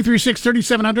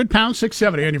 208-336-3700, pound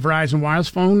 670 on your Verizon Wireless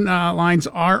phone lines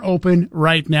are open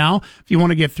right now. If you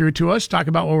want to get through to us, talk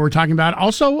about what we're talking about.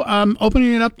 Also,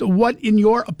 opening it up to what, in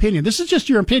your opinion, this is just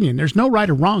your opinion. There's no right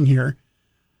or wrong here.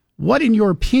 What, in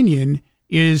your opinion,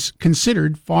 is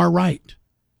considered far right?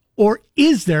 Or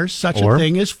is there such a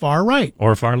thing as far right?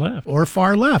 Or far left. Or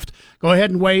far left. Go ahead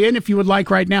and weigh in if you would like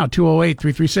right now.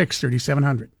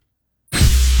 208-336-3700.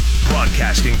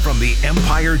 Broadcasting from the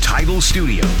Empire Title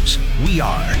Studios, we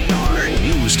are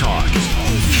News Talk,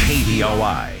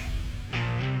 KBOI.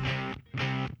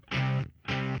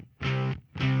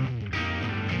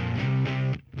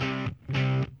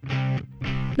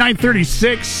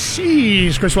 936.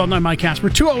 Jeez, Chris Walton, I'm Mike Casper.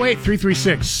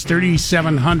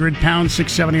 208-336-3700, pound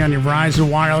 670 on your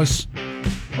Verizon Wireless.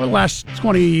 For the last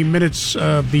 20 minutes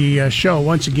of the show,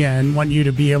 once again, want you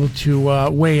to be able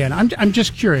to weigh in. I'm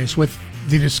just curious with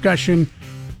the discussion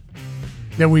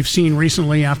that we've seen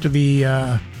recently after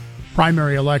the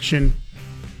primary election.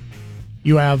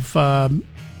 You have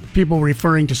people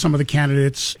referring to some of the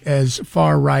candidates as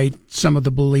far right, some of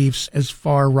the beliefs as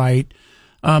far right.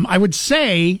 I would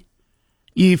say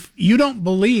if you don't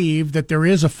believe that there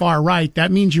is a far right,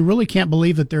 that means you really can't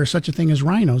believe that there is such a thing as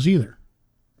rhinos either.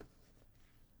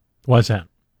 Why's that?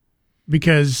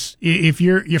 Because if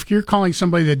you're calling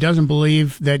somebody that doesn't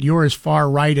believe that you're as far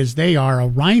right as they are a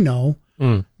rhino,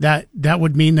 that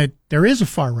would mean that there is a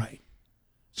far right.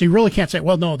 So you really can't say,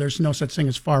 well, no, there's no such thing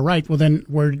as far right. Well, then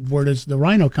where does the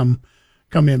rhino come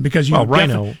in? Because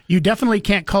you definitely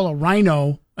can't call a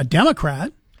rhino a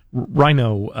Democrat.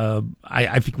 Rhino,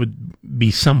 I think would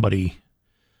be somebody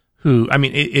who, I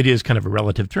mean, it is kind of a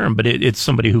relative term, but it's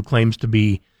somebody who claims to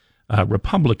be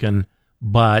Republican,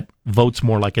 but votes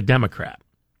more like a Democrat.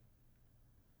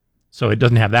 So it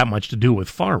doesn't have that much to do with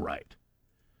far right.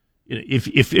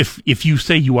 If you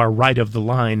say you are right of the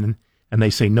line and they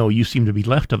say, no, you seem to be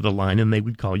left of the line, and they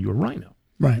would call you a rhino.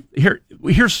 Right.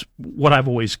 Here's what I've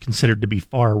always considered to be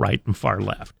far right and far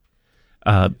left.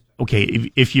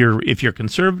 Okay, if you're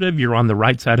conservative, you're on the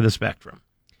right side of the spectrum.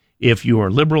 If you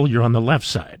are liberal, you're on the left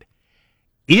side.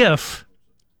 If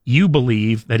you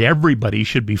believe that everybody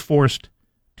should be forced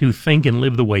to think and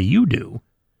live the way you do,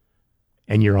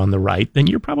 and you're on the right, then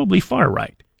you're probably far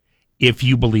right. If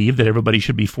you believe that everybody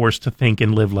should be forced to think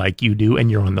and live like you do,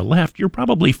 and you're on the left, you're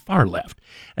probably far left.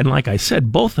 And like I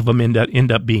said, both of them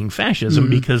end up being fascism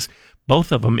because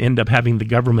both of them end up having the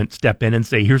government step in and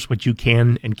say, here's what you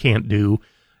can and can't do,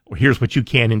 or here's what you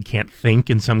can and can't think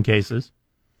in some cases.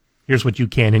 Here's what you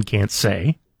can and can't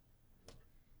say.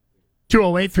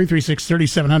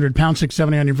 208-336-3700, pound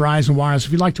 670 on your Verizon Wireless.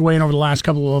 If you'd like to weigh in over the last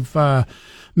couple of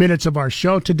minutes of our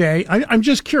show today, I'm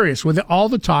just curious with all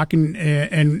the talk, and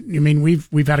I mean,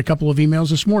 we've had a couple of emails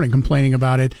this morning complaining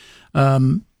about it.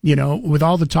 With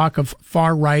all the talk of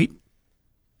far right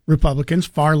Republicans,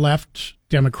 far left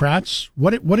Democrats,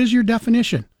 what is your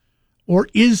definition? Or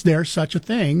is there such a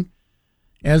thing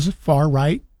as a far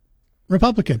right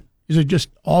Republican? Is it just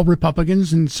all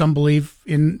Republicans and some believe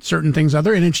in certain things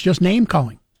other, and it's just name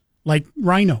calling, like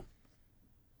Rhino?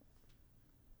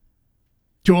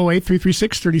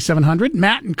 208-336-3700.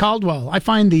 Matt in Caldwell. I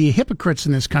find the hypocrites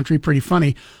in this country pretty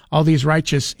funny. All these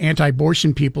righteous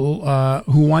anti-abortion people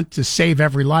who want to save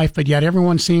every life, but yet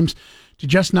everyone seems to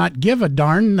just not give a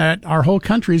darn that our whole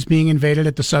country is being invaded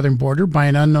at the southern border by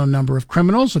an unknown number of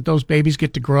criminals that those babies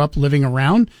get to grow up living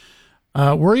around.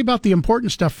 Worry about the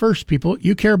important stuff first, people.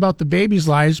 You care about the babies'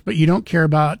 lives, but you don't care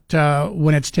about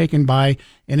when it's taken by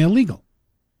an illegal.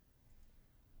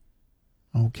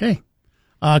 Okay.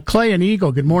 Clay and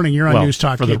Eagle, good morning. You're on News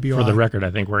Talk KBOI. For the record,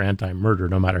 I think we're anti-murder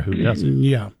no matter who does it.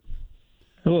 Yeah.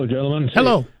 Hello, gentlemen.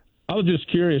 Hello. I was just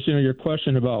curious, your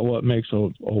question about what makes a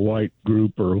white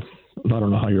group, or I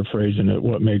don't know how you're phrasing it,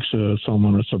 what makes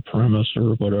someone a supremacist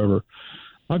or whatever.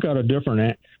 I got a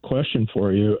different question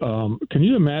for you. Can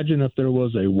you imagine if there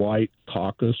was a white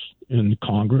caucus in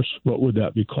Congress? What would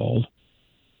that be called?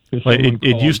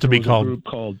 It used to be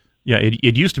called. Yeah,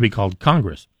 it used to be called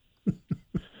Congress.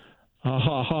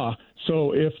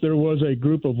 So if there was a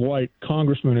group of white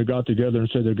congressmen who got together and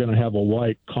said they're going to have a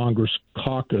white Congress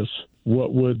caucus,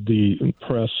 what would the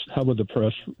press, how would the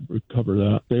press cover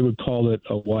that? They would call it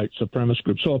a white supremacist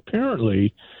group. So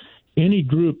apparently, any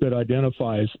group that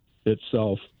identifies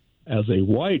itself as a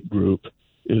white group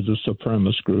is a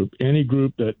supremacist group. Any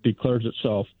group that declares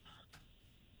itself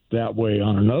that way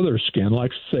on another skin,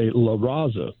 like, say, La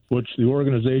Raza, which the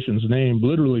organization's name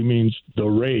literally means the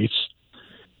race.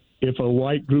 If a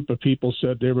white group of people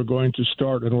said they were going to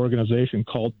start an organization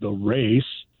called the race,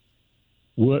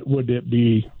 what would it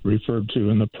be referred to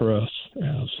in the press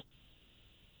as?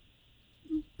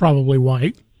 Probably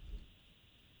white.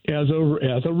 As a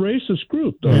racist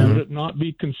group, though. Yeah. Would it not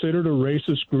be considered a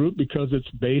racist group because it's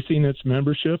basing its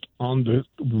membership on the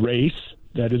race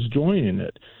that is joining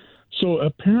it? So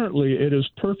apparently it is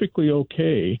perfectly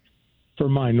okay for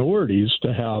minorities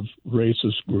to have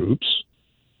racist groups.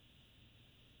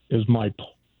 Is my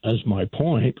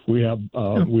point. We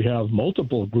have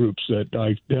multiple groups that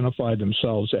identify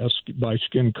themselves as by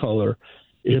skin color.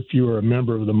 If you are a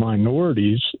member of the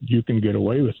minorities, you can get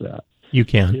away with that. You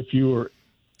can. If you are,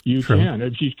 you True. can.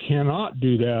 If you cannot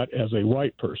do that as a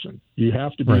white person, you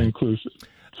have to be Right. inclusive.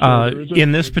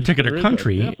 In this particular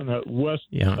country, there is a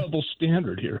definite double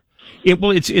standard here.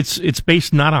 It's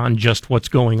based not on just what's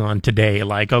going on today,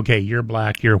 like, okay, you're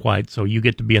black, you're white, so you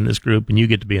get to be in this group and you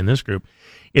get to be in this group.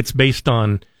 It's based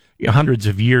on hundreds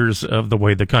of years of the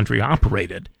way the country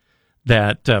operated,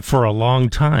 that for a long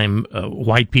time,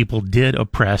 white people did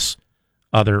oppress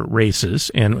other races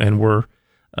and were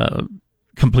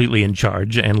completely in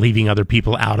charge and leaving other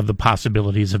people out of the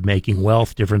possibilities of making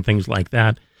wealth, different things like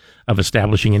that, of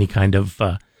establishing any kind of,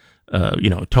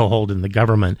 toehold in the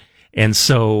government. And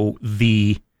so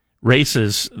the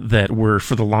races that were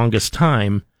for the longest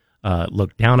time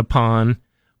looked down upon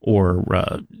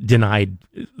or denied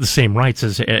the same rights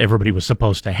as everybody was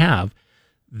supposed to have,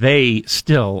 they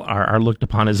still are looked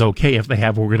upon as okay if they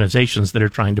have organizations that are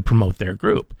trying to promote their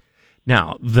group.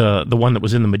 Now, the one that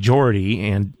was in the majority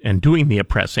and doing the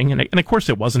oppressing, and of course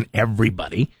it wasn't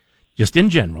everybody, just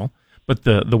in general, but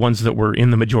the ones that were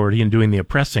in the majority and doing the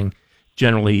oppressing,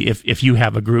 generally, if you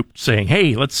have a group saying,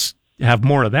 hey, let's have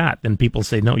more of that, then people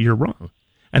say, no, you're wrong.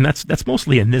 And that's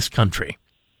mostly in this country.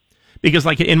 Because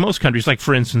like in most countries, like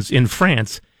for instance, in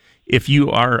France, if you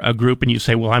are a group and you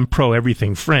say, well, I'm pro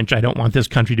everything French, I don't want this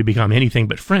country to become anything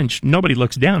but French, nobody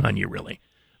looks down on you, really.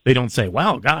 They don't say,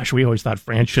 wow, gosh, we always thought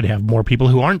France should have more people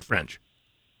who aren't French.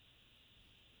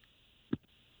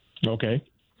 Okay.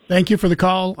 Thank you for the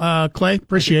call, Clay.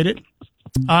 Appreciate it.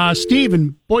 Steve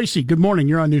in Boise, good morning.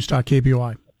 You're on News Talk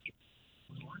KBOI.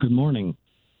 Good morning.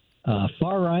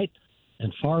 Far right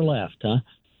and far left, huh?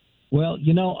 Well,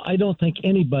 I don't think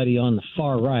anybody on the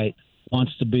far right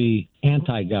wants to be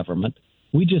anti-government.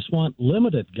 We just want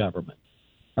limited government.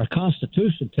 Our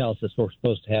Constitution tells us we're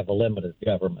supposed to have a limited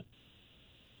government.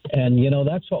 And,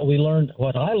 that's what we learned,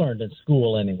 what I learned in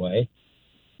school anyway.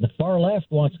 The far left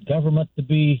wants government to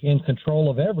be in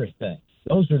control of everything.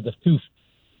 Those are the two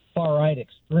far right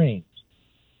extremes.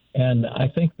 And I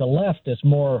think the left is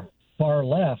more far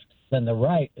left than the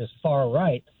right is far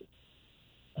right,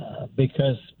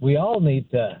 because we all need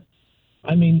to,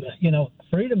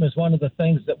 freedom is one of the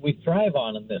things that we thrive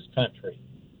on in this country.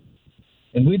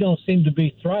 And we don't seem to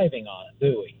be thriving on it,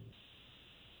 do we?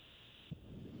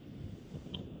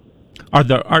 Are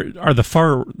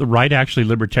the right actually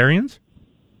libertarians?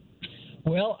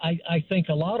 Well, I think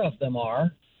a lot of them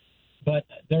are, but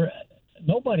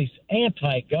nobody's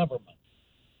anti-government.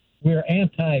 We're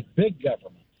anti-big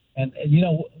government. And,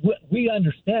 we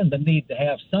understand the need to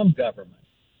have some government.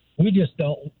 We just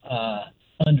don't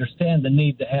understand the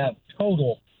need to have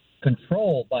total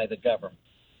control by the government.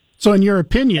 So in your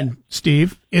opinion,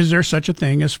 Steve, is there such a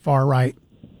thing as far right?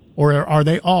 Or are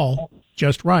they all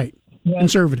just right? Well,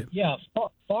 conservative? Yeah,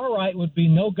 far right would be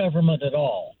no government at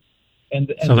all.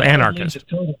 And so the anarchist. Lead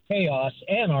to total chaos,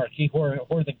 anarchy,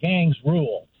 where the gangs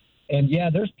rule. And,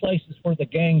 there's places where the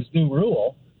gangs do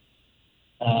rule.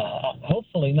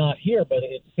 Hopefully not here, but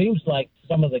it seems like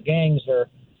some of the gangs are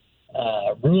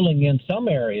ruling in some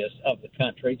areas of the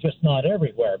country, just not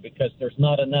everywhere, because there's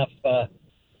not enough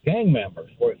gang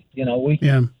members.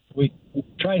 We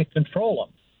try to control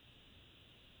them.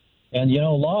 And,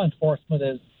 law enforcement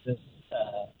is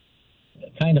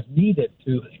kind of needed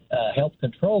to help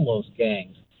control those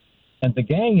gangs. And the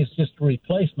gang is just a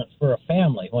replacement for a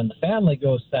family. When the family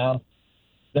goes south,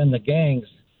 then the gangs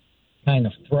kind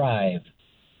of thrive.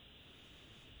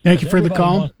 Thank you for the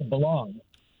call. Wants to belong.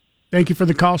 Thank you for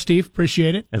the call, Steve.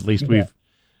 Appreciate it. At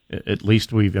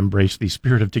least we've embraced the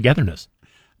spirit of togetherness.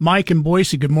 Mike in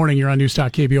Boise, good morning. You're on News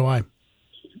Talk KBOI.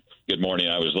 Good morning.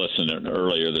 I was listening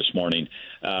earlier this morning.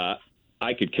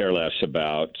 I could care less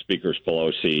about Speaker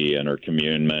Pelosi and her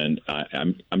communion.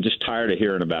 I'm just tired of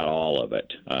hearing about all of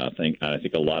it. I think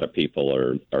a lot of people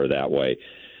are that way.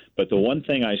 But the one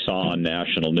thing I saw on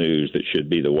national news that should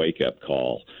be the wake-up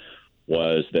call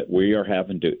was that we are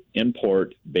having to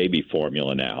import baby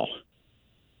formula now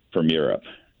from Europe.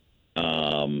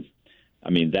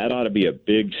 That ought to be a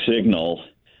big signal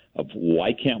of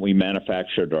why can't we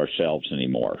manufacture it ourselves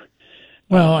anymore?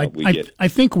 Well, I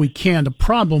think we can. The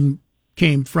problem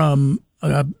came from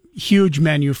a huge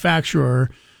manufacturer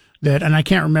and I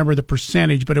can't remember the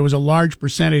percentage, but it was a large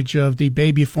percentage of the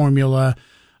baby formula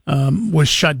was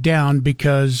shut down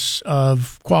because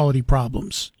of quality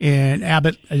problems. And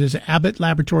Abbott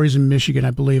Laboratories in Michigan,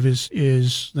 I believe,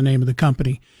 is the name of the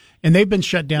company. And they've been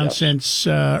shut down since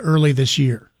early this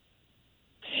year.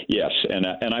 Yes, and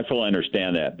I fully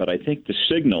understand that, but I think the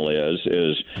signal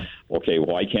is okay.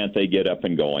 Why can't they get up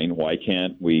and going? Why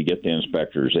can't we get the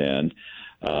inspectors in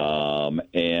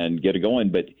and get it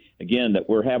going? But again, that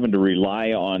we're having to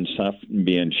rely on stuff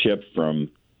being shipped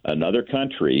from another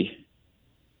country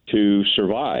to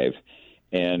survive.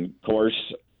 And of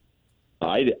course,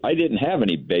 I didn't have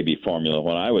any baby formula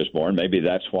when I was born. Maybe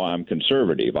that's why I'm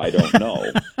conservative. I don't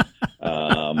know.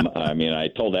 I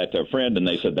told that to a friend, and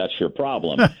they said, that's your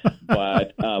problem.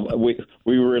 But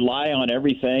we rely on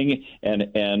everything,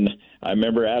 and I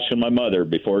remember asking my mother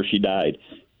before she died,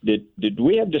 did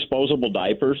we have disposable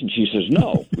diapers? And she says,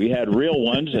 no, we had real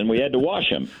ones, and we had to wash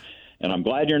them. And I'm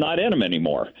glad you're not in them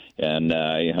anymore. And,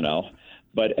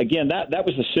 But, again, that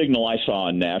was the signal I saw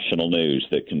on national news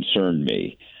that concerned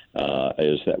me,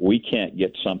 is that we can't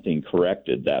get something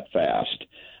corrected that fast.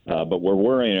 But we're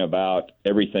worrying about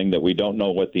everything that we don't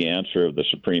know what the answer of the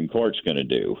Supreme Court's going to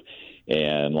do.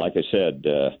 And like I said,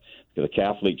 the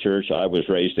Catholic Church, I was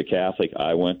raised a Catholic.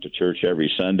 I went to church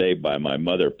every Sunday by my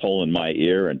mother pulling my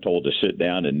ear and told to sit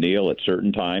down and kneel at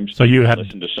certain times. So you had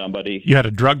listen to somebody. You had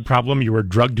a drug problem. You were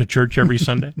drugged to church every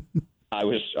Sunday. I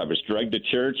was drugged to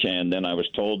church, and then I was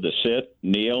told to sit,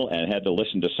 kneel, and had to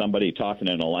listen to somebody talking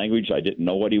in a language I didn't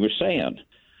know what he was saying.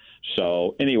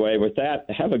 So anyway, with that,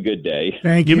 have a good day.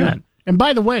 Thank you. And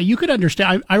by the way, you could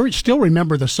understand, I still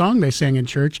remember the song they sang in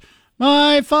church.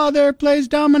 My father plays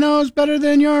dominoes better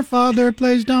than your father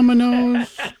plays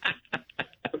dominoes.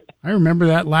 I remember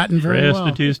that Latin very well.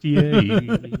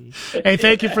 Hey,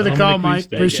 thank you for the call, Mike.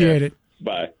 Appreciate it.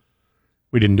 Bye.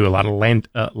 We didn't do a lot of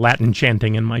Latin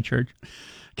chanting in my church.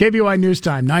 KBOI News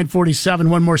Time, 9:47.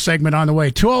 One more segment on the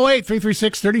way.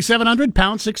 208-336-3700,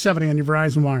 pound 670 on your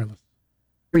Verizon Wireless.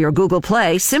 For your Google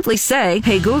Play, simply say,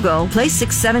 hey Google, play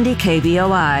 670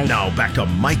 KBOI. Now back to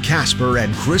Mike Casper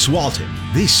and Chris Walton.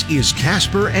 This is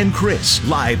Casper and Chris,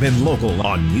 live and local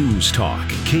on News Talk,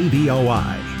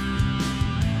 KBOI.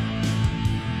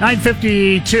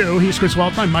 9:52. He's Chris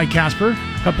Walton. I'm Mike Casper.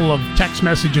 A couple of text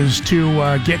messages to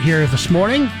get here this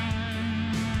morning.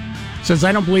 Says,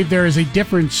 I don't believe there is a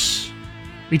difference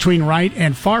between right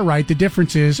and far right. The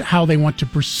difference is how they want to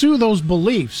pursue those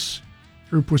beliefs,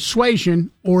 through persuasion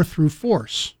or through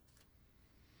force.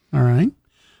 All right.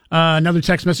 Another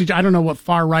text message. I don't know what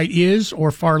far right is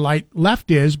or far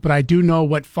left is, but I do know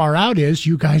what far out is.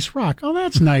 You guys rock. Oh,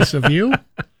 that's nice of you.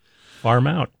 Farm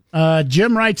out.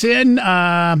 Jim writes in,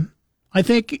 I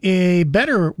think a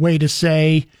better way to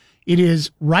say it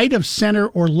is right of center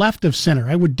or left of center.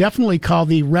 I would definitely call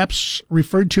the reps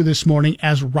referred to this morning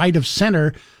as right of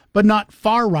center, but not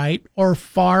far right or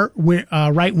far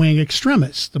right-wing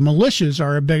extremists. The militias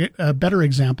are a better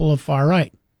example of far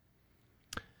right.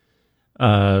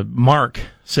 Mark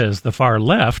says the far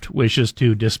left wishes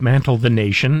to dismantle the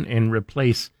nation and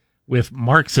replace with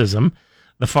Marxism.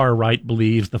 The far right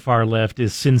believes the far left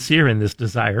is sincere in this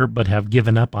desire, but have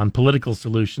given up on political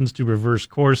solutions to reverse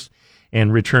course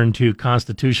and return to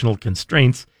constitutional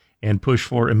constraints and push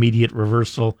for immediate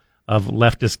reversal of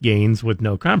leftist gains with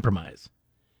no compromise.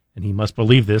 And he must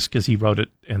believe this because he wrote it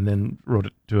and then wrote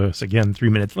it to us again 3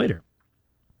 minutes later.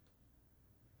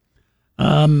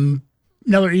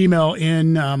 Another email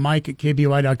in, Mike at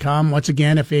KBOI.com. Once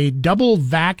again, if the double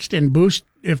vaxxed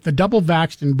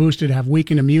and boosted have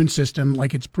weakened immune system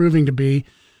like it's proving to be,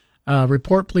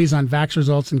 report please on vax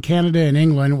results in Canada and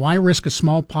England. Why risk a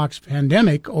smallpox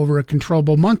pandemic over a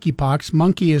controllable monkeypox?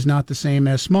 Monkey is not the same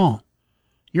as small.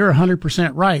 You're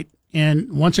 100% right.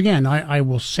 And once again, I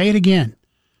will say it again.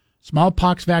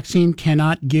 Smallpox vaccine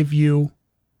cannot give you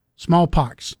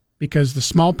smallpox because the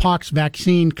smallpox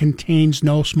vaccine contains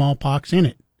no smallpox in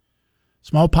it.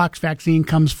 Smallpox vaccine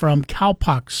comes from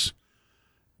cowpox.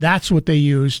 That's what they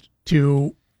used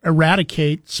to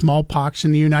eradicate smallpox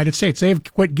in the United States. They've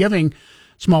quit giving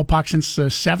smallpox since the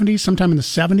 70s, sometime in the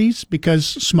 70s, because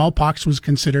smallpox was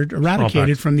considered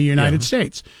eradicated from the United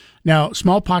States. Now,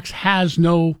 smallpox has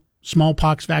no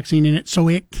smallpox vaccine in it, so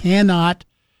it cannot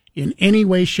in any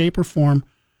way, shape, or form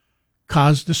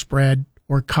cause the spread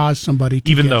or cause somebody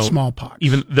to get smallpox.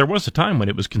 Even there was a time when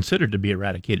it was considered to be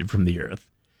eradicated from the earth.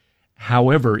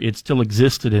 However, it still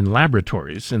existed in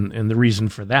laboratories, and the reason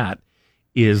for that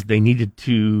is they needed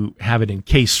to have it in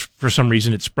case for some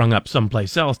reason it sprung up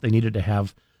someplace else. They needed to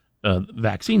have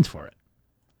vaccines for it.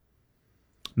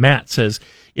 Matt says,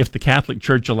 if the Catholic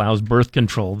Church allows birth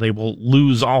control, they will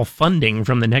lose all funding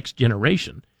from the next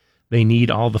generation. They need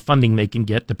all the funding they can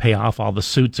get to pay off all the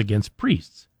suits against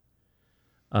priests.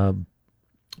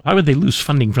 Why would they lose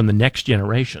funding from the next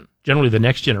generation? Generally, the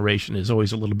next generation is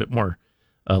always a little bit more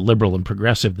liberal and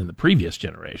progressive than the previous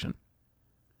generation.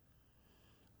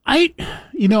 I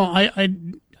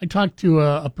talked to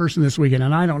a person this weekend,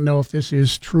 and I don't know if this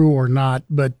is true or not,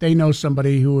 but they know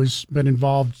somebody who has been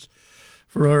involved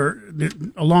for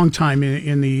a long time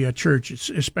in the church,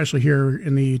 especially here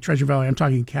in the Treasure Valley. I'm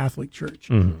talking Catholic Church.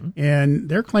 Mm-hmm. And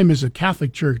their claim is the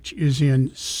Catholic Church is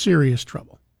in serious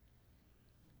trouble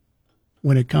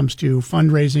when it comes to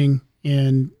fundraising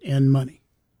and money.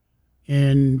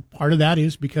 And part of that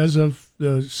is because of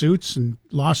the suits and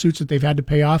lawsuits that they've had to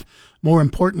pay off. More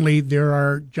importantly, there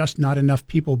are just not enough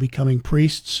people becoming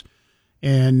priests,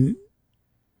 and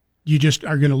you just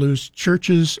are going to lose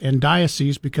churches and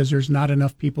dioceses because there's not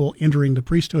enough people entering the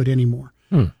priesthood anymore.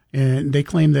 And they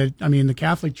claim that, the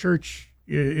Catholic Church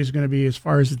is going to be, as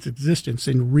far as its existence,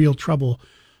 in real trouble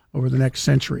over the next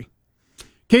century.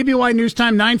 KBOI News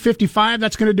Time, 9:55.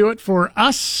 That's going to do it for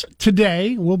us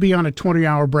today. We'll be on a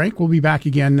 20-hour break. We'll be back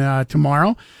again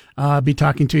tomorrow. Be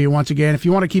talking to you once again. If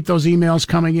you want to keep those emails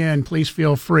coming in, please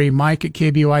feel free. Mike at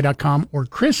KBOI.com or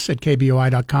Chris at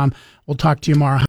KBOI.com. We'll talk to you tomorrow.